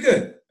 it's pretty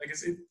good. Like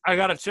I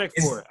gotta check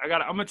for it. I'm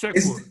gonna check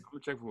for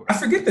it. I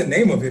forget the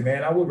name of it,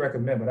 man. I would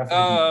recommend, but I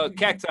forget.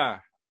 Cacti.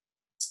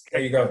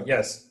 There you go.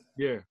 Yes.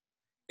 Yeah.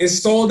 It's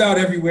sold out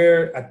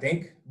everywhere, I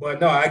think. But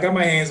no, I got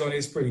my hands on it.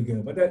 It's pretty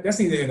good. But that's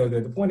neither here nor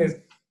there. The point is,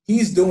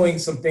 he's doing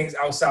some things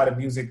outside of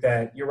music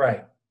that you're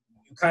right.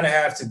 You kind of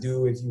have to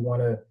do if you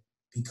want to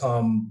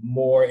become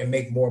more and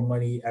make more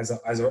money as an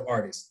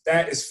artist.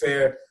 That is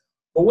fair.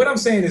 But what I'm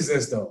saying is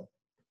this, though.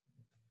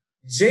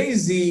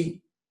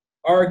 Jay-Z,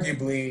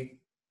 arguably,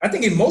 I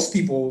think in most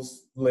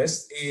people's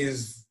list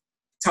is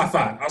top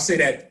 5. I'll say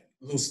that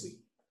loosely.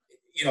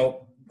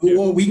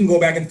 Well, we can go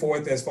back and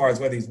forth as far as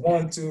whether he's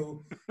 1,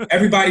 2.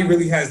 Everybody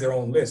really has their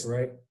own list,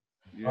 right?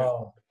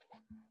 Yeah.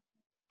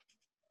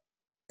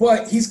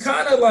 But he's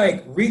kind of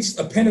like reached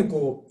a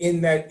pinnacle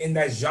in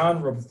that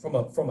genre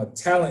from a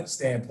talent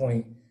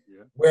standpoint,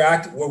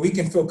 where we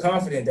can feel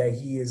confident that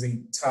he is a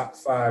top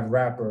 5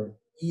 rapper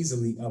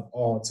easily of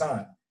all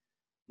time.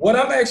 What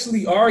I'm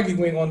actually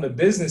arguing on the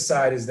business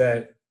side is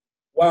that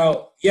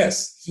while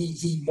yes,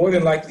 he more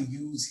than likely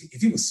used,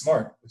 if he was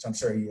smart, which I'm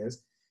sure he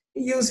is,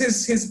 he used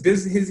his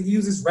business, he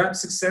uses rap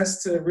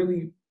success to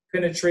really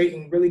penetrate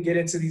and really get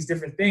into these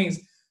different things.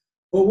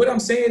 But what I'm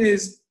saying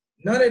is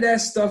none of that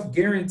stuff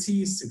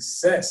guarantees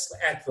success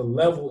at the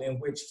level in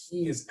which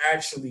he is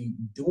actually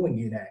doing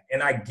it at.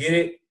 And I get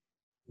it.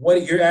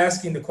 What you're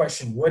asking the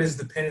question, what is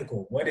the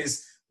pinnacle? What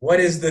is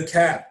the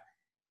cap?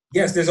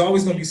 Yes, there's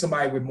always going to be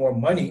somebody with more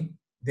money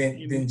than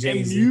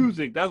Jay-Z. In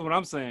music, that's what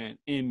I'm saying.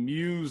 In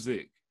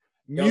music.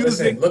 Yo,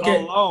 Music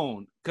listen,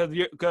 alone.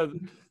 Because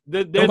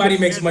nobody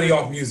makes money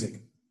off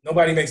music.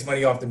 Nobody makes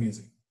money off the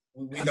music.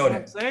 We know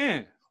that. I'm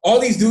saying. All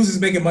these dudes is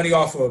making money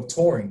off of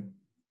touring.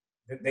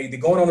 They're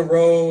going on the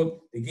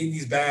road. They're getting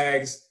these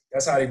bags.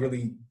 That's how they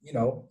really,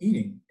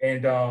 eating.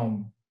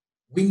 And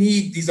we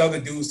need these other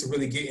dudes to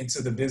really get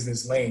into the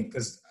business lane,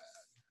 because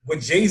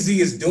what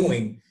Jay-Z is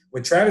doing,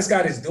 what Travis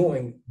Scott is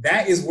doing,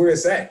 that is where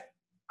it's at.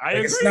 I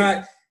agree.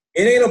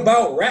 It ain't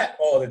about rap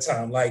all the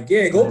time. Like,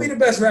 yeah, go be the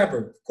best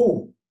rapper.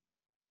 Cool.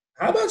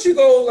 How about you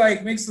go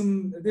make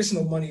some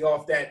additional money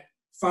off that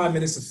 5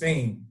 minutes of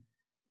fame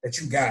that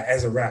you got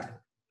as a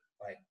rapper?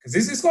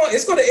 Because it's going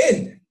to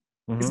end.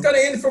 Mm-hmm. It's going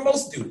to end for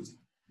most dudes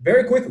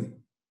very quickly.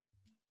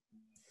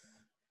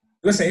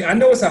 Listen, I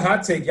know it's a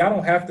hot take. Y'all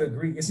don't have to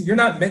agree. You're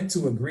not meant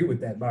to agree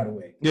with that, by the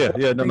way. Yeah,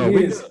 no.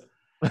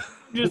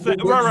 Just saying,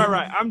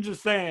 right. I'm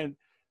just saying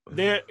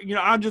there.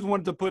 I just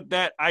wanted to put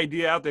that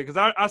idea out there because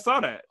I saw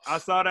that.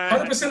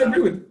 100%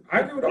 agree with. I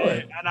agree with all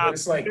that. And I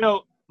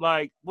felt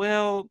like,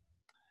 well,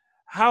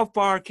 how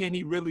far can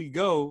he really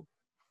go?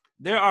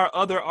 There are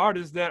other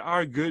artists that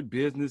are good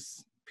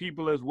business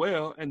people as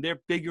well, and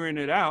they're figuring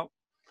it out.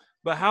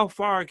 But how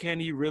far can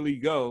he really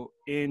go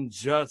in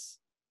just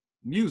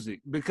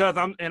music? Because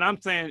I'm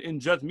saying in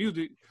just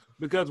music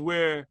because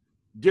we're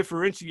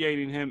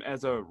differentiating him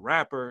as a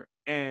rapper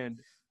and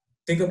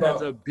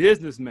as a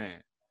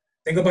businessman.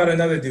 Think about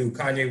another dude,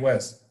 Kanye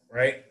West,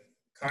 right?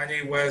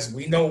 Kanye West,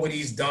 we know what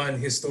he's done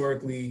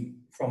historically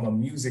from a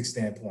music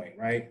standpoint,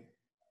 right?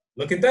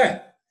 Look at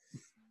that.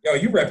 Yo,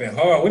 you repping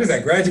hard. What is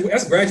that?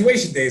 That's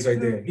graduation days right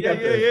there.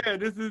 Yeah.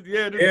 This is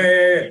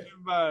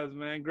vibes,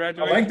 man.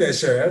 Graduation. I like that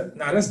shirt.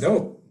 Nah, that's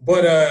dope.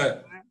 But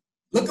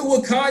look at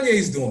what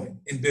Kanye's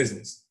doing in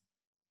business.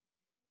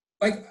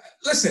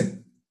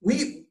 Listen,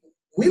 we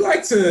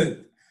like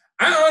to.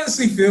 I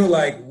honestly feel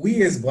like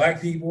we as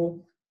Black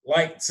people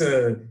like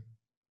to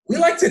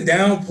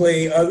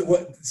downplay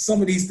what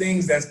some of these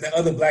things that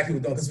other Black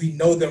people don't, because we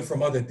know them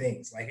from other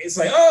things. It's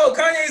like, oh,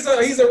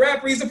 he's a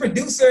rapper, he's a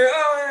producer.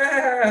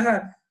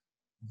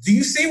 Do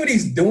you see what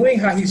he's doing?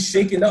 How he's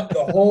shaking up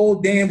the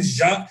whole damn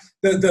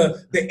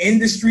the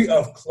industry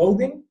of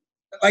clothing?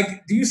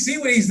 Do you see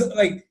what he's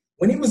like?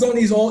 When he was on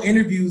these old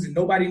interviews and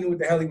nobody knew what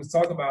the hell he was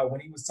talking about, when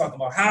he was talking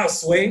about how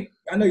Sway,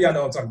 I know y'all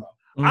know what I'm talking about.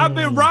 I've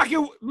been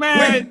rocking,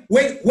 man.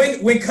 When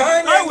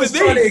Kanye was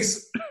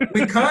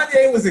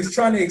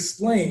trying to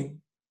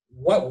explain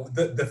what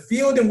the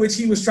field in which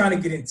he was trying to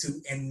get into,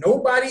 and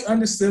nobody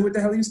understood what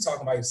the hell he was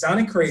talking about. He was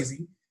sounding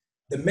crazy.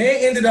 The man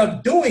ended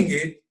up doing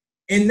it,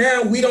 and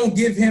now we don't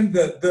give him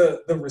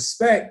the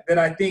respect that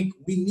I think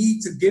we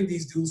need to give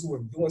these dudes who are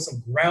doing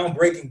some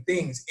groundbreaking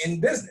things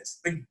in business.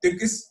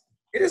 It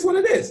is what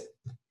it is.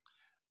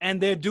 And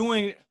they're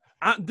doing.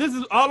 This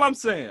is all I'm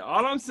saying.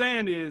 All I'm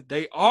saying is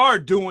they are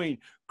doing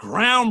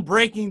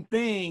groundbreaking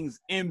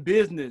things in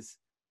business,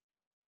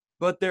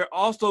 but they're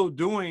also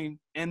doing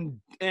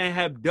and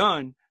have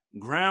done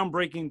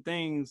groundbreaking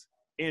things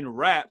in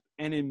rap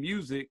and in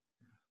music.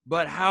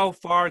 But how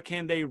far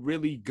can they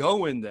really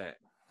go in that?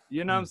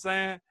 You know what I'm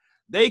saying?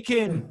 They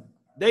can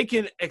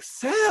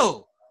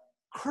excel,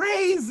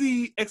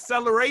 crazy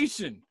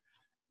acceleration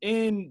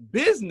in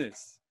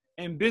business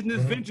and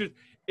business ventures.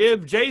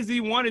 If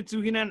Jay-Z wanted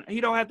to, he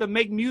don't have to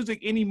make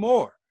music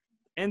anymore.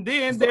 And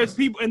then there's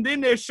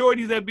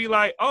shorties that be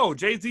like, oh,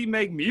 Jay-Z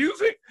make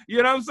music?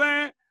 You know what I'm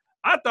saying?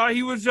 I thought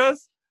he was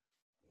just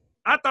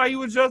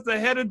the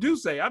head of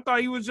Duce. I thought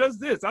he was just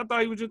this. I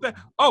thought he was just that.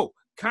 Oh,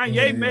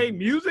 Kanye made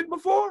music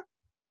before?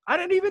 I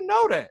didn't even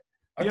know that.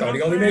 I thought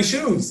he only made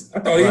shoes.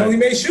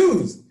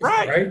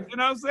 Right. You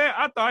know what I'm saying?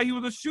 I thought he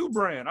was a shoe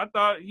brand. I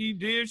thought he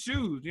did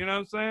shoes. You know what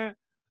I'm saying?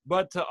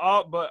 But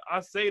I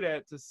say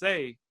that to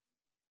say,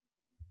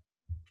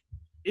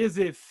 is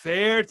it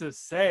fair to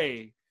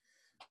say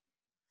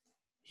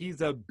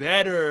he's a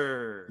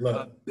better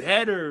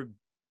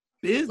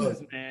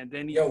businessman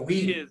than he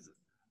is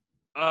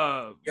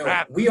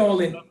rapper? We're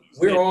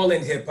all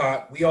in hip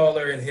hop. We all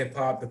are in hip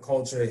hop, the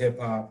culture of hip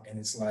hop, and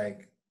it's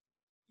like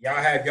y'all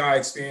have y'all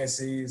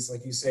experiences.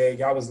 Like you said,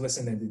 y'all was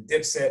listening to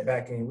Dipset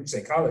back in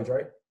college,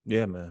 right?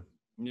 Yeah, man.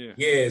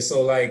 Yeah.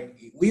 So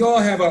we all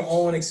have our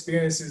own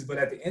experiences, but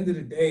at the end of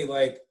the day,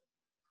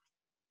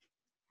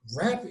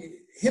 rap.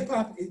 Hip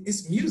hop,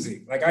 it's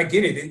music. I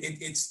get it.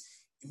 It's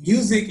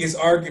music is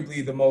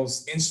arguably the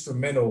most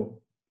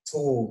instrumental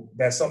tool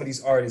that some of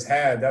these artists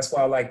have. That's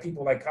why,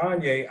 people like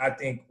Kanye, I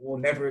think will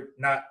never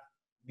not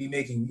be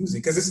making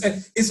music, because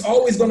it's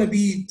always going to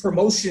be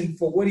promotion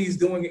for what he's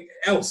doing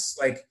else.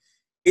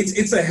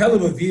 it's a hell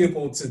of a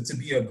vehicle to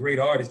be a great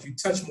artist. You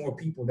touch more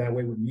people that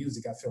way with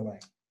music, I feel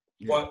like.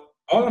 Yeah. But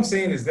all I'm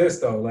saying is this,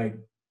 though. Like,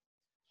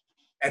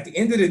 at the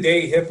end of the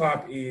day, hip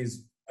hop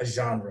is a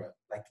genre.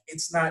 Like,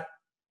 it's not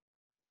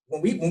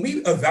when we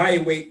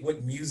evaluate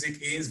what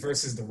music is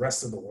versus the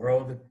rest of the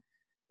world.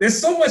 There's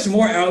so much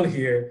more out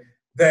here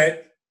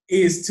that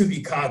is to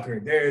be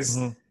conquered. There's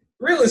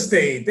real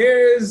estate.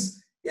 There's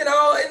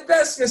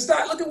investment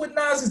stock. Look at what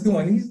Nas is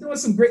doing. He's doing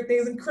some great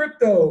things in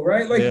crypto,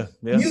 right? Like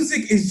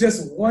music is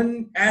just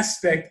one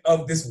aspect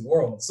of this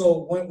world.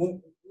 So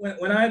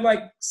when I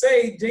like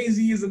say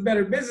Jay-Z is a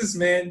better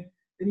businessman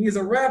than he is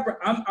a rapper,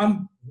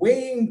 I'm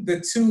weighing the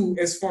two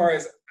as far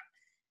as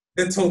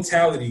the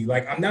totality.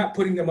 Like, I'm not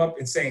putting them up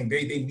and saying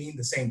they mean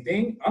the same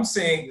thing. I'm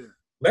saying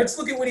let's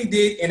look at what he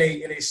did in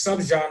a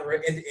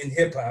subgenre in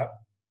hip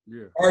hop,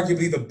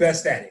 arguably the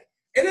best at it,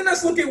 and then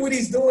let's look at what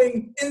he's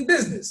doing in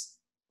business.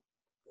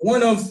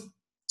 One of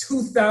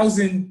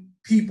 2,000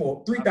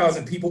 people,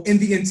 3,000 people in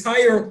the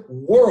entire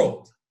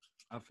world.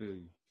 I feel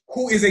you.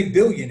 Who is a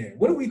billionaire?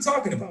 What are we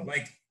talking about?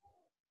 Like,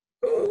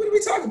 what are we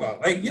talking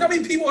about? Like, you know how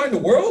many people are in the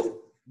world?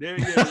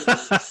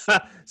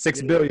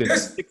 6 billion.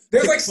 There's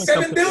like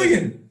 7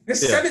 billion.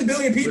 There's 7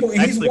 billion people,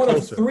 and he's one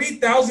of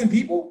 3,000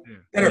 people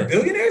that are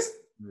billionaires?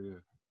 Yeah.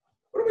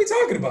 What are we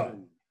talking about?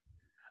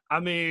 I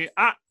mean,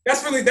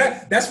 that's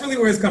really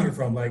where it's coming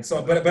from. Like,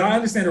 so, but I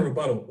understand the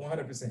rebuttal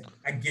 100%.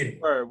 I get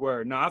it.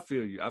 Word. No, I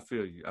feel you.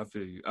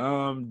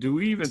 Do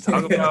we even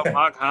talk about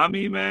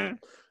Mach-Hommy, man?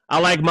 I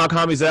like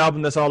Mach-Hommy's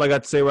album. That's all I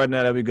got to say right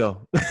now. There we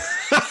go. But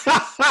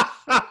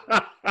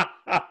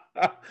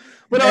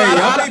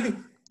I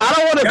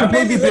don't want to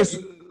completely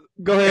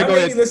Go ahead. Go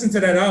ahead. Listen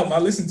to that album. I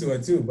listened to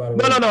it too. By the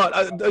way.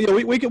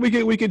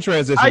 No. We can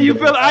transition. How you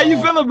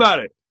feel about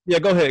it? Yeah,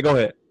 go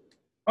ahead.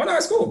 Oh no,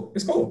 it's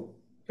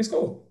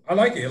cool. I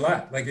like it a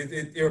lot. Like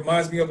it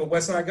reminds me of a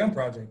West Side Gun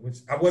project, which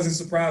I wasn't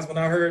surprised when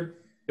I heard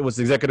it was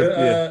executive.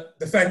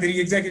 The fact that he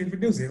executive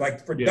produced it,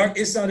 like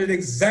it sounded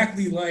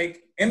exactly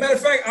like. And matter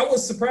of fact, I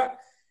was surprised.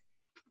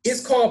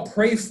 It's called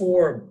 "Pray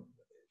for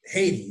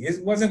Haiti."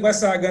 It wasn't West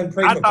Side Gun.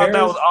 Pray for Paris. I thought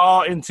that was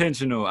all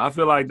intentional. I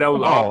feel like that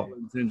was all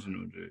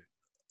intentional, dude.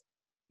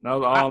 That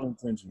was all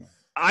intentional.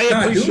 I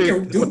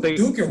appreciate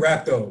Duke can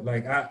rap though.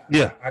 Like I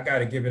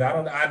gotta give it.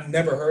 I've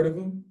never heard of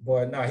him,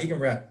 but he can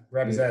rap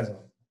his ass off.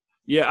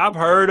 Yeah, I've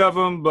heard of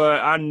him,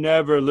 but I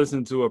never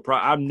listened to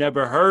I've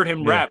never heard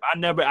him rap.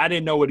 I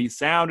didn't know what he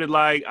sounded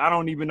like. I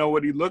don't even know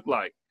what he looked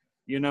like.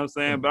 You know what I'm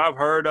saying? Mm-hmm. But I've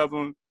heard of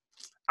him.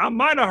 I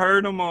might have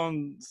heard him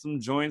on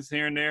some joints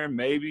here and there,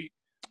 maybe.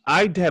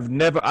 I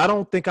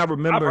don't think I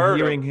remember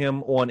hearing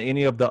him on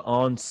any of the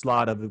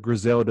onslaught of the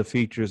Griselda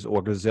features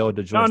or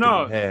Griselda joints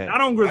that he had.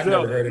 Not on Griselda.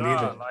 I've never heard him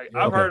either.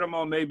 I've heard him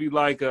on maybe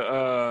like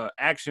a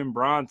Action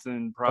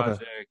Bronson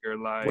project or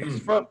like.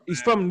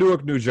 He's from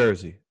Newark, New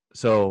Jersey.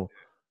 So,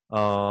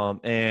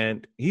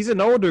 and he's an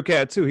older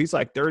cat too. He's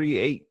like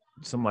 38,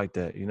 something like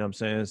that. You know what I'm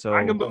saying? So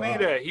I can believe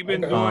that. He's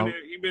been doing it.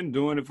 He's been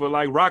doing it for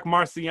like Rock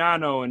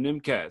Marciano and them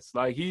cats.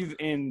 Like he's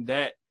in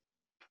that,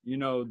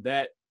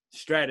 that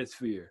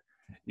stratosphere.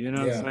 You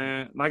know what I'm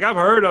saying? Like I've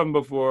heard of him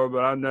before, but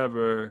I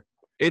never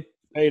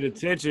paid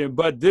attention.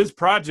 But this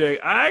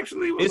project, I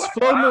actually it's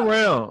floating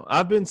around.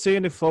 I've been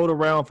seeing it float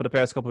around for the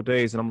past couple of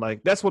days, and I'm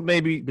like, that's what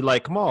made me be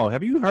like, come on,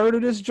 have you heard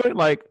of this joint?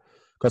 Like,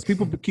 because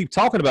people keep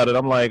talking about it.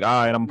 I'm like,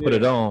 all right, I'm gonna put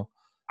it on.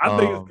 I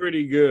think it's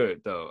pretty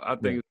good, though. I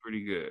think it's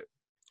pretty good.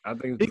 I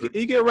think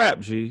he can rap,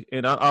 G,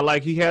 and I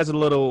like he has a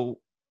little.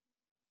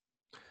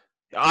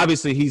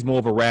 Obviously, he's more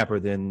of a rapper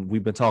than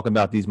we've been talking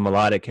about these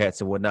melodic cats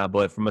and whatnot.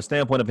 But from a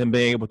standpoint of him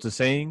being able to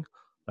sing,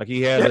 like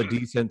he has a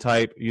decent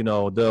type,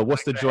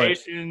 what's the joint?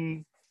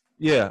 Haitian.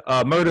 Yeah,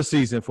 Murder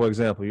Season, for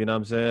example. You know what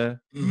I'm saying?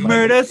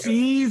 Murder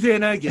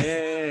Season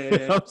again. You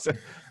know what I'm saying?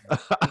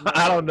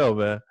 I don't know,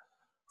 man.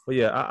 But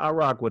yeah, I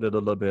rock with it a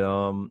little bit.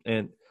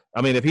 And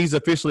I mean, if he's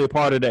officially a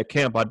part of that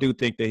camp, I do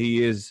think that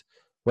he is.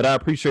 What I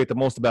appreciate the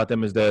most about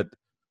them is that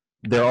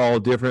they're all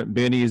different.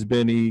 Benny is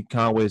Benny,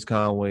 Conway is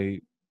Conway.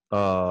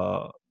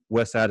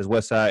 West Side is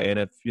West Side, and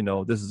if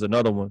this is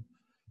another one,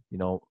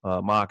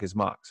 Mock is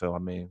Mock. So I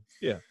mean,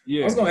 yeah.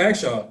 I was gonna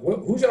ask y'all,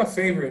 who's your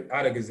favorite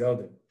out of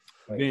Griselda?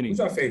 Like, Benny. Who's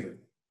your favorite?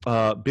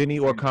 Benny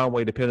or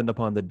Conway, depending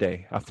upon the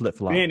day. I flip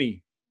flop.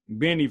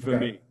 Benny for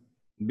me.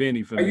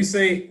 Benny for me. You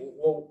say?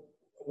 Well,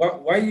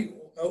 why you?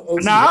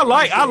 I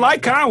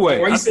like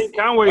Conway. I think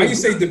Conway. Why you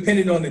say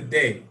depending on the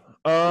day?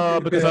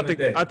 Because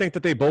I think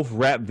that they both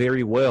rap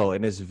very well,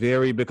 and it's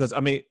because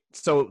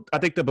so I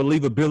think the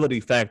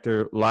believability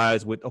factor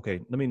lies with.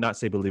 Okay, let me not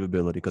say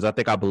believability because I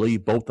think I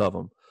believe both of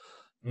them.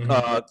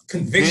 Mm-hmm.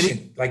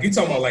 Conviction, like you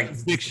talking about, like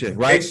conviction,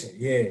 right?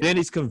 Yeah.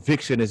 Benny's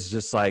conviction is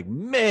just like,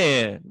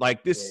 man,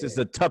 like this is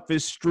the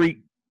toughest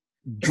street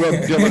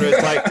drug dealer.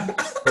 It's like,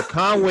 but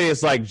Conway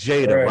is like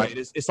Jada, right?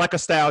 It's like a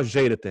Styles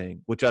Jada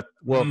thing, which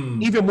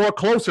even more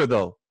closer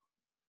though.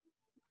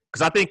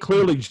 Because I think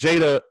clearly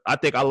Jada,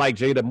 I like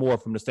Jada more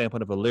from the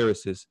standpoint of a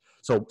lyricist.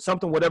 So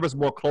whatever's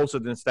more closer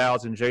than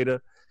Styles and Jada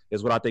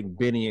is what I think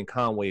Benny and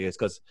Conway is.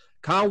 Because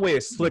Conway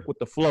is slick with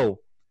the flow,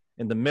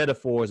 and the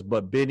metaphors,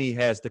 but Benny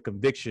has the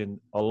conviction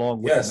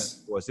along with the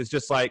metaphors. It's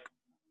just like,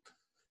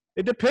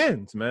 it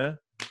depends, man.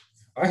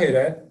 I hear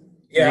that.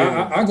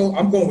 Yeah.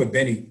 I'm going with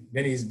Benny.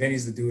 Benny's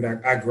the dude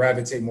I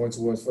gravitate more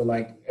towards for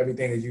like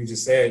everything that you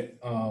just said.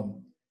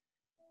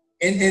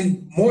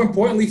 And more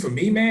importantly for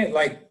me, man,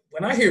 like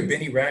when I hear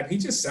Benny rap, he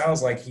just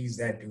sounds like he's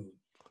that dude.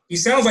 He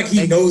sounds like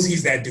he knows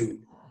he's that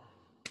dude.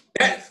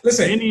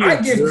 Listen,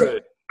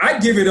 I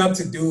give it up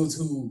to dudes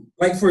who,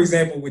 like for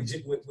example, with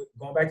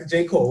going back to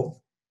J.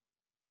 Cole,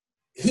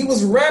 he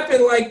was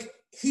rapping like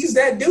he's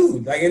that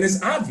dude, like, and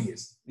it's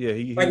obvious. Yeah,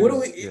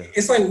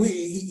 it's like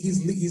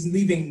he's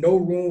leaving no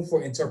room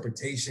for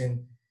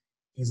interpretation.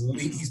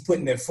 He's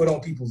putting their foot on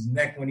people's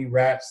neck when he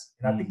raps,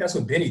 and I think that's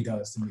what Benny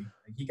does to me.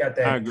 Like, he got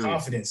that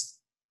confidence.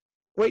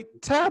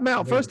 Wait, time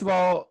out. First of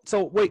all,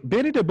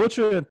 Benny the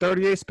Butcher and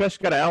 38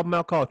 Special got an album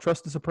out called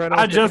Trust the Sopranos.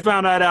 I just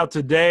found that out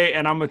today,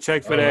 and I'm gonna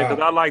check for that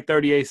because I like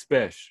 38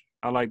 Special.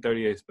 I like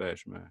 38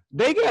 Special, man.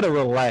 They gotta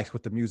relax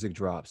with the music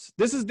drops.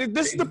 This is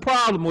the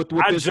problem with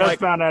I this. I just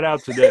found that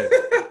out today.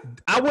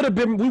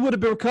 we would have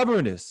been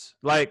covering this.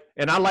 Like,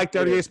 and I like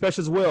 38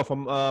 Special as well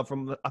from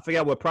I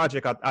forgot what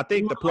project. I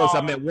think the Plugs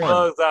I Met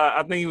One.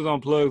 I think he was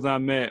on Plugs I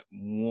Met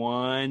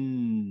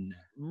One.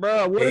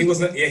 Bro, he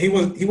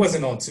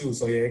wasn't on 2,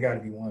 so yeah, it got to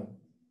be 1.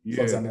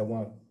 Plugs I Met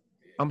One.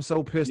 I'm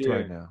so pissed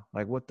right now.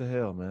 Like, what the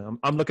hell, man?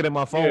 I'm looking at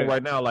my phone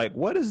right now. Like,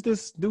 what is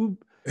this dude?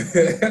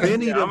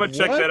 Benny, I'm gonna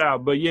check that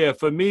out. But yeah,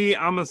 for me,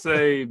 I'm gonna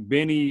say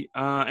Benny.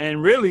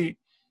 And really,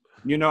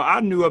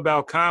 I knew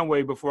about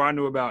Conway before I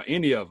knew about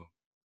any of them.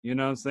 You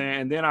know what I'm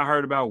saying? And then I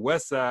heard about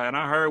Westside, and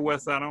I heard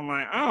Westside. I'm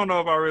like, I don't know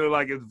if I really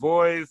like his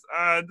voice.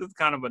 This is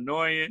kind of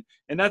annoying,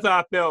 and that's how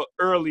I felt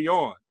early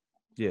on.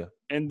 Yeah.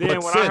 And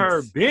then I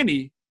heard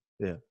Benny,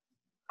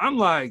 I'm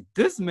like,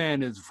 this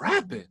man is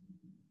rapping.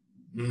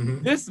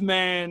 Mm-hmm. This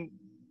man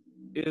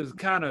is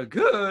kind of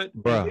good.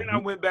 Bruh. And then I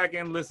went back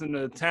and listened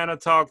to Tana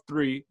Talk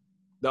 3,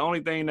 the only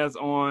thing that's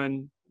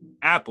on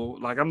Apple.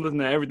 Like, I'm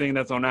listening to everything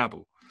that's on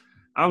Apple.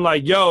 I'm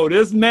like, yo,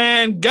 this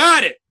man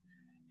got it.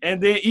 And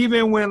then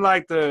even when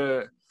like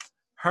the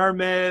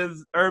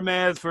Hermes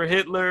for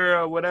Hitler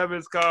or whatever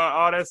it's called,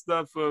 all that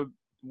stuff for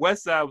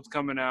Westside was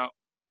coming out,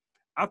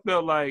 I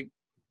felt like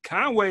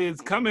Conway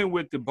is coming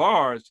with the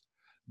bars,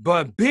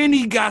 but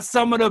Benny got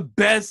some of the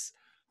best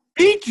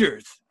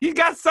features. He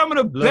got some of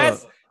the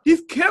best.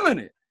 He's killing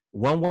it.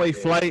 One Way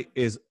Flight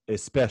is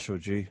special,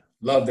 G.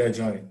 Love that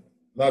joint.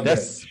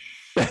 That's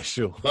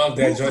special. Love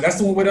that joint. That's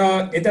the one with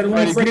ain't that the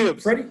one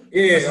with Freddie?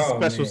 Yeah, that's a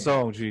special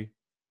song, G.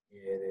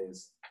 Yeah,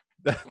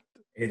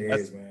 it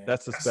is. Man.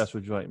 That's a special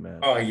joint,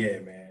 man. Oh yeah,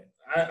 man.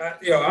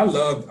 I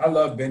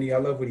love Benny. I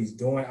love what he's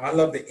doing. I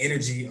love the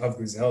energy of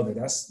Griselda.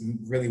 That's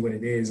really what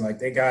it is. Like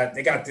they got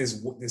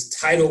this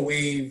tidal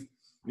wave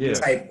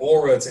type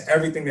aura to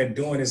everything they're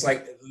doing. It's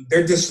like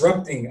they're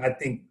disrupting, I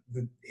think,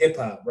 the hip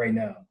hop right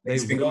now.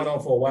 It's been going on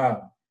for a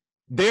while.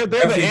 They're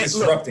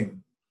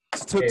disrupting.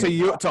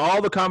 To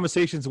all the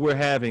conversations we're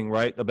having,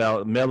 right,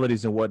 about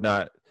melodies and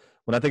whatnot.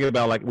 When I think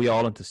about like we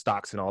all into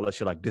stocks and all that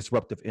shit, like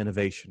disruptive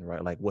innovation,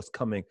 right? Like what's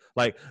coming.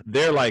 Like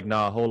they're like,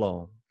 nah, hold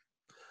on.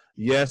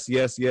 Yes,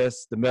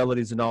 the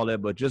melodies and all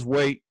that, but just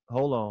wait,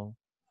 hold on.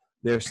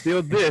 There's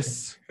still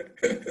this,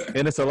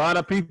 and it's a lot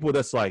of people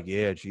that's like,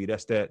 yeah, G,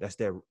 that's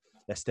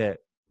that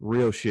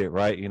real shit,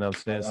 right? You know what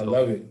I'm saying? I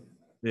love it.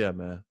 Yeah,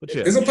 man. But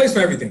yeah, there's a place for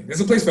everything.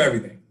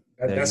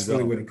 That's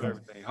really what it comes.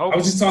 I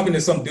was just talking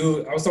to some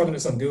dude. I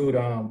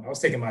was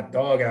taking my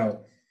dog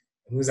out.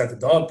 He was at the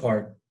dog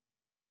park.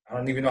 I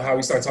don't even know how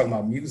we started talking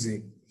about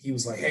music. He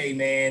was like, hey,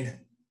 man,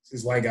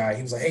 this white guy.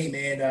 He was like, hey,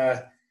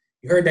 man,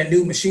 you heard that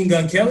new Machine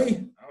Gun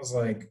Kelly? I was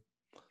like,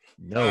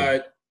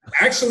 no.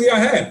 Actually, I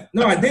have.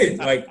 No, I did.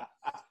 Like,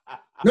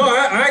 no,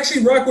 I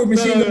actually rock with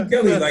Machine Gun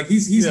Kelly. Like,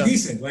 he's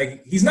decent.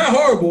 Like, he's not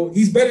horrible.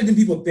 He's better than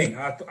people think.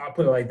 I'll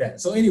put it like that.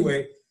 So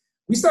anyway,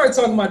 we started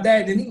talking about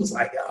that. And then he was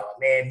like, oh,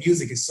 man,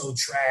 music is so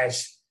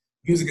trash.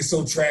 Music is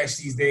so trash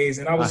these days.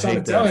 And I was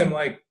trying to tell him,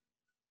 like,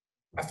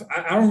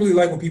 I don't really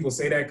like when people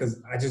say that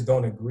because I just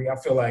don't agree. I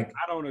feel like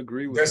I don't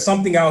agree with there's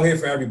something out here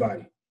for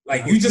everybody.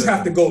 Like, you just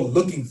have to go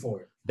looking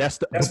for it. That's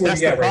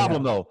the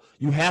problem, though.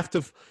 You have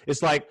to.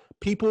 It's like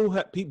people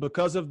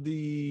because of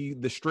the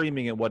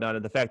streaming and whatnot,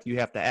 and the fact that you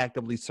have to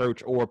actively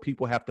search or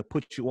people have to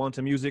put you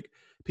onto music.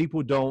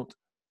 People don't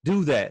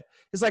do that.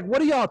 It's like,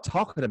 what are y'all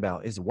talking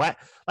about? Is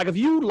whack. Like, if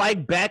you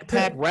like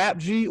backpack rap,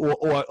 G,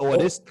 or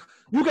this,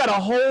 you got a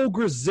whole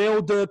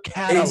Griselda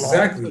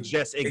catalog to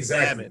just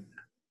examine.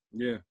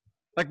 Yeah.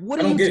 Like,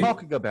 what are you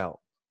talking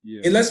about?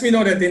 Yeah. It lets me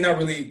know that they're not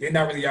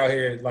really out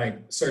here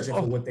like searching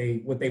for what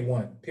they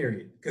want.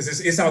 Period. Because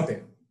it's out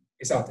there.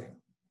 It's out there.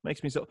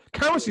 Makes me so.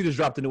 Currency just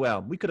dropped a new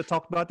album. We could have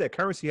talked about that.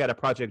 Currency had a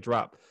project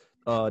drop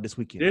this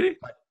weekend. Did he?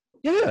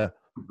 Yeah.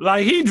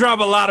 Like, he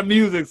dropped a lot of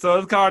music, so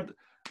it's hard.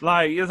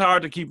 Like, it's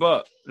hard to keep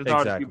up.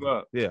 Hard to keep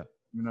up. Yeah.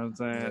 You know what I'm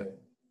saying? Yeah.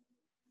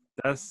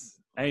 That's,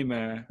 hey,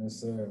 man.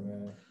 Yes, sir,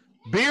 man.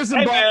 Beers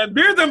and bars. Man,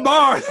 beers and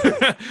bars.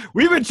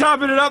 We've been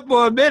chopping it up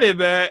for a minute,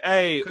 man.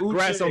 Hey,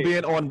 congrats on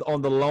being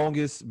on the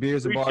longest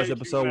beers and bars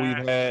episode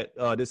we've had.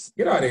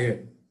 Get out of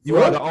here. You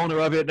are the owner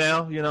of it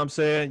now. You know what I'm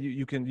saying?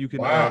 You can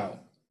wow.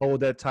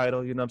 Hold that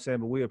title. You know what I'm saying?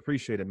 But we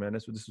appreciate it, man.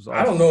 This was awesome.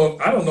 I don't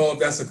know if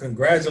that's a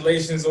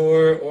congratulations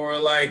or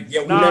like,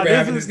 yeah, we're never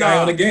having this guy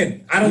on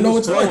again. I don't know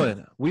what's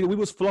flowing. We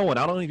was flowing.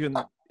 I don't even.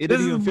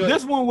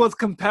 This one was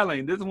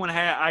compelling. This one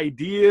had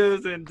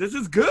ideas, and this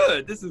is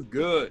good. This is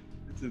good.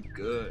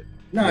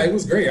 Nah, it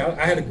was great.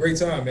 I had a great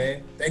time,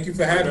 man. Thank you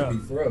for having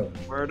me, for real.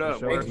 Word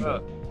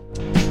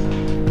up.